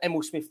easy for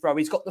Emil Smith-Rowe.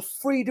 He's got the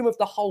freedom of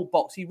the whole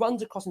box. He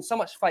runs across in so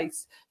much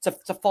space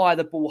to fire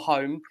the ball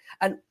home.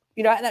 And,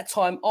 you know, at that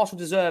time, Arsenal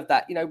deserved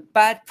that. You know,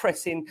 bad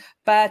pressing,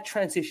 bad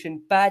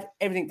transition, bad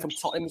everything from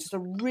Tottenham. It's just a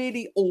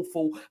really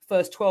awful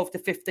first 12 to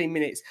 15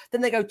 minutes.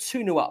 Then they go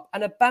 2-0 up.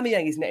 And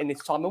Aubameyang is netting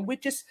this time. And we're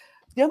just,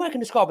 the only way I can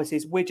describe this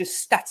is we're just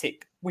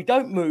static. We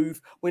don't move.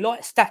 We're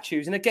like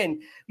statues. And again,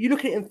 you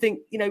look at it and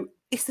think, you know,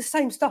 it's the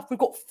same stuff. We've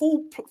got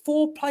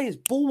four players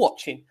ball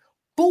watching.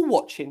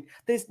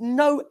 There's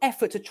no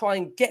effort to try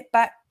and get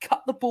back,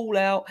 cut the ball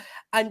out.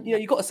 And, you know,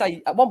 you've got to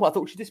say, at one point, I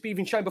thought, should this be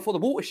even shown before the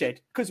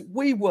watershed? Because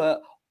we were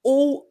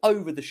all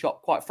over the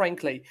shop, quite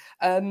frankly.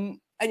 And,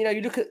 you know,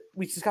 you look at,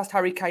 we discussed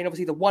Harry Kane,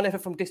 obviously the one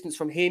effort from distance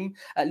from him,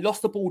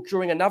 lost the ball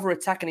during another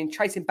attack and in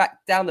chasing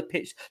back down the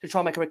pitch to try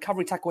and make a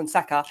recovery tackle on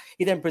Saka.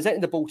 He then presented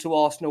the ball to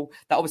Arsenal.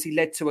 That obviously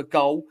led to a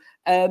goal.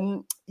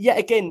 Yet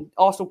again,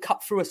 Arsenal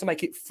cut through us to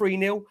make it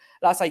 3-0.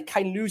 Like I say,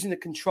 Kane losing the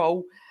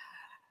control.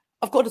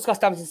 I've got to discuss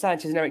Davinson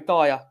Sanchez and Eric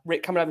Dyer.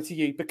 Rick, coming over to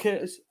you,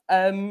 because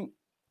when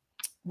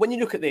you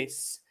look at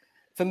this,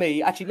 for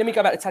me, actually, let me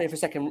go back to Talia for a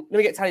second. Let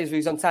me get Talia's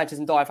views on Sanchez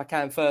and Dyer if I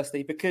can,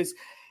 firstly, because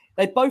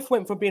they both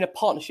went from being a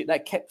partnership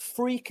that kept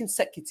 3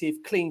 consecutive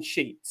clean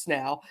sheets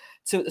now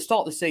to at the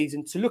start of the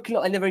season to looking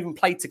like they never even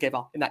played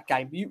together in that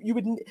game. You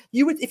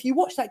would if you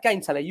watch that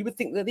game, Talia, you would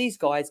think that these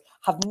guys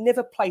have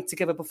never played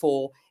together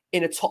before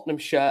in a Tottenham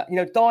shirt. You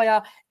know,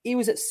 Dyer, he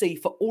was at sea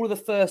for all of the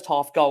first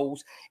half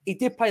goals. He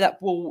did play that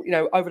ball, you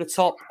know, over the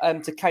top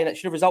to Kane that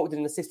should have resulted in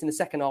an assist in the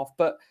second half,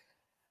 but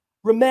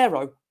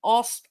Romero,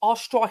 our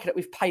striker that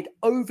we've paid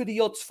over the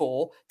odds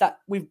for, that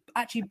we've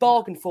actually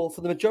bargained for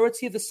the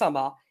majority of the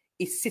summer,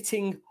 is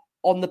sitting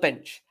on the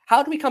bench.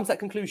 How do we come to that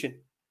conclusion?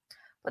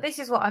 Well, this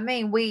is what I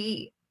mean.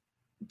 We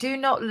do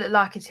not look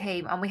like a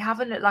team, and we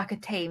haven't looked like a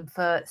team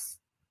for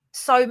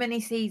so many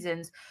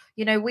seasons.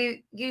 You know,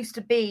 we used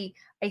to be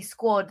a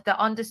squad that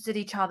understood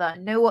each other,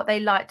 knew what they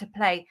liked to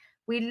play.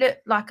 We look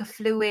like a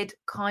fluid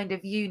kind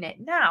of unit.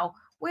 Now,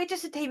 we're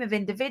just a team of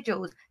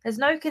individuals. There's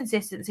no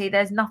consistency.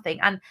 There's nothing.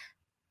 And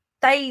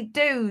they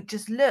do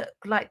just look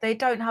like they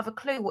don't have a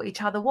clue what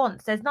each other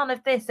wants. There's none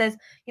of this. There's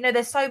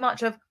so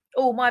much of,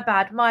 oh, my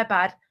bad.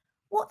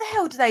 What the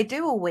hell do they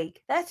do all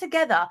week? They're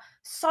together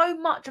so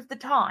much of the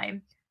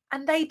time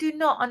and they do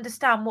not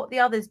understand what the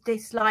others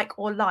dislike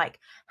or like.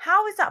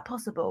 How is that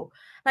possible?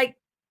 Like,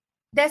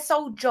 their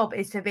sole job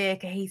is to be a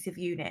cohesive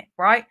unit,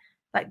 right?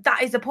 Like,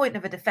 that is the point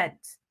of a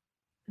defence.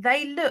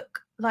 They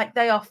look like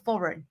they are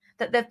foreign,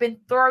 that they've been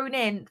thrown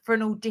in for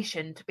an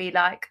audition to be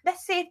like,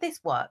 let's see if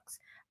this works.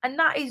 And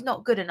that is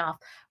not good enough.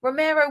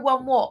 Romero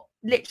won what?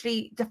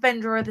 Literally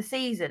Defender of the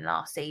Season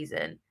last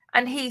season.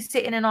 And he's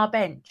sitting in our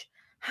bench.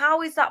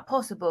 How is that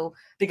possible?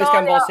 Biggest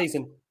game of our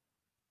season.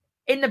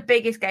 In the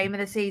biggest game of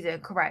the season,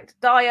 correct.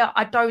 Dyer,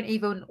 I don't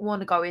even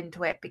want to go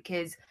into it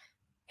because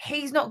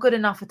he's not good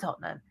enough for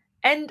Tottenham.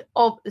 End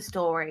of the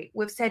story.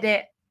 We've said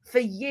it for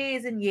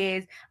years and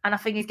years, and I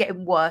think he's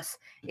getting worse.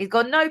 He's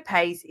got no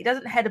pace. He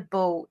doesn't head a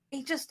ball.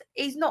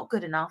 He's not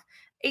good enough.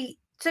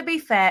 To be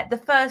fair, the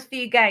first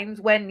few games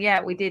when,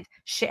 we did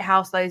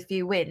shithouse those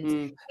few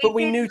wins. But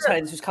we knew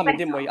this was coming,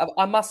 didn't we?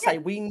 I must say,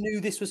 we knew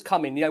this was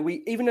coming. You know,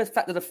 even the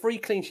fact that the 3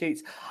 clean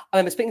sheets, I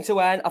remember speaking to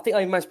Anne, I think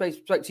I even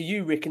spoke to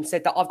you, Rick, and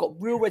said that I've got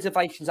real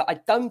reservations that I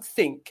don't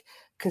think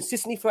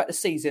consistently throughout the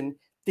season,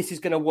 this is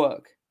going to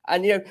work.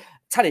 And, you know,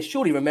 Talia,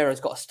 surely Romero's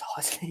got a star,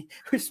 hasn't he?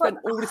 We've spent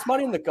all this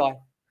money on the guy.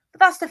 But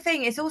that's the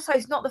thing. It's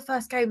not the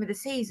first game of the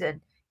season.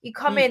 You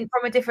come in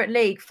from a different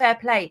league, fair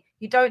play.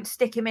 You don't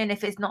stick him in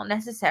if it's not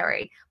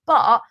necessary.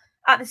 But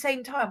at the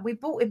same time, we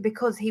bought him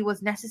because he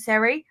was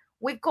necessary.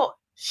 We've got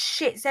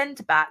shit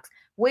centre-backs.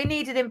 We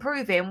needed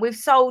improving. We've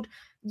sold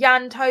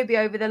Jan Toby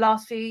over the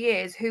last few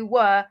years, who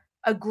were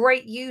a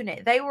great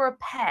unit. They were a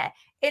pair.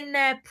 In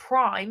their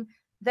prime,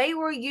 they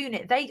were a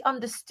unit. They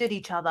understood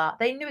each other.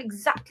 They knew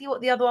exactly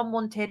what the other one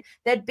wanted.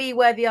 They'd be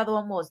where the other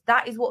one was.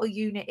 That is what a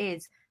unit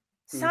is.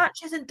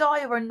 Sanchez and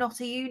Dyer are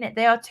not a unit.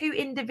 They are 2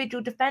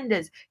 individual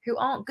defenders who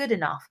aren't good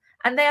enough,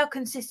 and they are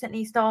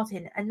consistently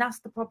starting, and that's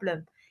the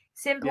problem.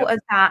 Simple as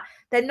that.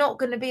 They're not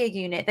going to be a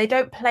unit. They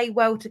don't play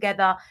well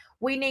together.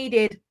 We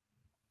needed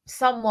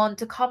someone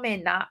to come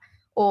in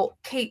or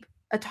keep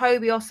a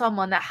Toby or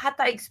someone that had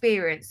that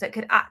experience that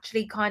could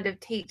actually kind of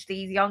teach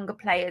these younger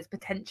players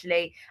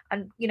potentially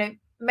and,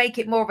 make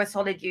it more of a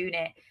solid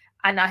unit.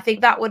 And I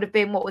think that would have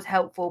been what was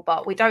helpful,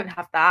 but we don't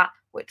have that,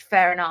 which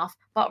fair enough.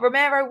 But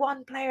Romero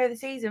won player of the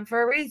season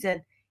for a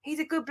reason. He's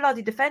a good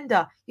bloody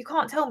defender. You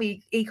can't tell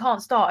me he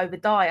can't start over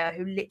Dyer,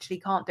 who literally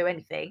can't do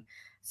anything.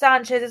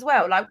 Sanchez as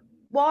well. Like,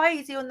 why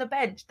is he on the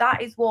bench?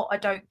 That is what I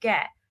don't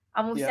get.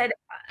 And we've said,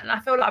 and I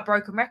feel like a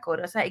broken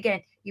record. I say it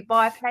again, you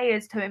buy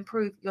players to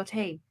improve your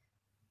team.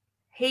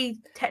 He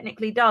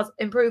technically does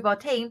improve our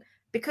team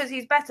because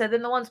he's better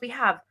than the ones we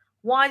have.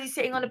 Why is he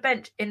sitting on a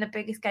bench in the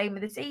biggest game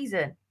of the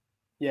season?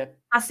 Yeah.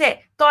 That's it.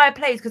 Dyer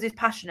plays because he's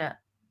passionate.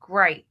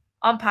 Great.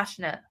 I'm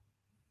passionate.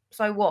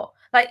 So what?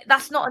 Like,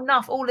 that's not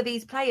enough. All of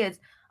these players.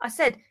 I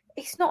said,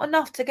 it's not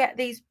enough to get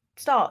these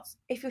starts.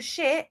 If you're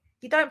shit,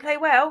 you don't play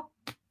well,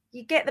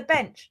 you get the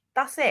bench.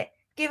 That's it.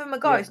 Give him a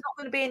go. It's not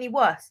going to be any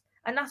worse.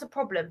 And that's a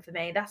problem for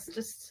me. That's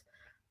just...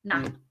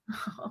 Nah.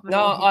 No,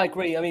 I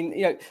agree. I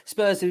mean,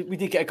 Spurs, we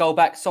did get a goal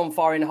back, Son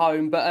firing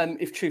home, but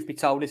if truth be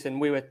told, listen,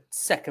 we were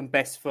second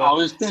best for... Oh,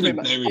 it's very,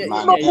 man.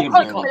 Like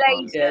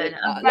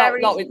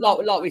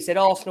we said,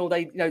 Arsenal,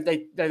 they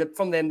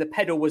from them, the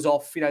pedal was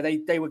off.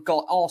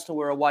 Arsenal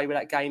were away with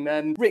that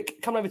game.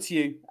 Rick, coming over to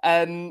you.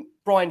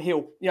 Brian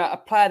Hill, a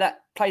player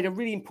that played a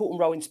really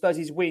important role in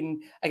Spurs'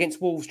 win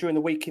against Wolves during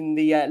the week in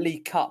the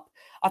League Cup.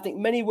 I think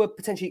many were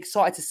potentially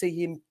excited to see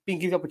him being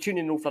given the opportunity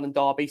in the North London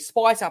derby,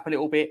 spice up a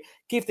little bit,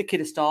 give the kid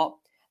a start.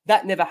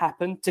 That never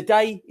happened.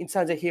 Today, in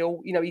terms of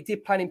Hill, he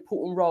did play an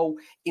important role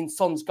in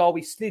Son's goal.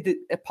 He slid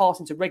a pass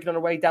into Reguilón on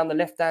the way down the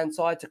left-hand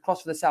side to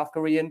cross for the South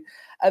Korean.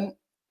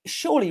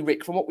 Surely,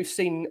 Rick, from what we've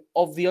seen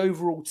of the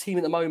overall team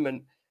at the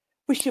moment,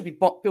 we should be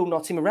building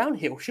our team around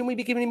Hill. Shouldn't we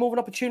be giving him more of an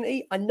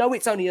opportunity? I know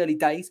it's only early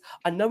days.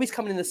 I know he's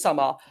coming in the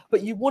summer,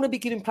 but you want to be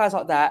giving players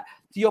like that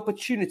the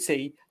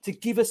opportunity to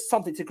give us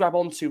something to grab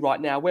onto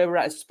right now, where we're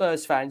at as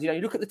Spurs fans. You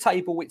look at the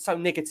table, it's so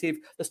negative.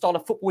 The style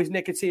of football is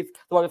negative.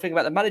 The way we're thinking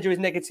about the manager is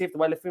negative. The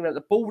way we're thinking about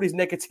the board is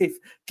negative.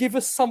 Give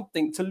us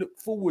something to look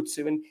forward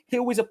to. And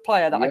Hill is a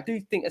player that I do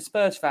think as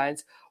Spurs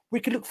fans, we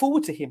could look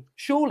forward to him,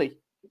 surely.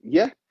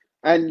 Yeah.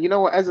 And you know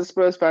what? As a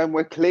Spurs fan,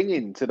 we're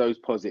clinging to those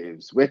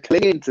positives. We're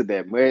clinging to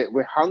them.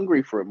 We're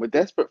hungry for them. We're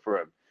desperate for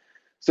them.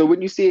 So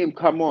when you see him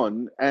come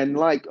on, and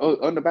like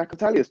on the back of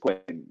Talia's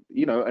point,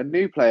 a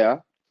new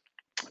player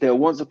that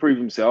wants to prove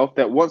himself,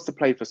 that wants to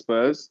play for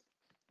Spurs,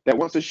 that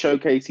wants to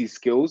showcase his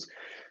skills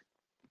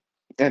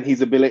and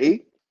his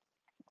ability,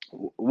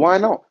 why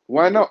not?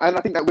 Why not? And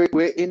I think that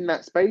we're in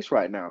that space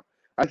right now.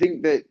 I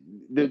think that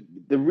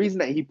the reason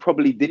that he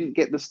probably didn't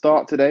get the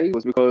start today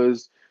was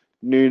because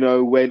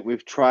Nuno went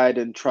with tried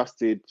and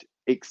trusted,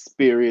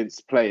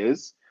 experienced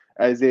players,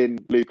 as in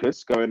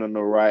Lucas going on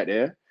the right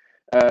there.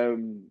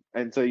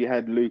 And so you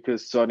had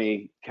Lucas,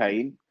 Sonny,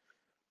 Kane.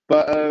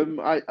 But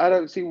I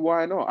don't see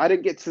why not. I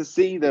didn't get to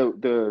see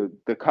the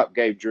cup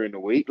game during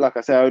the week. Like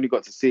I said, I only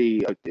got to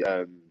see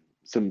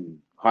some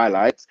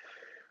highlights.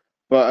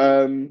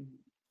 But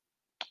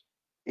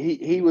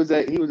he was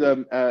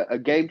a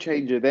game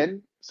changer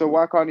then. So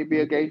why can't he be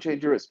a game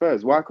changer at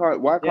Spurs? Why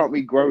can't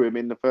we grow him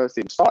in the first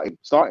team?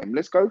 Start him.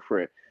 Let's go for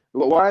it.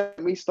 But why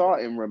aren't we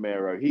starting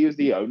Romero? He was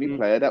the only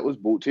player that was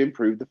brought to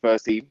improve the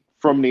first team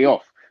from the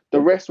off. The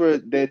rest were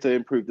there to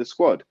improve the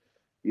squad.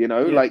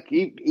 Like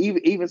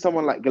even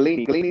someone like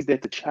Galini. Galini's there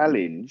to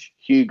challenge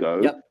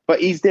Hugo,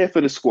 but he's there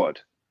for the squad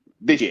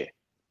this year,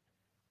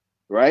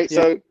 right?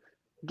 Yeah. So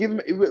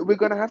we're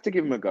gonna have to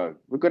give him a go.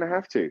 We're gonna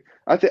have to.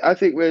 I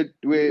think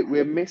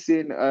we're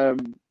missing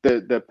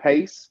the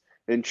pace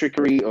and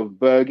trickery of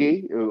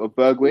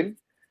Bergwijn,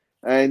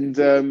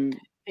 and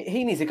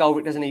he needs a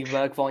goal, doesn't he,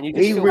 Bergwijn?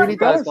 He really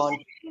does.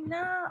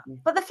 No,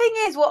 but the thing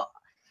is,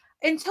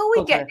 until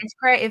we get this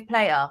creative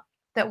player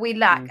that we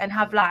lack and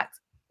have lacked,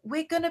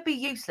 we're going to be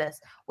useless.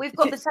 We've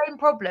got the same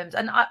problems,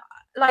 and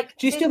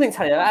do you still think,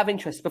 Talia, out of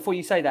interest, before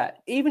you say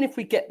that, even if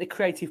we get the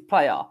creative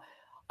player,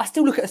 I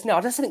still look at us now.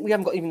 I just think we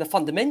haven't got even the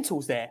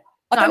fundamentals there.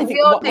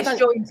 We are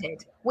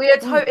disjointed. We are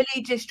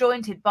totally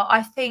disjointed, but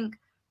I think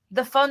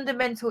the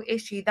fundamental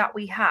issue that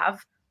we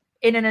have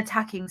in an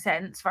attacking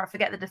sense, I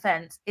forget the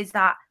defense, is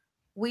that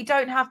we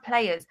don't have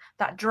players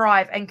that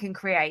drive and can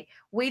create.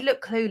 We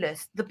look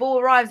clueless. The ball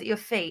arrives at your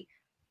feet.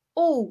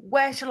 Oh,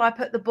 where shall I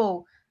put the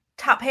ball?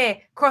 Tap here,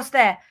 cross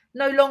there.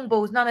 No long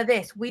balls, none of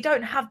this. We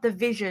don't have the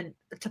vision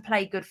to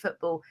play good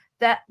football.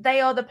 That they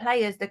are the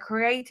players, the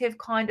creative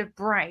kind of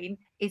brain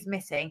is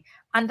missing.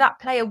 And that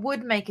player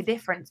would make a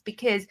difference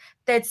because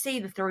they'd see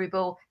the through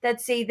ball,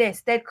 they'd see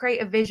this, they'd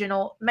create a vision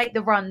or make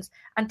the runs.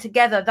 And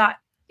together that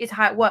is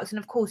how it works. And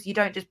of course, you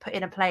don't just put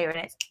in a player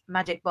and it's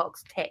magic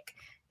box tick.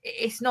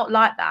 It's not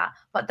like that.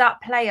 But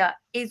that player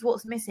is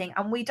what's missing.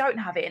 And we don't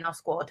have it in our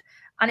squad.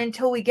 And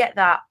until we get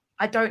that,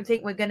 I don't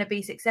think we're going to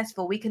be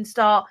successful. We can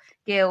start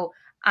Gil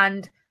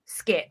and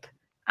Skip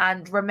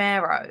and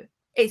Romero.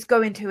 It's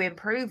going to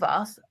improve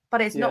us,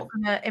 but it's not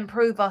going to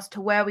improve us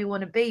to where we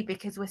want to be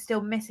because we're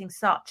still missing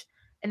such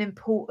an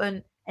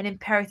important and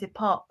imperative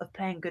part of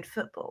playing good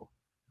football.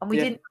 And we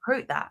didn't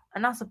recruit that.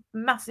 And that's a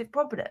massive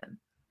problem.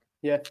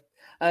 Yeah.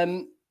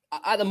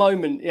 At the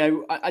moment,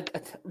 I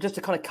just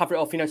to kind of cover it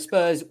off,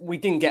 Spurs, we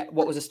didn't get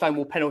what was a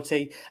Stonewall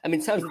penalty. In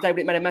terms of the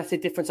David, it made a massive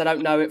difference. I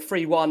don't know. At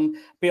 3-1,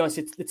 be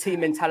honest, the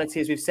team mentality,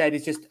 as we've said,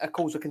 is just a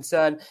cause of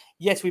concern.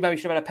 Yes, we maybe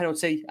should have had a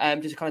penalty.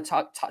 Just to kind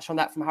of touch on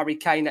that from Harry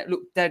Kane. That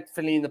looked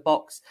definitely in the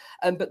box.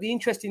 But the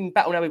interesting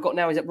battle we've got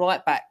now is at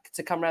right back,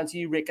 to come round to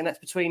you, Rick, and that's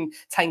between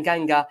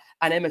Tanganga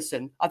and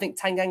Emerson. I think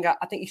Tanganga,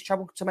 he's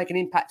struggled to make an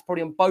impact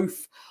probably on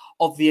both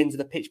of the ends of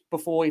the pitch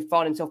before he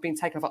found himself being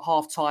taken off at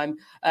half-time.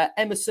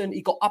 Emerson,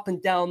 he got up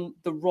and down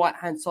the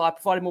right-hand side,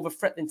 provided more of a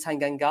threat than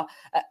Tanganga.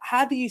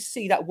 How do you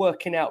see that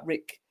working out,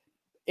 Rick,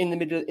 in the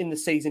middle in the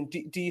season?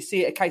 Do you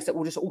see it a case that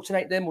will just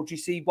alternate them, or do you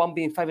see one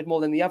being favoured more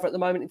than the other at the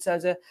moment in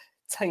terms of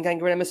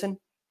Tanganga and Emerson?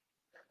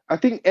 I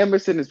think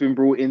Emerson has been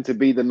brought in to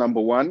be the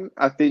number one.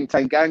 I think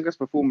Tanganga's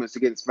performance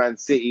against Man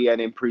City and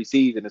in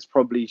pre-season has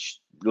probably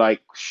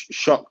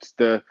shocked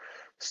the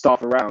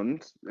staff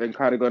around and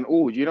kind of gone,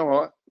 oh, you know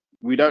what?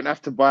 We don't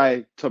have to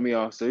buy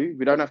Tomiyasu.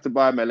 We don't have to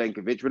buy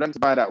Milenkovic. We don't have to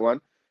buy that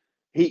one.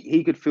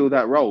 He could fill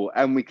that role,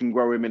 and we can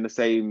grow him in the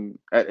same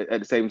at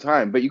the same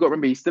time. But you got to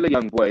remember, he's still a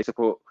young boy to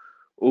put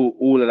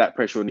all of that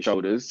pressure on his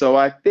shoulders. So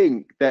I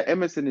think that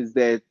Emerson is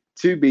there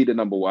to be the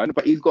number one,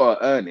 but he's got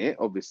to earn it,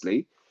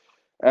 obviously,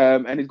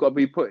 and he's got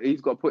to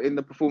put in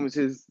the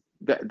performances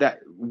that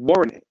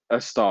warrant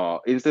a star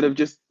instead of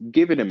just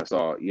giving him a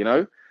star.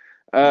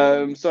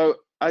 So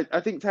I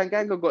think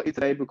Tanganga got it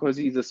today because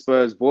he's a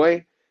Spurs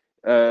boy.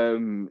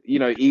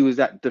 He was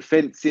that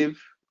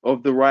defensive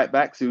of the right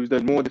backs. He was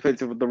the more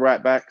defensive of the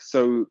right backs.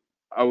 So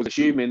I was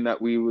assuming that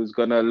we was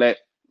gonna let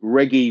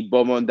Reggie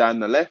bomb on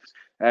down the left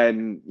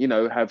and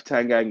have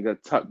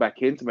Tanganga tuck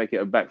back in to make it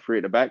a back three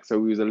at the back.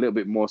 So he was a little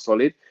bit more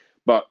solid.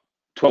 But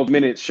 12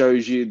 minutes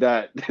shows you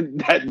that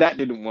that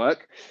didn't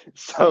work.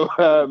 So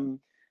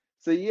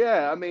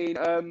yeah,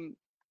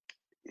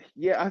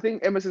 I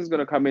think Emerson's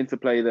gonna come in to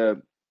play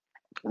the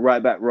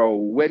right back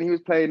role. When he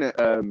was playing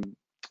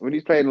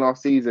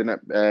last season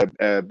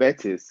at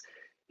Betis,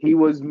 he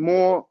was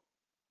more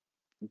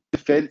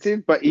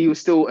defensive, but he was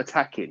still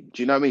attacking.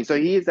 Do you know what I mean? So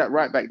he is that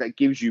right back that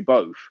gives you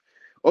both.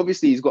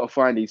 Obviously, he's got to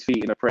find his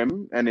feet in the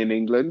Prem and in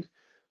England,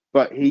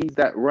 but he's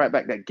that right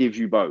back that gives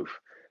you both.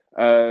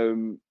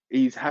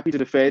 He's happy to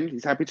defend,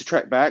 he's happy to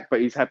track back, but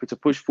he's happy to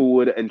push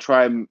forward and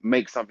try and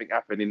make something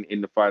happen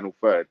in the final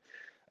third.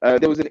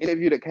 There was an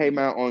interview that came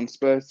out on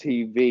Spurs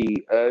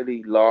TV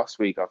early last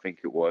week, I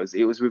think it was.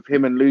 It was with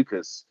him and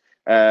Lucas.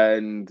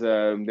 And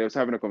they was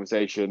having a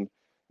conversation,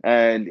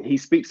 and he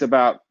speaks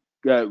about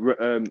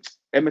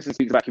Emerson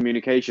speaks about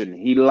communication.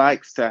 He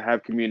likes to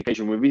have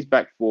communication with his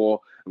back four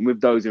and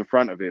with those in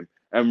front of him.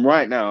 And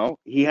right now,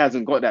 he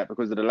hasn't got that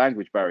because of the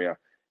language barrier.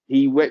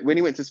 When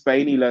he went to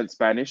Spain, he learned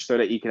Spanish so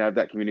that he can have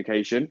that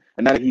communication.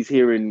 And now that he's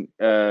here in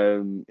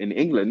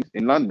England,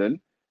 in London,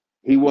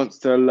 he wants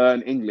to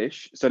learn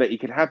English so that he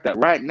can have that.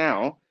 Right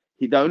now,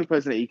 the only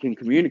person that he can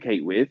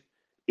communicate with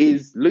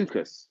is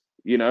Lucas.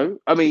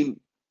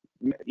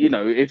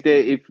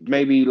 If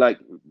maybe like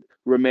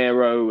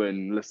Romero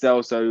and Lo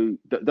Celso,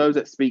 those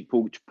that speak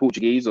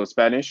Portuguese or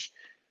Spanish,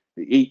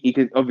 he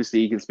can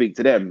speak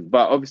to them.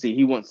 But obviously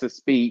he wants to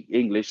speak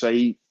English so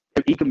he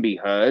can be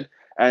heard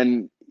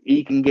and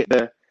he can get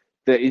the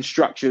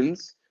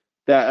instructions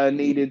that are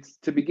needed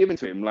to be given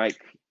to him, like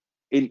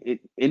in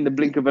the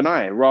blink of an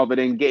eye, rather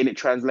than getting it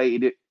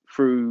translated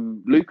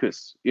through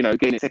Lucas.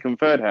 Getting it second,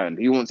 third hand.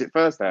 He wants it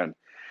first hand.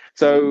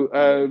 So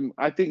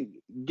I think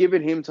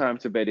giving him time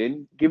to bed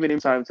in, giving him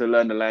time to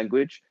learn the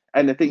language,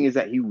 and the thing is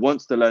that he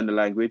wants to learn the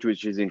language,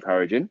 which is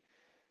encouraging.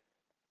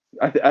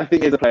 I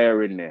think there's a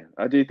player in there.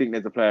 I do think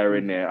there's a player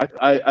in there.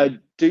 I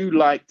do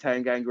like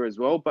Tanganga as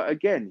well, but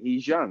again,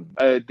 he's young.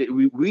 Us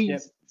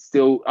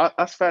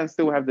fans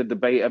still have the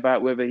debate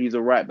about whether he's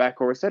a right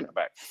back or a centre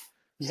back.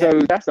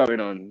 So that's going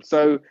on.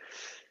 So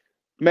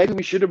maybe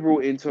we should have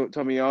brought in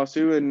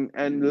Tomiyasu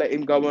and let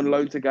him go on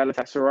loan to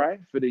Galatasaray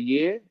for the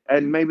year,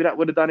 and maybe that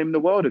would have done him the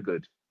world of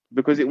good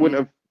because it wouldn't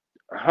have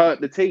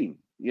hurt the team,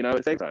 at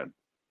the same time.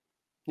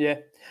 Yeah.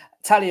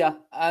 Talia,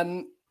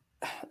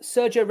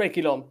 Sergio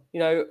Reguilon,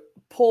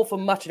 poor for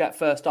much of that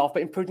first half,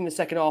 but improved in the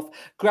second half,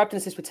 grabbed an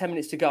assist with 10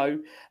 minutes to go.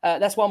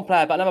 That's one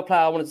player, but another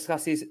player I want to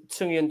discuss is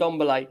Tsungi and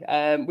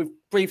Ndombele. We've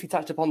briefly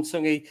touched upon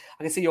Tsungi.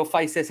 I can see your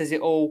face there says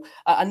it all.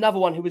 Another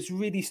one who was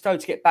really slow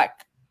to get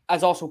back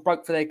as Arsenal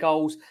broke for their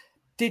goals,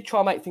 did try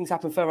and make things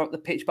happen further up the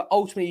pitch, but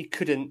ultimately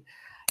couldn't.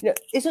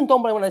 Isn't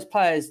Ndombele one of those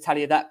players,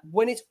 Talia, that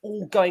when it's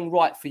all going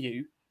right for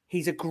you,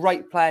 he's a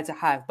great player to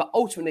have, but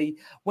ultimately,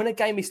 when a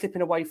game is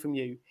slipping away from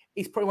you,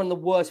 he's probably one of the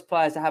worst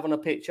players to have on a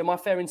pitch. Am I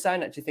fair in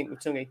saying that, do you think, with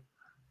Tsungi?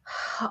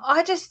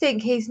 I just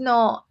think he's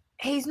not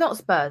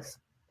Spurs.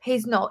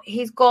 He's not.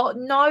 He's got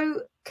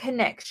no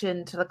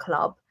connection to the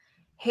club.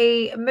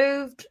 He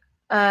moved,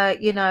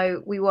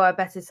 we were a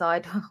better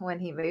side when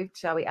he moved,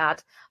 shall we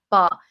add.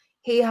 But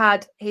he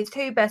had his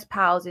two best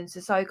pals in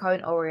Sissoko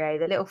and Aurier,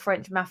 the little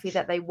French mafia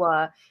that they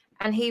were.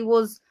 And he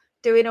was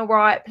doing all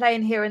right,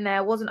 playing here and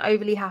there, wasn't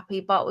overly happy,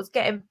 but was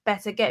getting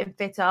better, getting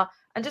fitter,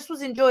 and just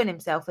was enjoying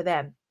himself with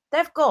them.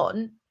 They've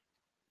gone.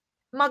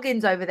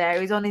 Muggins over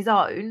there is on his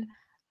own.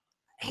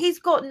 He's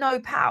got no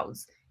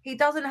pals. He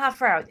doesn't have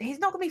friends. He's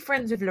not going to be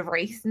friends with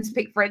Lloris and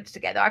speak French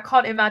together. I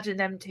can't imagine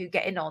them two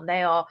getting on.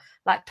 They are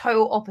like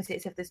total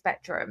opposites of the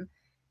spectrum.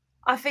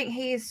 I think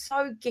he is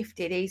so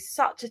gifted. He's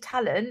such a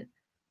talent.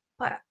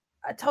 But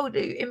I told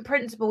you, in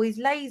principle, he's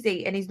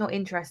lazy and he's not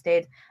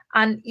interested.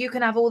 And you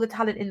can have all the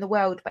talent in the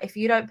world, but if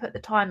you don't put the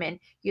time in,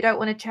 you don't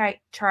want to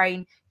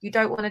train, you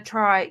don't want to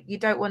try, you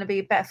don't want to be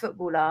a better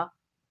footballer,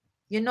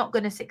 you're not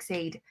going to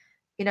succeed.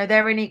 You know,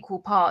 they're in equal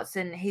parts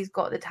and he's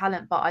got the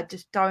talent, but I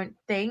just don't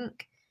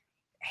think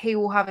he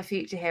will have a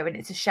future here. And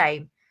it's a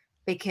shame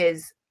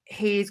because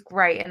he is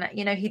great. And,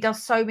 you know, he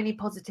does so many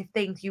positive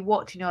things. You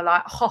watch and you're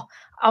like, oh,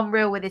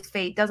 unreal with his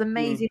feet, does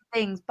amazing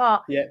things.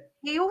 But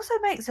he also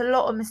makes a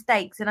lot of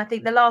mistakes. And I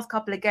think the last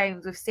couple of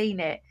games we've seen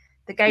it.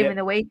 The game in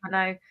the week, I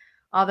know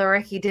other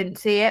Ricky didn't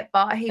see it,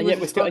 but he was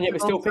we're still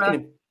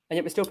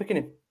picking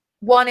him.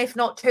 One, if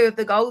not two of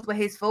the goals were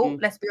his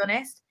fault, let's be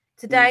honest.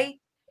 Today,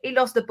 he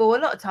lost the ball a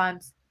lot of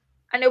times.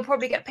 And he'll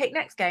probably get picked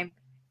next game.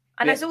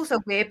 And that's also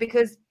weird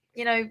because,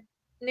 you know,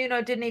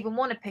 Nuno didn't even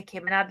want to pick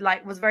him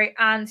and was very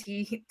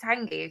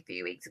anti-Tanguy a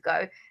few weeks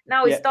ago.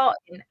 Now he's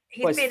starting.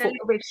 He's been a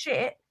little bit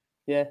shit.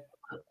 Yeah.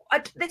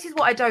 This is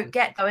what I don't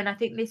get, though, and I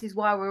think this is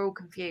why we're all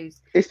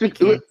confused. It's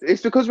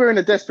because we're in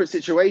a desperate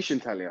situation,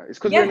 Talia. It's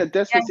because we're in a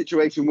desperate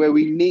situation where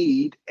we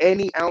need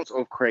any ounce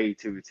of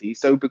creativity.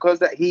 So because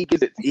that he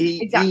gives it,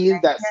 he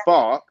is that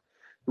spark.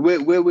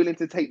 We're willing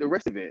to take the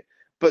rest of it.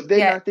 But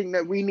then I think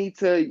that we need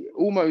to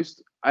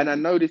almost, and I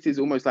know this is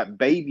almost like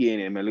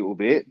babying him a little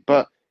bit,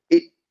 but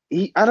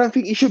I don't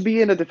think he should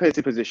be in a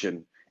defensive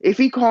position. If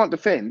he can't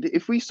defend,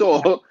 if we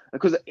saw,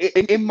 because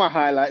in my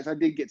highlights, I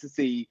did get to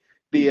see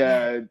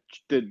the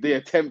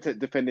attempt at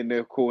defending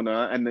the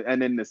corner and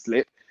then the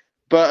slip.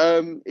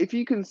 But if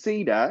you can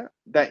see that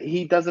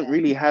he doesn't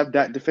really have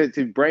that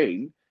defensive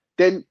brain,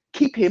 then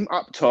keep him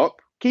up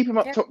top. Keep him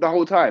up top the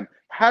whole time.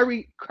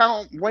 Harry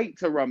can't wait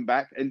to run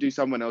back and do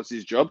someone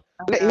else's job.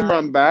 Let him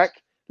run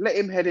back. Let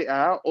him head it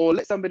out, or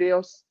let somebody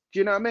else. Do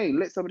you know what I mean?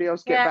 Let somebody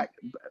else get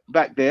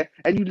back there,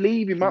 and you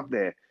leave him up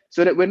there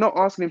so that we're not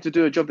asking him to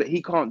do a job that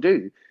he can't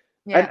do.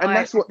 And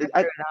that's what.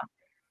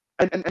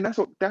 And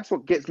that's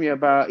what gets me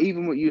about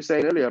even what you were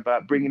saying earlier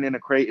about bringing in a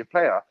creative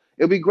player.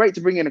 It'll be great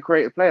to bring in a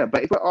creative player,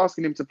 but if we're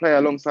asking him to play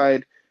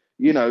alongside,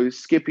 you know,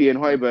 Skippy and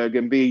Højbjerg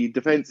and be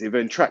defensive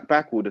and track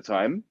back all the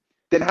time,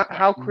 then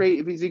how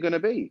creative is he going to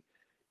be?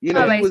 You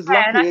know, he was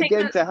lucky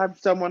again to have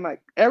someone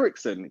like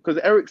Eriksen, because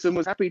Eriksen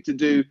was happy to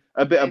do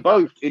a bit of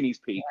both in his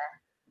peak.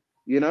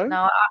 You know?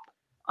 No,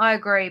 I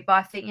agree, but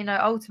I think, you know,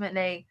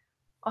 ultimately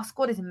our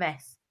squad is a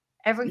mess.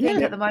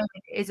 Everything at the moment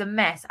is a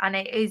mess, and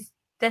it is.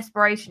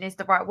 Desperation is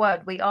the right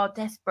word. We are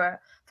desperate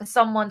for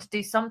someone to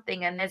do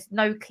something, and there's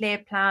no clear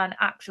plan,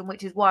 action,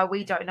 which is why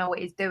we don't know what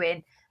he's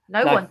doing.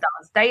 No one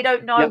does. They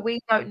don't know. We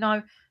don't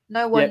know.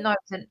 No one knows.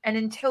 And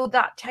until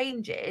that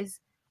changes,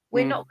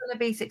 we're not going to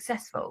be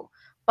successful.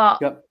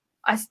 But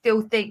I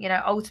still think, you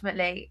know,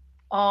 ultimately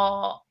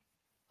our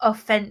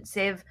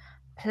offensive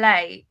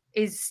play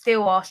is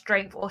still our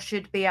strength, or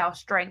should be our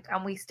strength,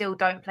 and we still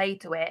don't play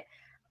to it.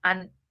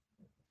 And,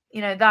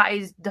 you know, that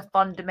is the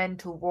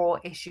fundamental raw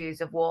issues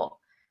of what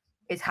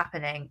is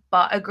happening.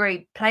 But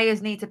agree,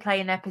 players need to play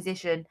in their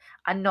position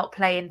and not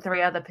play in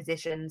three other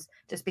positions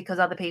just because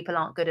other people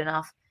aren't good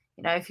enough.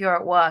 You know, if you're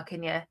at work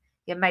and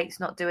your mate's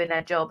not doing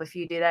their job, if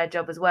you do their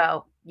job as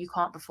well, you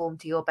can't perform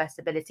to your best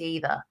ability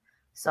either.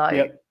 So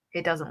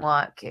it doesn't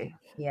work.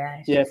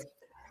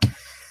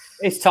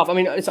 It's tough. I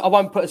mean, I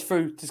won't put us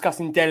through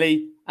discussing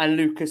Dele and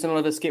Lucas and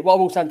Oliver Skipp. What I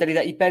will say on Dele,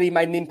 that he barely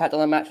made an impact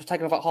on the match, was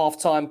taken off at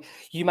half-time.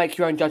 You make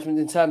your own judgment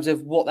in terms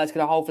of what that's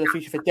going to hold for the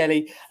future for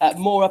Dele.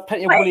 More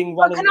plenty of winning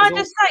running. Can I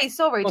just say,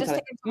 sorry, just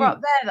to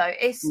interrupt there, though,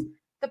 it's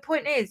the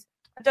point is,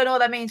 I don't know what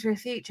that means for the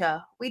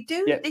future. We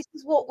do, this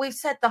is what we've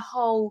said the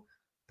whole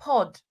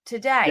pod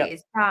today,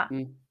 is that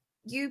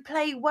you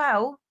play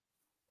well,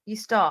 you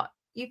start.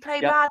 You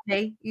play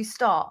badly, you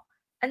start.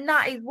 And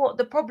that is what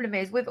the problem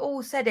is. We've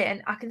all said it,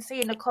 and I can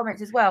see in the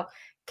comments as well.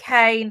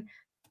 Kane,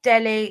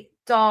 Dele,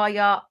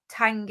 Dyer,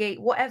 Tanguy,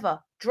 whatever,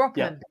 drop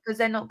them because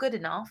they're not good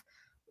enough.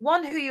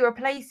 One, who you're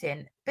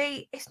replacing.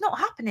 B, it's not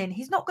happening.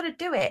 He's not going to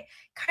do it.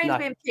 Kane's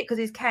being picked because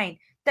he's Kane.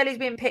 Dele's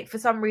being picked for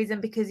some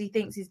reason because he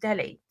thinks he's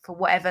Dele, for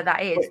whatever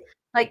that is.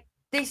 Like,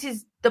 this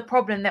is the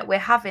problem that we're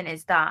having,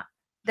 is that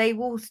they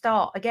will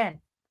start again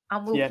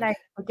and we'll play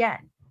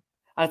again.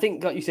 I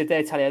think, like you said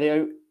there,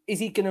 Talia, is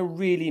he going to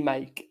really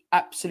make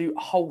absolute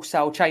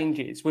wholesale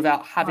changes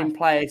without having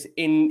players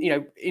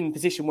in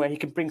position where he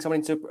can bring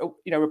someone in to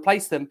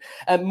replace them?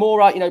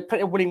 Moura,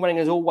 plenty of willing running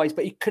as always,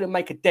 but he couldn't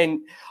make a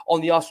dent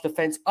on the Arsenal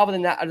defence. Other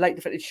than that, a late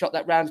deflected shot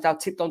that Ramsdale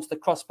tipped onto the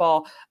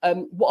crossbar.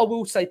 What I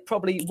will say,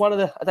 probably one of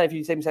the, I don't know if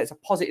you say it's a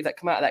positive that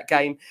came out of that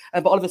game,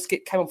 but Oliver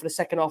Skipp came on for the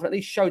second half and at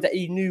least showed that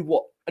he knew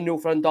what a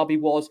North London derby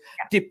was,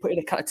 did put in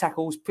a couple of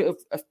tackles, put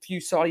a few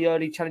slightly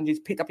early challenges,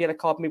 picked up the yellow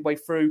card midway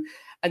through,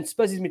 and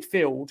Spurs'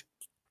 midfield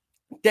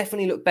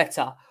definitely looked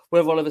better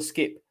with Oliver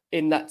Skipp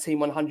in that team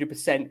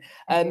 100%.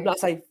 Like I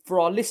say, for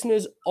our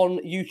listeners on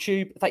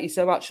YouTube, thank you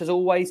so much as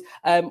always.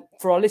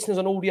 For our listeners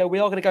on audio, we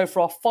are going to go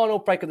for our final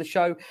break of the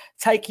show.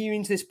 Taking you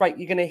into this break,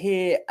 you're going to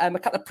hear a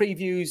couple of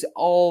previews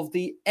of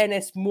the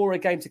NS Mura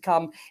game to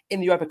come in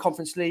the Europa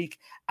Conference League.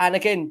 And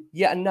again,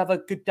 yet another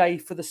good day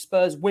for the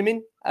Spurs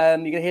women. You're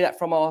going to hear that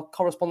from our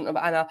correspondent of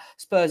Anna,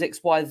 Spurs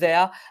XY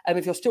there.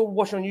 If you're still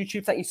watching on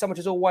YouTube, thank you so much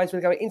as always.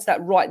 We're going to go into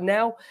that right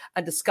now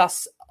and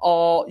discuss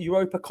our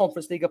Europa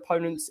Conference League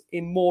opponents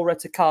in Mora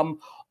to come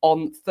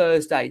on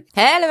Thursday.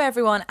 Hello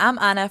everyone, I'm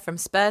Anna from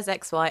Spurs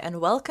XY and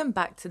welcome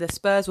back to the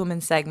Spurs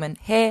Women segment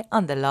here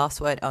on The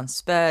Last Word on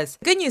Spurs.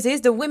 Good news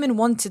is the women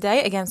won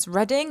today against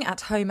Reading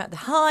at home at the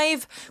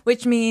Hive,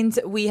 which means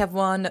we have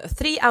won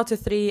 3 out of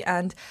 3,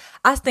 and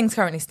as things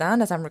currently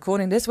stand, as I'm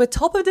recording this, we're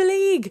top of the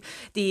league.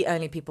 The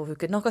only people who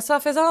could knock us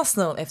off is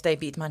Arsenal if they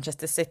beat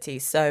Manchester City,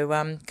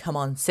 so come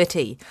on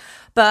City.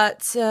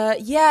 But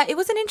yeah, it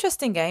was an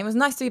interesting game. It was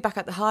nice to be back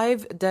at the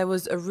Hive. There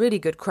was a really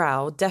good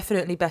crowd,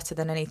 definitely better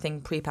than anything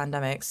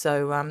pre-pandemic.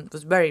 So it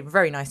was very,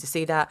 very nice to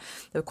see that.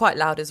 They were quite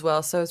loud as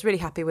well, so I was really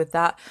happy with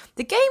that.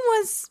 The game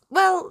was,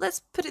 well, let's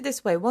put it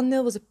this way.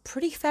 1-0 was a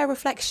pretty fair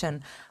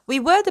reflection. We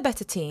were the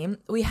better team.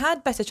 We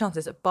had better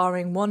chances,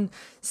 barring one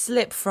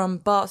slip from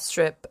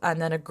Bartstrip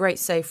and then a great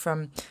save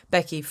from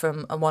Becky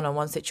from a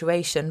one-on-one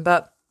situation.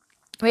 But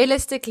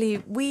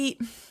realistically, we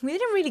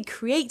didn't really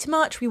create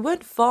much. We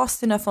weren't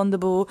fast enough on the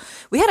ball.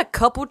 We had a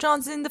couple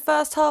chances in the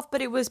first half,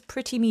 but it was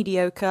pretty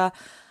mediocre.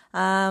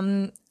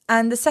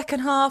 And the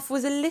second half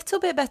was a little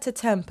bit better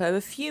tempo,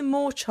 a few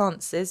more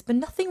chances, but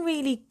nothing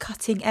really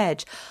cutting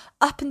edge.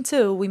 Up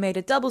until we made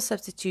a double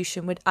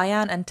substitution with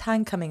Ayan and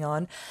Tang coming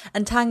on,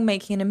 and Tang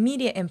making an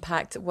immediate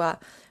impact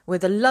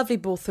with a lovely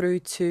ball through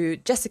to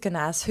Jessica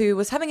Nas, who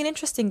was having an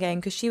interesting game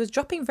because she was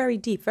dropping very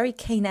deep, very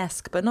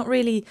Kane-esque, but not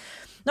really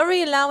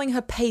allowing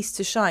her pace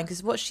to shine,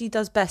 because what she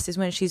does best is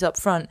when she's up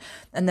front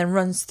and then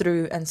runs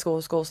through and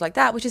scores goals like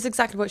that, which is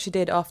exactly what she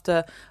did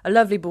after a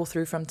lovely ball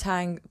through from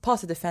Tang,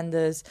 past the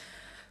defenders.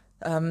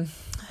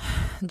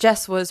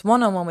 Jess was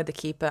one-on-one with the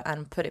keeper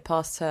and put it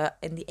past her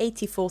in the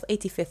 84th,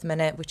 85th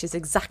minute, which is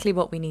exactly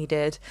what we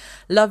needed.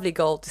 Lovely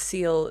goal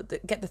to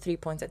get the 3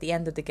 points at the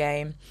end of the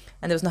game,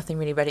 and there was nothing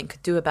really Reading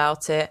could do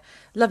about it.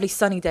 Lovely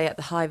sunny day at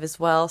the Hive as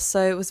well,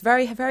 so it was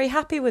very, very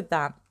happy with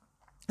that.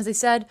 As I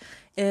said,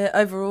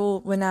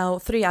 overall, we're now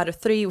 3 out of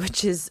 3,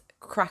 which is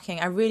cracking.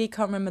 I really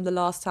can't remember the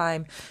last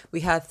time we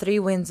had 3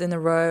 wins in a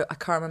row. I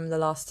can't remember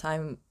the last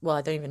time, well,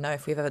 I don't even know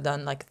if we've ever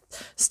done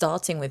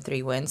starting with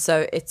 3 wins.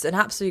 So it's an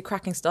absolute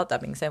cracking start.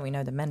 That being said, we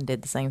know the men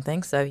did the same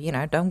thing, so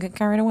don't get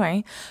carried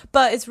away.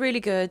 But it's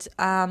really good.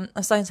 I'm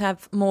starting to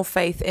have more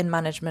faith in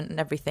management and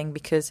everything,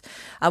 because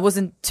I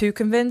wasn't too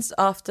convinced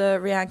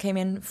after Rian came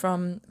in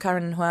from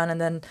Karen and Juan,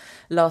 and then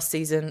last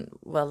season,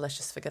 well, let's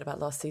just forget about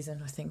last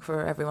season, I think,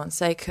 for everyone's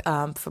sake,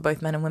 for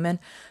both men and women.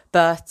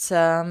 But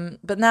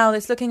now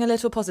it's looking a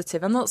little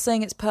positive. I'm not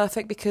saying it's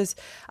perfect, because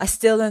I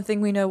still don't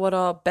think we know what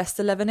our best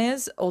 11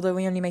 is, although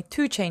we only made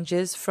 2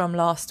 changes from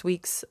 2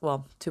 weeks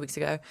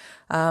ago,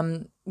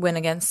 win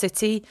against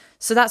City.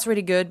 So that's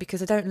really good,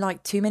 because I don't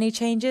like too many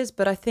changes,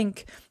 but I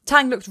think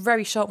Tang looked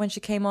very sharp when she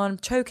came on.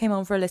 Cho came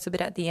on for a little bit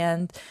at the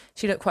end.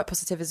 She looked quite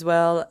positive as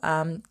well.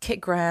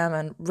 Kit Graham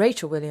and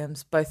Rachel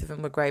Williams, both of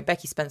them were great.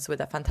 Becky Spencer with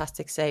that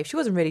fantastic save. She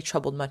wasn't really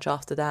troubled much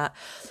after that.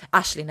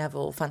 Ashley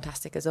Neville,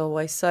 fantastic as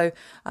always. So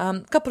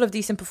a couple of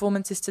decent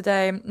performances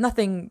today.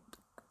 Nothing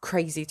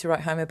crazy to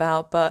write home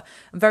about, but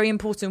a very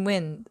important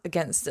win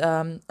against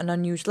an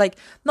unusual,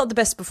 not the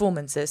best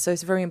performances, so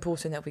it's very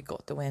important that we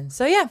got the win.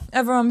 So yeah,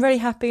 overall I'm very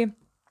happy,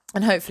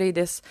 and hopefully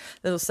this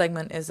little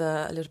segment is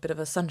a little bit of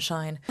a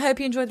sunshine. I hope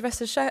you enjoyed the rest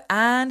of the show,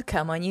 and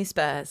come on you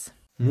Spurs.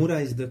 Mura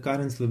is the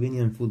current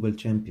Slovenian football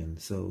champion,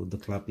 so the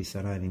club is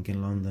arriving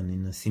in London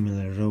in a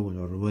similar role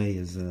or way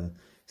as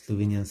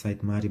Slovenian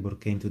side Maribor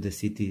came to the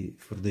city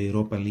for the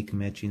Europa League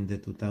match in the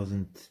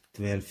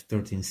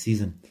 2012-13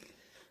 season,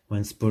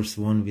 when Spurs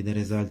won with the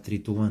result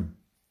 3-1.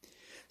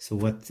 So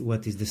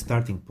what is the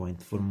starting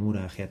point for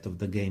Mura ahead of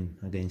the game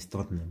against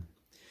Tottenham?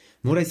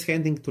 Mura is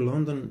heading to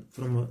London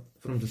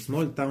from the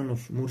small town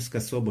of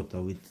Murska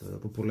Sobota with a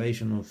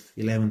population of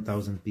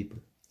 11,000 people.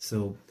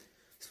 So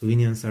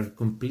Slovenians are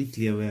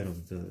completely aware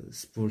of the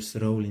Spurs'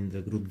 role in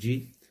the Group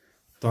G.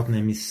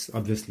 Tottenham is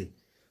obviously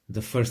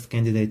the first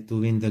candidate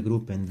to win the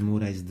group, and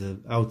Mura is the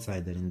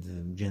outsider in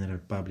the general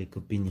public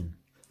opinion.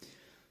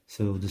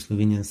 So the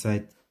Slovenian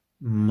side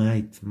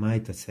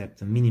might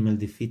accept a minimal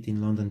defeat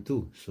in London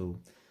too,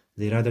 so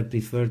they rather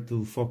prefer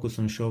to focus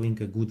on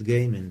showing a good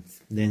game and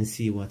then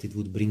see what it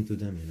would bring to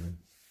them,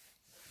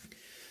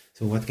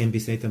 So what can be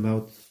said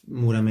about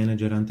Mura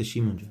manager Ante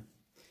Šimunža?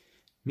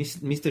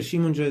 Mr.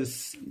 Šimunža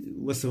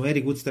was a very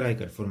good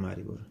striker for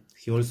Maribor.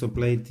 He also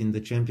played in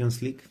the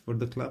Champions League for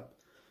the club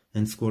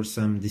and scored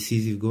some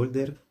decisive goal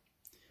there.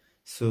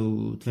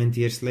 So 20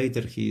 years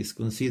later, he is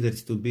considered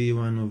to be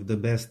one of the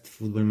best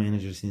football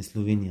managers in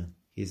Slovenia.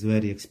 He's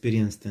very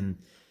experienced, and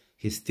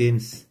his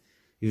teams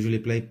usually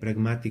play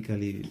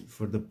pragmatically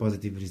for the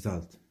positive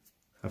result.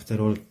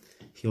 After all,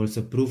 he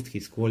also proved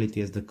his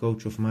quality as the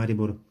coach of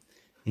Maribor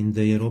in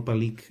the Europa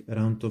League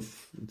round of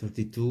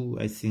 32,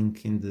 I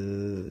think in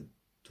the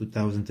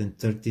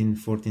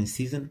 2013-14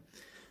 season,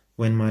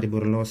 when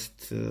Maribor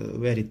lost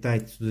very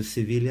tight to the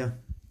Sevilla.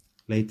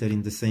 Later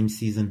in the same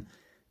season,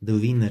 the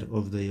winner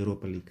of the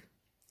Europa League.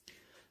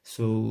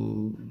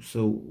 So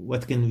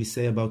what can we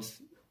say about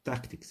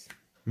tactics?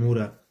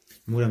 Mura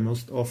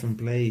most often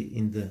play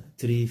in the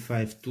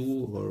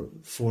 3-5-2 or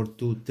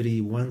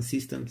 4-2-3-1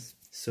 systems,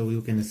 so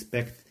you can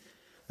expect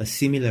a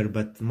similar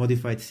but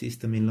modified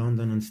system in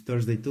London on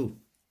Thursday too.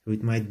 So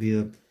it might be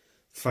a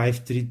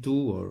 5-3-2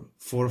 or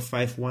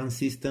 4-5-1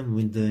 system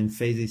with the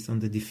emphasis on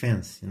the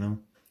defense, you know.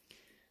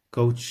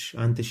 Coach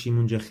Ante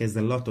Šimunža has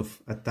a lot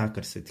of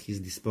attackers at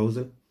his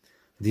disposal.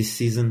 This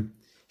season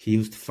he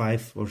used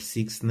 5 or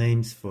 6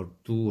 names for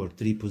 2 or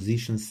 3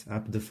 positions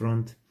up the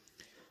front.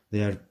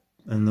 They are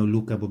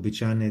Luka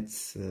Bobičanec,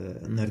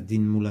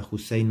 Nardin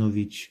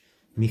Mula-Husejnović,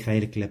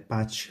 Mihail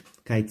Klepač,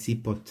 Kai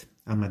Cipot,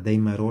 Amadej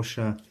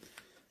Maroša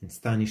and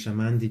Staniša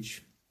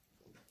Mandić.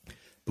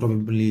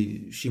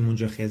 Probably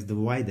Šimunža has the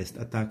widest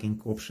attacking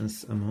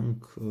options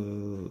among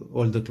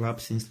all the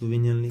clubs in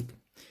Slovenian league.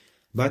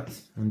 But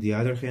on the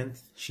other hand,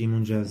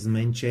 Šimunža's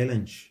main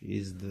challenge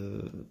is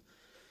the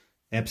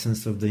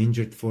absence of the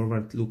injured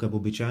forward Luka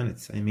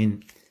Bobičanec. I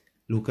mean,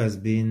 Luka has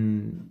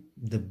been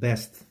the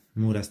best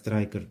Mura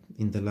striker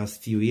in the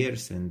last few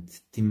years, and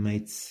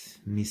teammates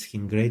miss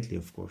him greatly,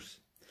 of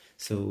course.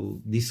 So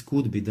this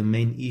could be the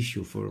main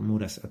issue for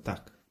Mura's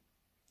attack.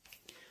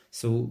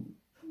 So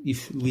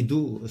if we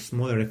do a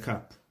small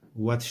recap,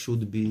 what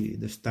should be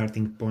the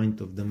starting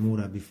point of the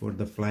Mura before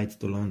the flight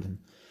to London?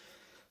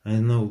 I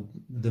know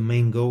the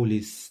main goal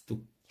is to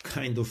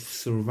kind of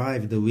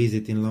survive the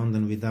visit in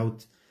London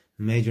without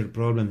major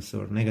problems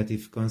or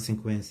negative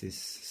consequences.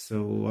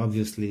 So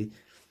obviously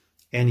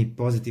any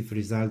positive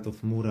result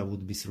of Mura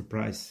would be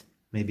surprise,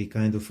 maybe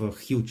kind of a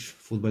huge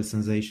football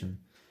sensation.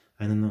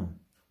 I don't know,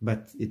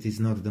 but it is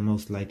not the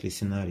most likely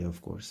scenario,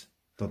 of course.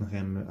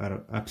 Tottenham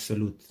are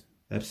absolute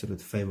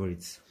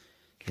favorites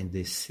in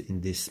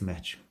this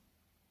match.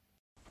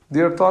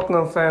 Dear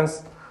Tottenham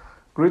fans,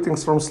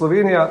 greetings from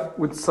Slovenia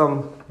with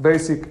some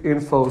basic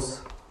infos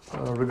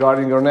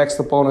regarding your next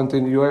opponent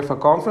in UEFA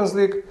Conference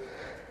League.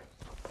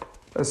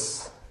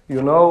 As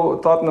you know,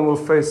 Tottenham will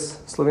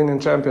face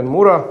Slovenian champion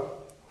Mura.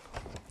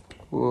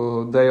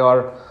 They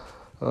are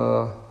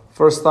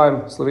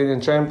first-time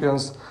Slovenian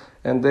champions,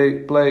 and they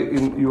play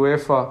in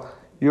UEFA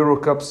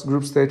Eurocup's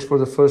group stage for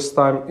the first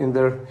time in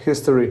their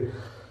history.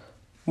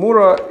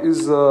 Mura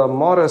is a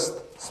modest,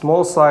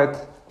 small side.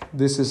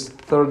 This is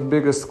third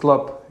biggest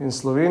club in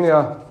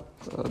Slovenia.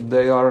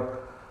 They are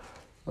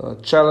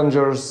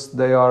challengers.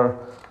 They are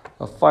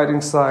a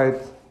fighting side.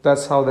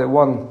 That's how they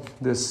won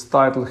this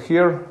title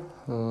here.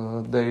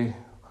 They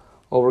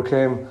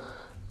overcame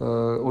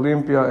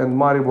Olimpia and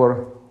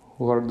Maribor,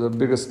 who are the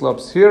biggest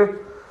clubs here.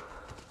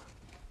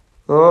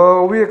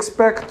 We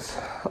expect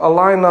a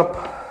lineup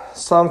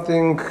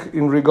something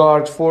in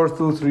regard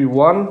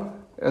 4-2-3-1,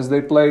 as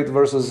they played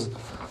versus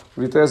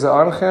Vitesse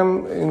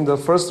Arnhem in the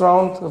first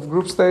round of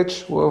group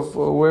stage of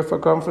UEFA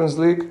Conference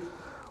League.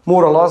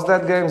 Mura lost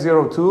that game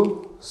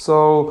 0-2,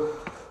 so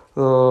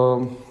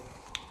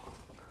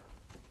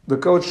the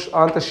coach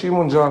Ante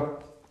Šimunža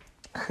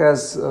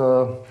has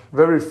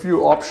very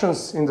few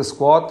options in the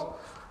squad,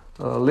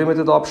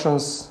 limited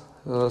options,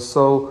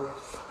 so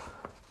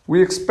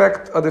we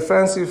expect a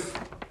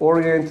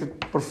defensive-oriented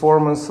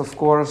performance, of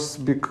course,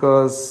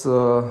 because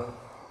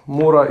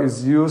Mura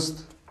is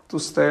used to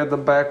stay at the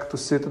back, to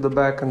sit at the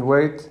back and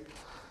wait,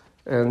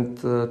 and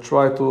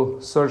try to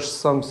search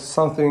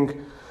something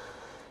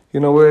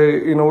in a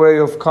way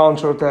of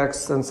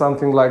counterattacks and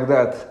something like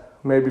that,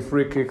 maybe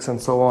free kicks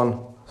and so on.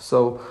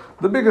 So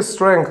the biggest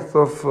strength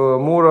of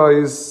Mura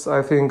is,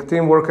 I think,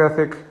 teamwork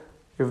ethic.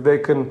 If they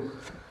can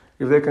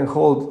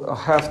hold a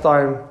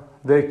halftime,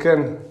 they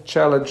can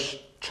challenge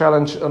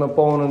an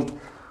opponent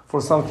for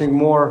something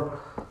more.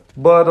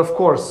 But of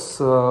course,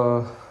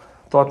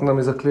 Tottenham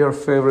is a clear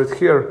favorite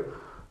here.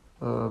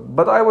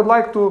 But I would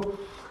like to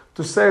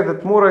say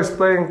that Mura is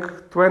playing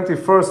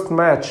 21st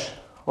match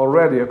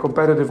already, a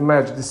competitive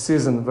match this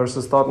season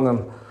versus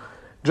Tottenham.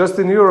 Just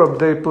in Europe,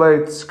 they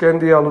played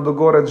Skandia,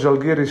 Ludogorets,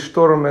 Žalgiris,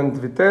 Sturm and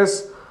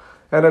Vitesse.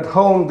 And at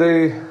home,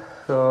 they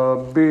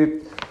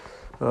beat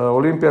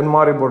Olimpia and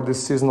Maribor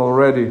this season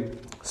already.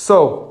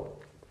 So,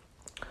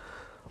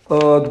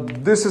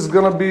 this is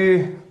going to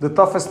be the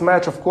toughest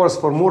match, of course,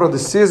 for Mura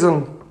this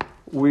season.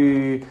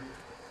 We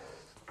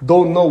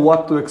don't know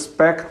what to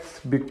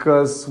expect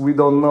because we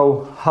don't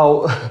know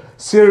how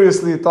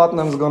seriously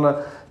Tottenham's going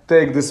to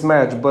take this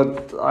match.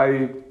 But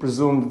I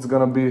presume it's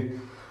going to be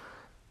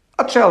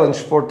a challenge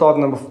for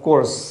Tottenham, of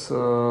course.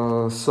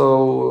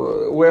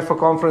 So UEFA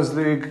Conference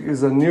League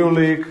is a new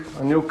league,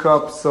 a new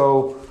cup,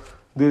 so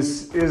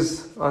this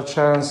is a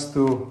chance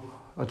to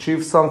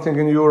achieve something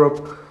in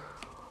Europe.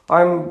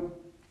 I'm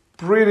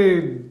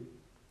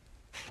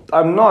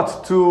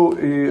not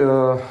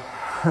too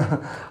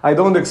I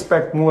don't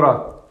expect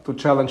Mura to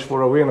challenge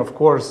for a win, of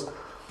course,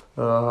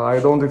 I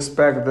don't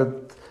expect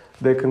that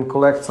they can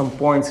collect some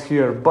points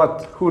here,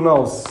 but who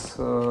knows?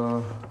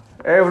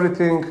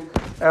 Everything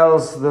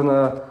else than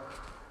a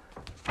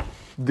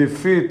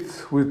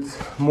defeat with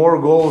more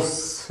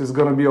goals is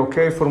going to be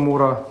okay for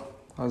Mura.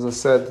 As I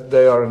said,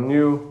 they are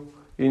new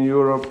in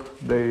Europe.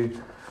 They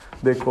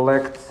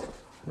collect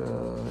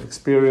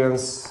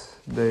experience.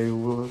 They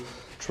will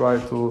try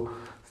to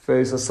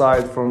face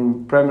aside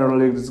from Premier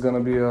League. It's going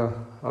to be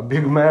a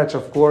big match,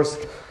 of course.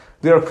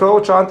 Their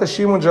coach, Ante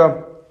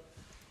Šimundža,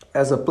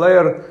 as a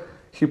player,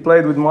 he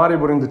played with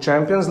Maribor in the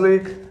Champions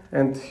League,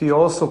 and he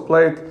also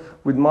played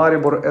with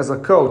Maribor as a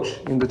coach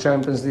in the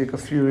Champions League a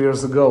few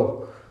years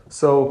ago.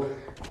 So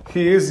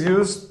he is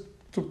used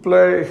to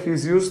play,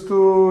 he's used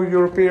to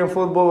European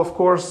football, of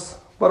course,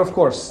 but of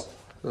course,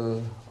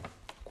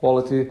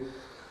 quality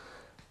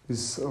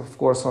is, of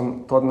course,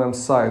 on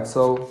Tottenham's side.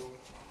 So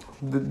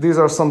these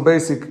are some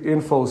basic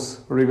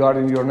infos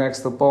regarding your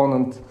next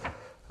opponent.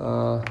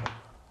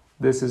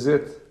 This is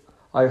it.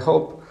 I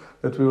hope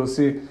that we will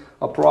see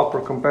a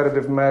proper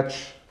competitive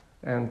match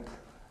and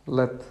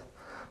let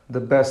the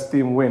best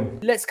team win.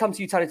 Let's come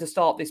to you, Tali, to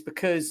start this,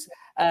 because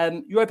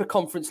Europa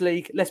Conference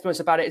League, let's be honest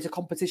about it, is a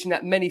competition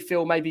that many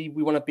feel maybe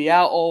we want to be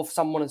out of,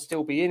 some want to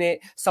still be in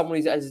it, someone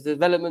is as a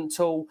development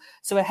tool.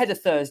 So ahead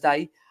of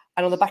Thursday,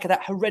 and on the back of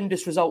that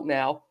horrendous result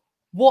now,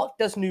 what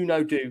does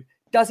Nuno do?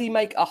 Does he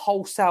make a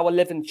wholesale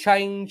 11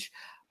 change?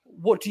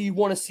 What do you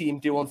want to see him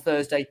do on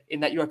Thursday in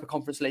that Europa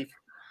Conference League?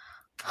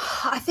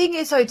 I think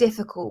it's so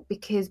difficult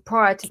because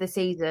prior to the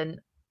season,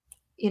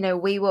 you know,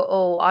 we were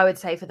all, I would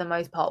say for the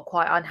most part,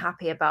 quite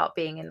unhappy about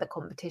being in the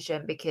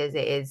competition because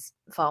it is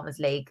Farmers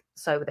League,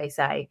 so they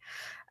say.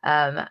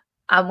 And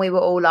we were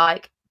all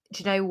like,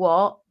 do you know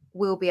what?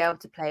 We'll be able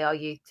to play our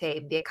youth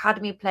team. The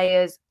academy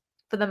players,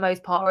 for the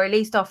most part, or at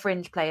least our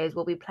fringe players,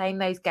 will be playing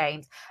those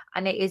games,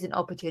 and it is an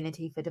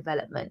opportunity for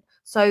development.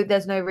 So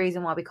there's no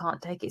reason why we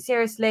can't take it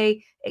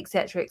seriously,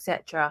 etc.,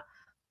 etc.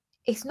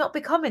 It's not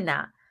becoming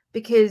that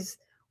because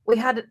we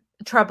had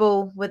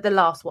trouble with the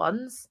last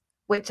ones,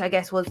 which I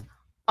guess was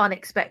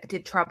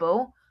unexpected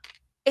trouble.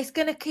 It's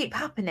going to keep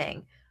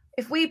happening.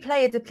 If we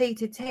play a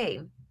depleted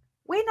team,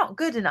 we're not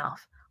good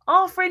enough.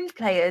 Our fringe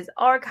players,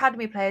 our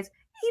academy players,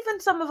 even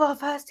some of our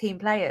first team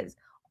players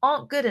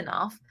aren't good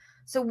enough.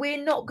 So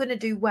we're not going to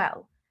do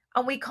well.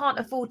 And we can't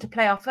afford to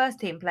play our first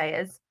team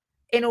players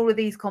in all of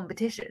these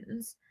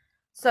competitions.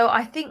 So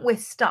I think we're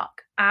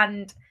stuck.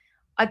 And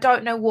I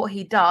don't know what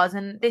he does.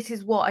 And this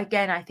is what,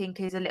 again, I think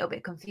is a little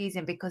bit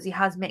confusing because he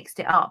has mixed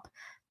it up.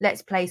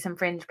 Let's play some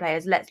fringe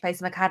players. Let's play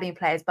some academy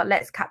players. But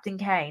let's captain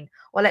Kane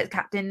or let's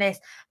captain this.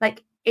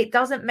 Like, it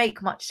doesn't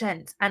make much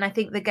sense. And I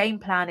think the game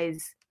plan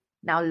is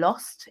now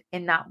lost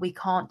in that we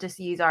can't just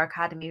use our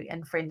academy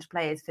and fringe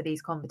players for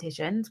these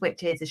competitions,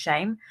 which is a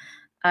shame.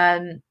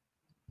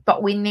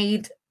 But we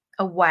need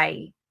a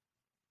way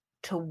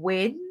to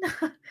win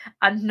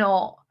and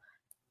not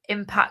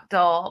impact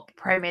our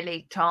Premier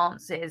League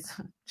chances.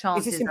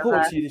 Is this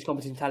important to you, this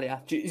competition,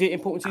 Talia? Is it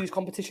important to you, this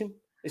competition?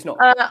 It's not.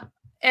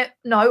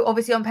 No,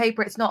 obviously on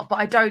paper it's not, but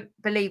I don't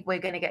believe we're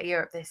going to get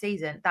Europe this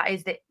season. That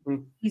is the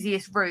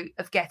easiest route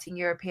of getting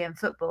European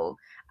football.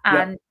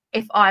 And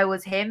if I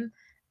was him,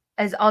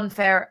 as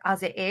unfair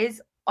as it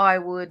is, I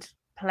would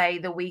play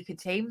the weaker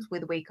teams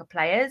with weaker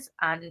players,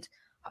 and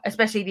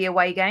especially the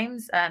away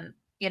games.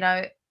 You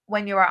know,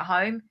 when you're at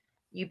home,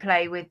 you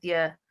play with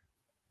your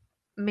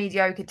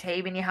mediocre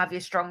team and you have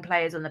your strong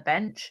players on the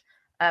bench.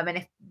 And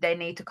if they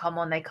need to come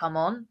on, they come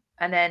on.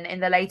 And then in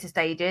the later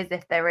stages,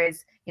 if there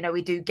is, you know,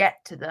 we do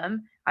get to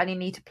them and you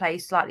need to play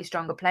slightly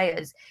stronger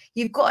players,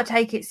 you've got to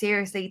take it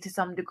seriously to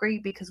some degree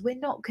because we're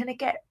not going to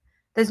get,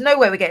 there's no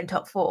way we're getting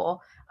top four.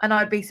 And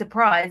I'd be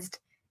surprised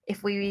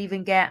if we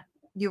even get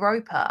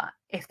Europa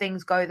if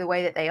things go the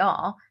way that they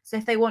are. So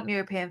if they want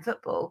European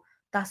football,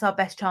 that's our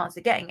best chance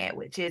of getting it,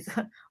 which is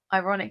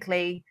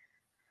ironically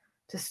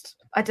just,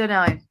 I don't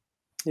know.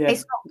 Yeah.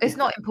 It's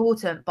not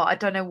important, but I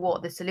don't know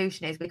what the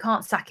solution is. We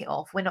can't sack it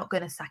off. We're not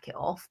going to sack it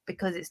off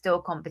because it's still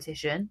a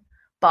competition.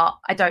 But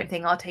I don't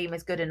think our team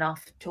is good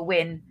enough to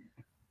win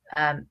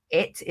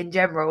it in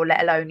general,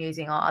 let alone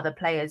using our other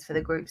players for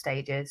the group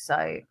stages. So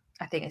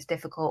I think it's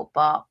difficult,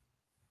 but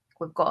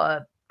we've got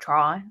to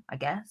try, I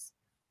guess.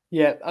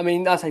 Yeah, I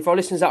mean, I say for our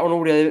listeners that are on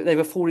audio, they've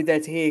afforded there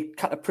to hear a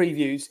couple of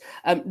previews.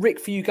 Rick,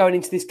 for you going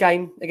into this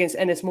game against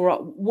NS Mura,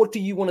 what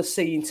do you want to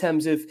see in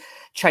terms of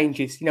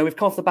changes? You know, we've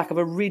come off the back of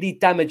a really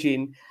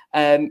damaging,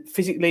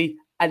 physically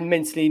and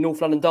mentally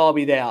North London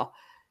derby there.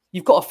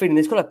 You've got a feeling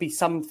there's got to be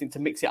something to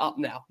mix it up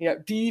now. You know,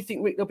 do you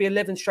think Rick, there'll be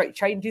 11 straight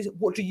changes?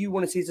 What do you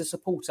want to see as a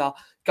supporter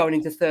going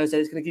into Thursday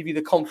that's going to give you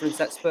the confidence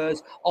that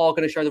Spurs are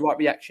going to show the right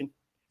reaction?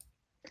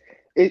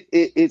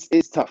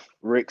 It's tough,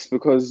 Ricks,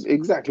 because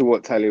exactly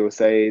what Talia was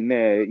saying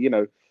there, you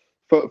know,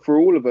 for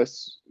all of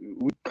us,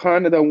 we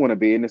kind of don't want to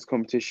be in this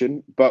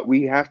competition, but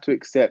we have to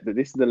accept that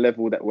this is the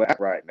level that we're at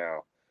right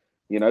now.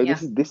 You know,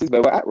 this is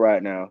where we're at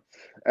right now.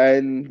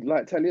 And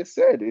like Talia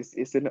said,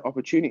 it's an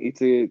opportunity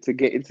to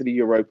get into the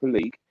Europa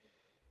League,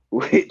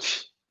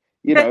 which,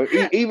 you know,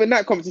 even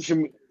that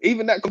competition we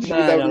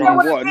don't really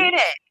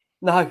want.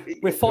 No,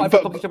 we're fighting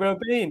for competition we've never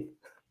been in.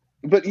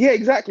 But yeah,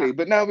 exactly.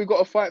 But now we've got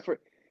to fight for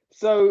it.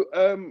 So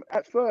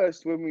at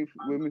first, when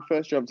we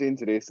first jumped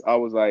into this, I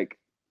was like,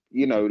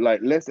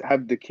 let's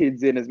have the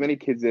kids in, as many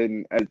kids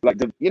in as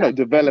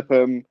develop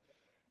them,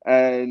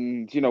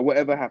 and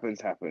whatever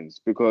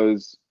happens,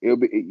 because it'll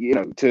be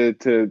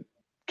to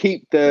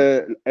keep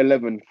the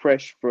 11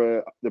 fresh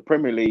for the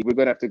Premier League, we're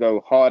gonna have to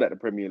go hard at the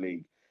Premier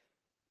League.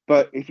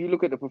 But if you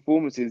look at the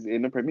performances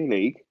in the Premier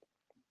League,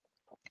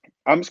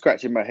 I'm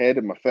scratching my head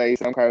and my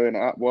face. I'm carrying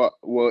out well,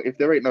 if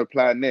there ain't no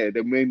plan there,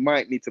 then we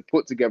might need to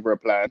put together a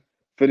plan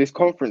for this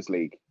Conference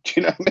League. Do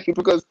you know what I mean?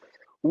 Because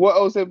what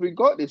else have we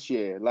got this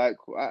year? Like,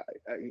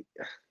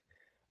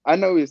 I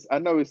know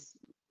it's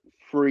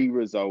 3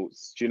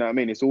 results. Do you know what I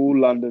mean? It's all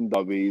London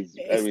derbies.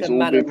 It's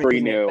all been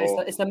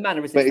 3-0. It's the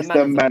manner. It's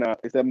the manner.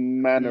 It's the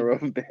manner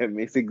of them.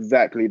 It's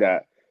exactly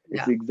that.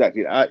 It's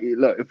exactly that.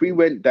 Look, if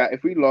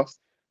we lost,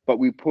 but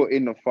we put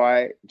in a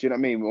fight, do you know what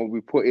I mean? Or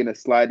we put in a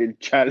sliding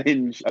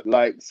challenge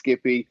like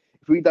Skippy.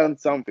 If we done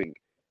something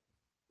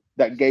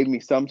that gave me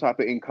some type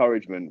of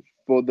encouragement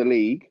for the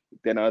league,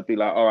 then I'd be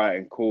like, all right,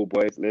 and cool,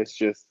 boys, let's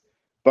just.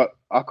 But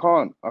I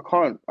can't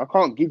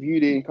give you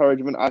the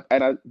encouragement,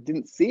 and I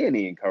didn't see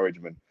any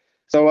encouragement.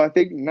 So I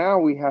think now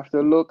we have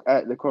to look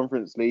at the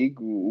Conference League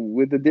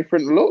with a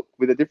different look,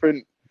 with a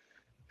different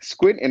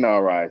squint in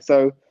our eye.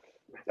 So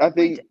I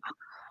think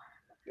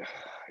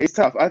it's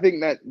tough. I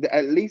think that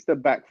at least the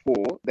back 4,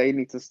 they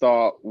need to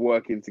start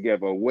working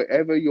together.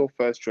 Whatever your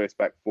first choice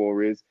back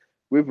 4 is,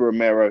 with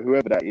Romero,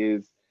 whoever that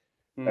is,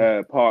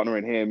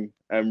 partnering him,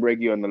 and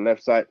Reggie on the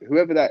left side,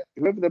 whoever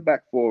the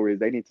back 4 is,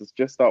 they need to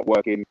just start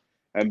working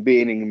and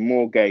being in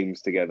more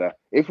games together.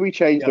 If we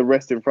change the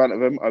rest in front of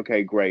them,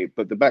 okay, great.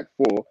 But the back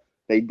 4,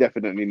 they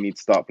definitely need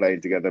to start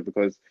playing together,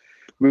 because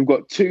we've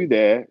got 2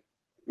 there,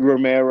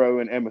 Romero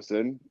and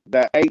Emerson,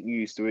 that ain't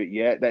used to it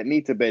yet, that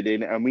need to bed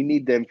in, and we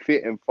need them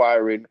fit and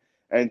firing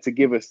and to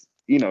give us,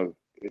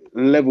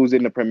 levels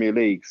in the Premier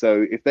League.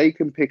 So if they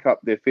can pick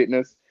up their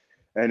fitness,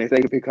 and if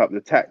they can pick up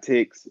the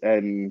tactics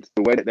and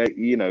the way that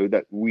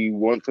that we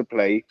want to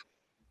play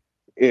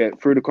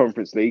through the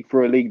Conference League,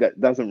 for a league that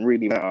doesn't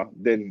really matter,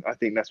 then I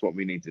think that's what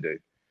we need to do.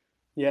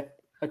 Yeah,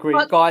 agree.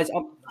 Guys,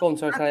 go on,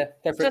 sorry,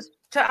 just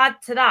to add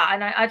to that,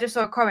 and I just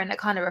saw a comment that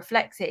kind of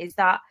reflects it, is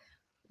that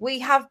we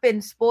have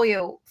been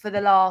spoiled for the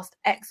last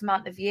X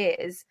amount of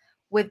years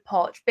with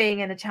Poch being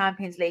in the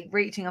Champions League,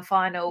 reaching a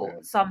final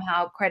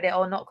somehow, credit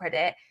or not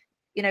credit.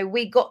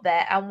 We got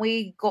there and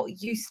we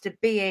got used to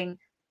being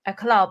a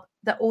club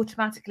that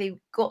automatically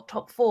got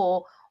top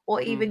 4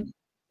 or even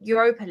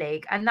Europa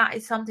League. And that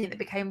is something that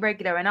became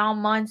regular, and our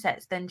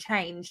mindsets then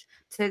changed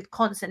to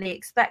constantly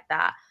expect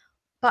that.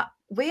 But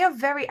we are a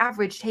very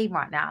average team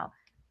right now,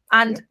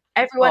 and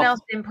everyone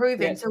else is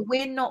improving. So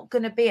we're not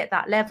going to be at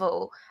that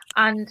level.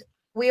 And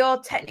we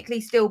are technically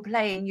still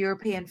playing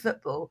European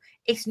football.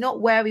 It's not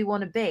where we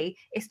want to be.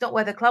 It's not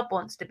where the club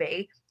wants to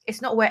be.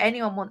 It's not where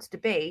anyone wants to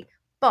be.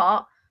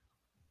 But,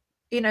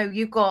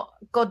 you've got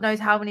God knows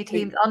how many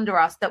teams under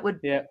us that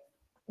would,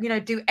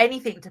 do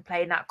anything to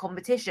play in that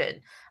competition.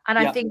 And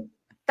I think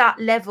that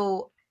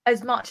level,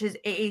 as much as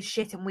it is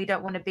shit and we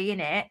don't want to be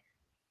in it,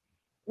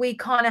 we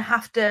kind of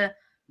have to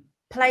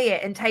play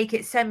it and take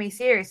it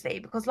semi-seriously,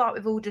 because like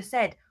we've all just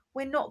said,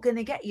 we're not going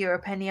to get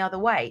Europe any other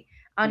way.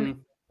 And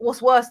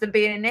what's worse than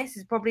being in this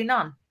is probably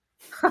none.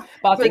 But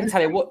I think,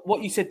 Talia,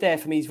 what you said there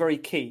for me is very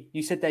key.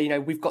 You said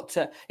there, we've got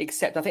to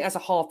accept, I think that's a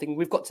hard thing.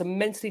 We've got to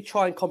mentally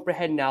try and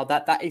comprehend now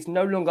that is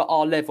no longer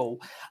our level.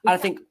 And I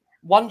think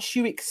once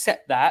you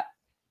accept that,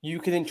 you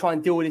can then try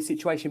and deal with this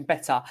situation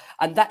better.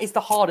 And that is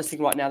the hardest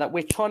thing right now, that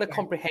we're trying to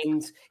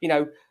comprehend,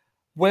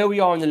 where we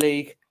are in the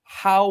league,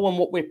 how and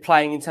what we're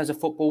playing in terms of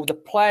football, the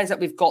players that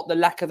we've got, the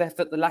lack of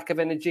effort, the lack of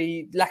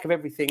energy, lack of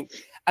everything,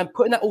 and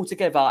putting that all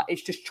together.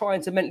 It's just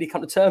trying to mentally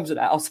come to terms with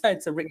that. I was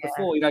saying to Rick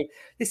before,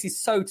 this is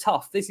so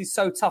tough. This is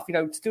so tough.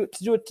 To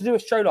do a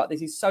show like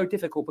this is so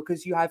difficult,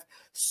 because you have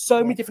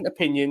so many different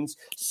opinions,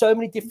 so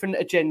many different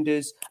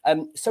agendas,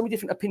 so many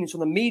different opinions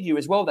from the media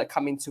as well that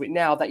come into it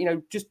now. That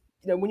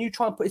when you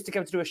try and put this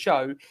together to do a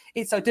show,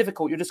 it's so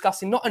difficult. You're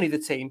discussing not only the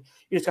team,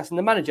 you're discussing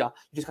the manager,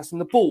 you're discussing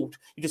the board,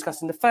 you're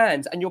discussing the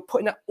fans, and you're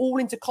putting that all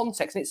into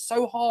context. And it's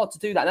so hard to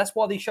do that. And that's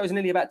why these shows are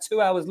nearly about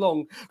 2 hours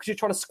long, because you're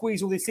trying to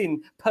squeeze all this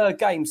in per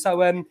game.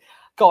 So,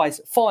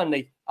 guys,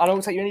 finally, I don't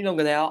want to take you any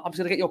longer now. I'm just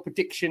going to get your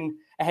prediction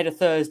ahead of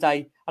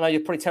Thursday. I know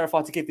you're probably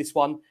terrified to give this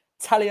one.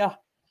 Talia,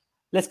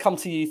 let's come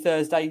to you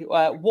Thursday.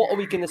 What are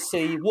we going to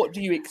see? What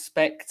do you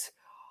expect?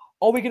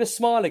 Are we going to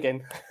smile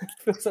again?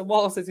 It's a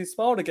while since we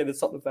smiled again as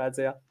Tottenham fans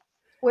here.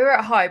 We're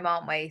at home,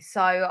 aren't we?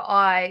 So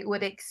I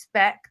would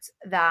expect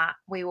that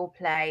we will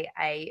play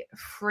a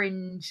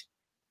fringe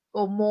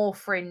or more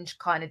fringe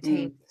kind of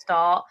team to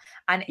start.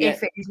 And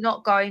if it is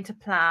not going to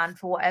plan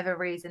for whatever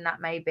reason that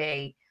may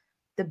be,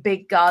 the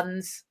big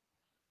guns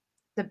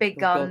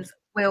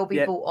will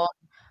be brought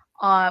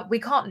on. We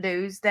can't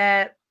lose.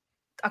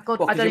 Could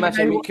you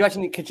imagine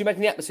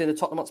the atmosphere in the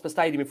Tottenham Hotspur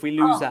Stadium if we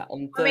lose that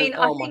on Thursday?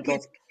 I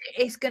think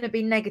it's going to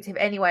be negative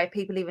anyway if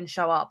people even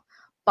show up.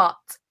 But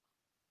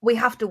we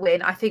have to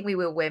win. I think we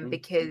will win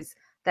because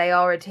they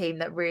are a team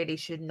that really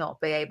should not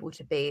be able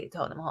to beat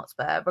Tottenham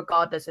Hotspur,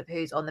 regardless of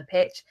who's on the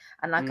pitch.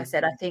 And like I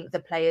said, I think the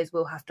players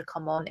will have to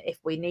come on if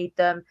we need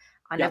them.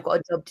 And they've got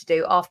a job to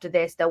do. After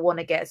this, they'll want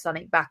to get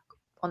something back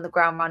on the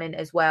ground running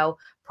as well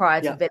prior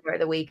to Villa at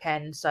the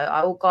weekend. So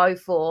I will go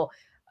for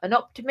an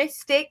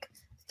optimistic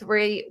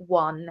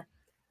 3-1.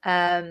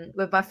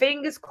 With my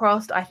fingers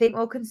crossed, I think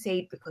we'll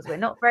concede because we're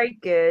not very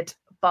good,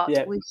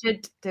 but we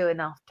should do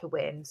enough to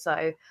win.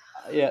 So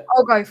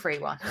I'll go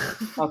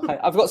 3-1. Okay,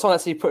 I've got someone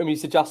actually putting me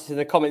to justice in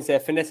the comments there.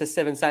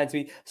 Vanessa7 saying to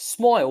me,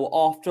 smile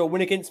after a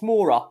win against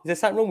Mora. Is there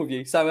something wrong with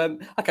you? So,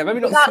 okay, maybe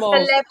not smile.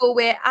 That's the level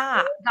we're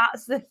at.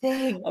 That's the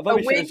thing. A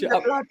win's a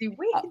bloody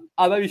win.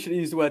 I maybe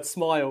shouldn't use the word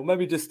smile.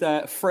 Maybe just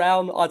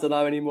frown. I don't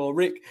know anymore.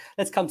 Rick,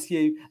 let's come to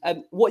you.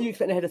 What are you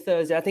expecting ahead of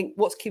Thursday? I think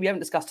what's key we haven't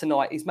discussed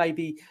tonight is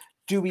maybe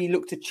do we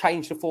look to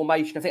change the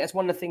formation? I think that's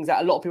one of the things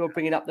that a lot of people are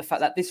bringing up, the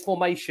fact that this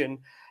formation,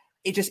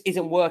 it just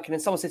isn't working.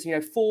 And someone says,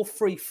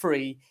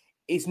 4-3-3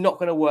 is not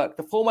going to work.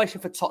 The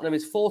formation for Tottenham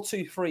is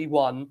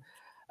 4-2-3-1.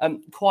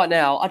 Quite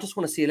now, I just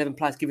want to see 11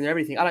 players giving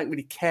everything. I don't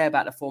really care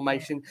about the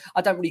formation.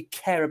 I don't really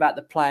care about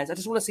the players. I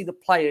just want to see the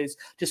players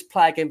just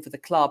play again for the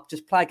club,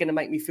 just play again and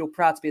make me feel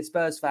proud to be a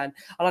Spurs fan.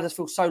 And I just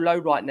feel so low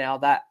right now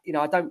that,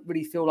 I don't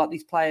really feel like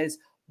these players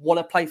want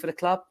to play for the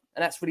club.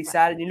 And that's really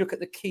sad. And you look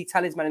at the key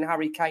talisman in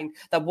Harry Kane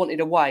that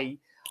wanted away.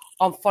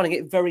 I'm finding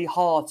it very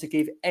hard to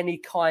give any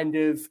kind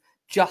of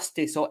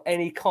justice or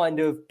any kind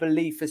of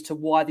belief as to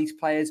why these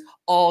players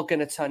are going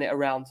to turn it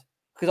around,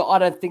 because I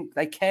don't think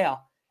they care.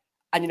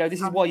 And, this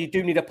is why you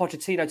do need a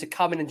Pochettino to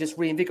come in and just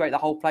reinvigorate the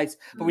whole place.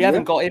 But we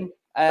haven't got him.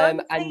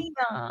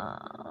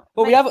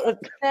 We haven't.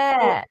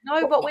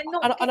 No, but we're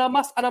not. And I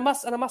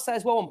must say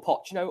as well on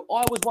Poch,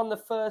 I was one of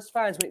the first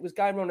fans when it was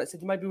going on that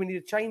said maybe we need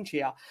a change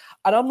here.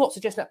 And I'm not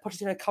suggesting that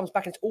Pochettino comes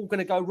back and it's all going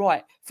to go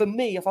right. For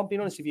me, if I'm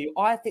being honest with you,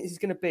 I think this is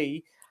going to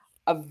be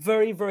a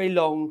very, very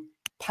long,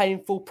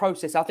 painful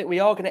process. I think we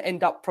are going to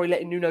end up probably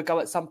letting Nuno go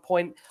at some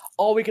point.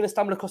 Are we going to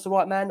stumble across the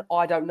right man?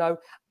 I don't know.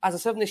 As I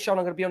said on this show, I'm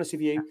going to be honest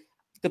with you,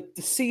 the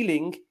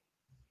ceiling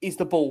is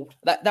the ball.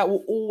 That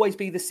will always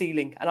be the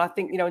ceiling. And I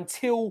think,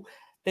 until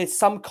there's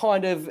some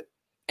kind of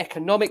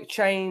economic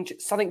change,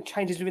 something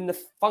changes within the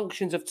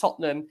functions of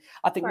Tottenham,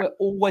 I think we're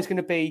always going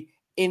to be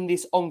in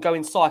this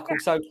ongoing cycle.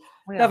 So,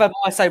 never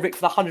I say, Rick,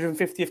 for the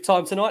 150th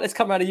time tonight, let's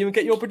come around to you and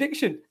get your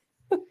prediction.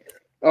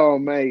 Oh,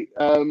 mate.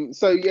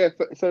 So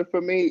for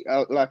me,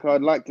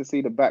 I'd like to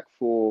see the back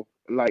four,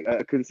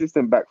 a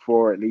consistent back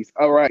four at least.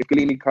 All right, if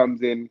Galini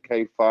comes in,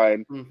 okay,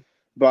 fine.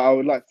 But I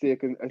would like to see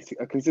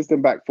a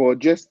consistent back four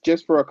just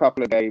for a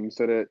couple of games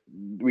so that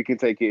we can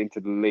take it into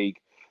the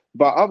league.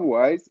 But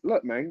otherwise,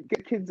 look, man,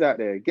 get kids out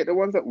there. Get the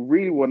ones that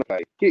really want to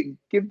play.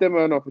 Give them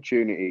an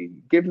opportunity.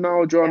 Give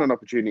Niall John an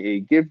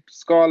opportunity. Give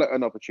Scarlett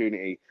an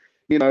opportunity.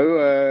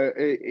 Mark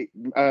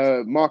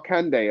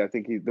Hande, I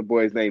think the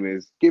boy's name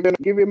is. Give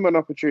him an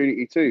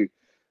opportunity too.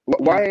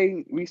 Why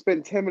ain't we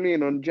spent 10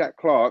 million on Jack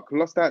Clark,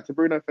 lost out to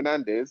Bruno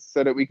Fernandes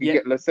so that we could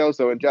get Lo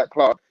Celso and Jack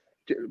Clark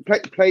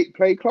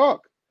play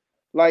Clark?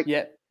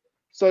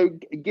 So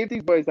give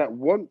these boys that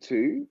want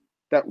to,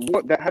 that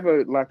have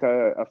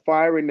a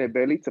fire in their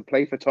belly to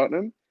play for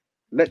Tottenham,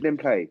 let them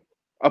play.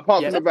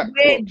 Apart from the back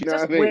four, do you know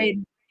what I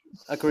mean?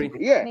 Agree.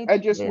 Yeah,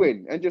 and just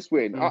win.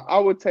 I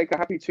would take a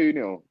happy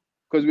 2-0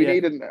 because we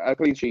need a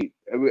clean sheet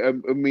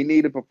and we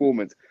need a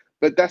performance.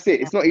 But that's it.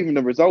 It's not even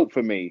the result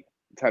for me,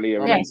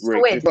 Talia. Yes,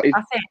 Rick.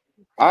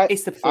 I need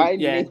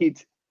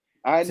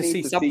to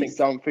see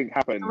something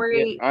happen.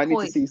 I need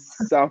to see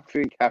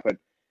something happen.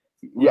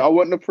 I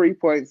want the 3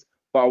 points,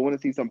 but I want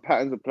to see some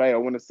patterns of play. I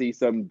want to see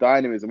some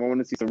dynamism. I want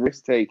to see some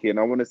risk taking.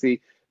 I want to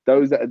see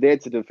those that are there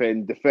to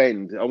defend.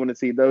 I want to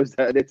see those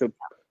that are there to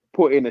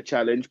put in a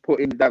challenge,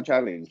 put in the damn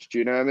challenge. Do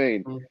you know what I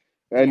mean?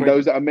 And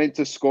those that are meant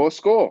to score.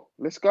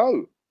 Let's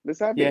go. Let's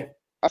have it.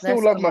 I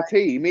still love my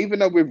team, even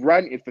though we've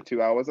ranted for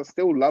 2 hours. I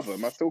still love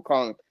them. I still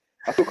can't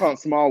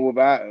smile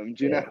without them.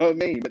 Do you know what I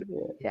mean? But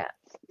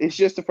it's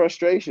just the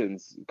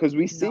frustrations because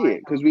we see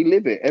it, because we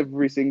live it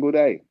every single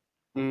day.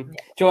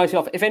 If I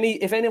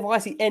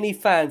see any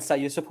fans say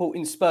you're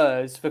supporting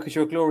Spurs because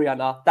you're a glory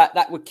hunter,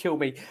 that would kill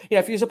me.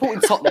 If you're supporting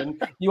Tottenham,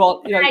 you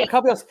are.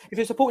 If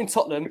you're supporting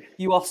Tottenham,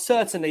 you are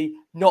certainly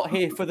not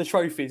here for the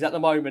trophies at the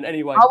moment.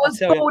 Anyway, I was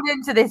born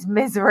into this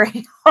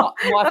misery.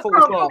 My fault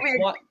as well.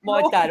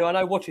 My dad, who I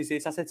know watches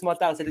this, I said to my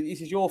dad, I said, "This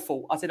is your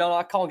fault." I said, "Oh,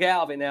 I can't get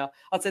out of it now."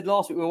 I said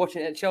last week we were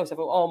watching it at Chelsea. I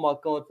thought, "Oh my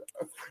god,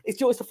 it's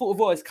just the thought of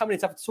voice coming in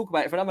to have to talk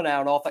about it for another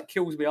hour and a half. That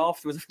kills me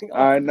afterwards." I think,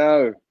 I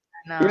know.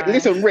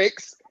 Listen,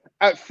 Ricks.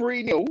 At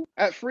 3-0,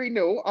 I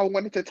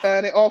wanted to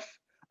turn it off.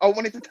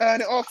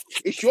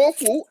 It's your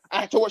fault.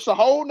 I had to watch the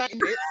whole 90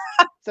 minutes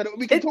so that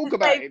we can talk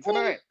about it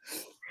tonight.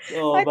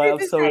 Oh, mate, I'm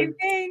sorry.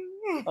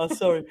 I'm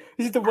sorry.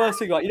 This is the worst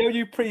thing.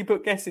 You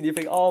pre-book guessing, you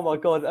think, oh my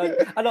god.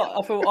 And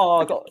I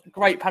thought, I got a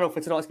great panel for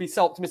tonight. It's be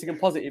so optimistic and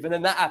positive. And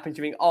then that happens.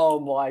 You think,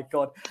 oh my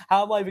god,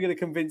 how am I even going to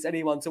convince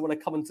anyone to want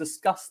to come and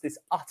discuss this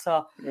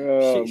utter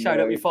shit show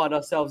that we find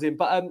ourselves in?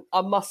 But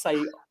I must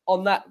say,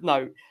 on that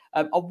note,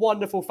 A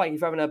wonderful thank you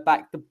for having her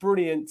back. The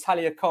brilliant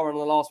Talia Corran on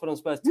the last one on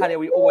Spurs. Talia,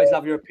 we always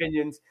love your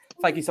opinions.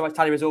 Thank you so much,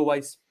 Talia, as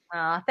always.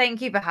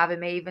 Thank you for having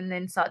me, even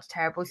in such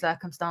terrible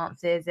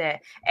circumstances.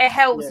 It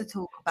helps to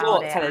talk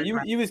about it.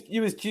 Talia,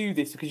 you was due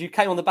this because you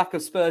came on the back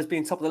of Spurs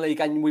being top of the league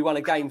and we won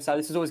a game. So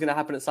this is always going to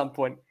happen at some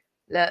point.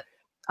 Look,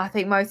 I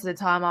think most of the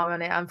time I'm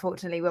on it,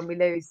 unfortunately, when we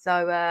lose.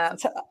 So I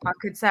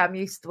could say I'm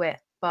used to it.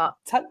 But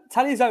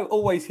Talia's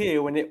always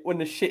here when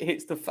the shit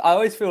hits the. I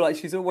always feel like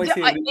she's always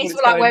here. It's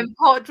like when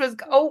Poch was.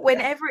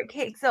 Whenever it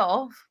kicks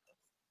off,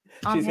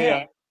 I'm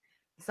here.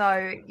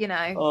 So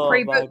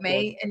pre-book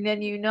me, and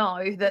then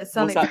that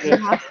something will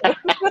happen.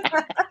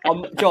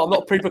 I'm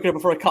not pre-booking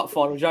before a cup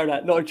final, Joe.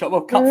 Not a cup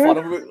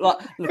final. Like,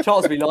 the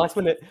chance would be nice,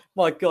 wouldn't it?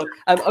 My God.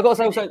 I've got to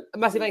say also a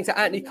massive thanks to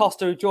Anthony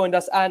Costa who joined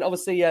us, and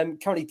obviously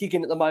currently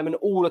gigging at the moment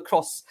all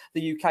across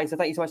the UK. So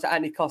thank you so much to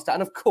Anthony Costa,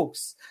 and of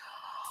course,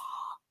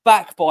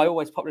 back by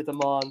always popular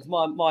demand,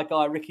 my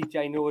guy Ricky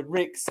J Norwood.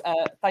 Ricks,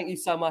 thank you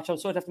so much. I'm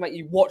sorry to have to make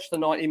you watch the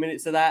 90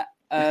 minutes of that.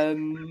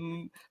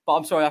 But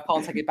I'm sorry, I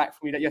can't take it back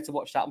from you that you have to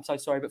watch that. I'm so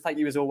sorry, but thank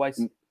you as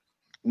always.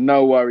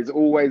 No worries.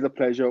 Always a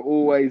pleasure.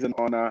 Always an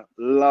honor.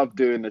 Love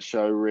doing the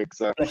show, Rick.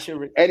 So bless you,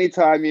 Rick.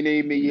 Anytime you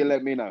need me, you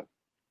let me know.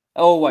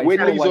 Always.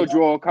 Win, lose or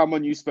draw, come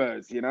on you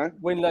Spurs,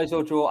 Win, lose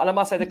or draw. And I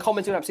must say, the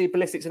comments are absolutely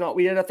ballistic tonight.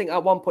 We had, I think,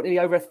 at one point, nearly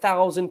over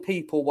 1,000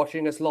 people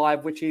watching us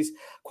live, which is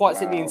quite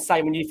simply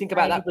insane when you think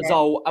about that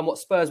result and what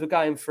Spurs were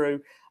going through.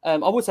 I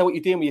would say what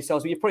you're doing with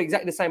yourselves, but you're probably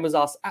exactly the same as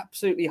us,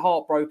 absolutely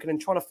heartbroken and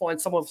trying to find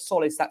someone of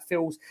solace that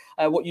feels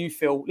what you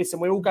feel.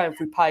 Listen, we're all going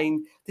through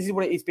pain. This is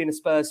what it is being a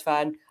Spurs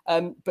fan.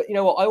 But you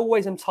know what? I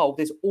always am told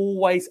there's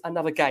always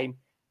another game,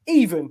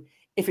 even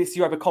if it's the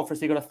Europa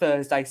Conference League on a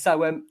Thursday.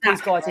 So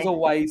please, guys, as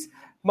always,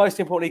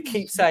 most importantly,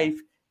 keep safe,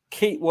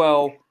 keep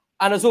well,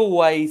 and as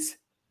always,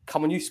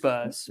 come on you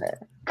Spurs.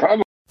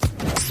 Come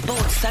on.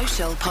 Sports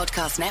Social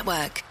Podcast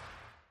Network.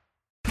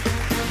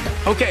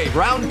 Okay,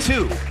 round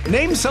 2.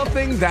 Name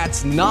something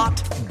that's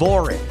not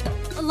boring.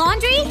 A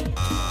laundry?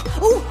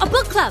 Ooh, a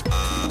book club.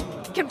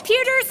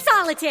 Computer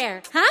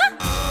solitaire,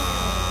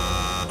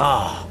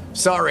 huh?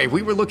 Sorry,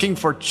 we were looking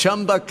for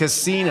Chumba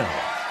Casino.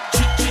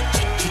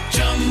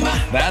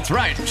 That's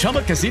right.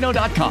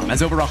 ChumbaCasino.com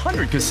has over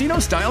 100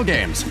 casino-style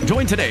games.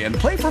 Join today and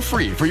play for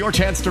free for your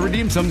chance to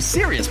redeem some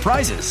serious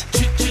prizes.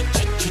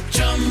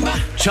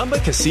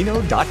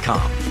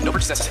 ChumbaCasino.com. No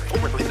purchase necessary.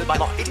 Void where prohibited by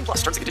law. 18+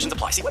 terms and conditions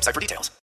apply. See website for details.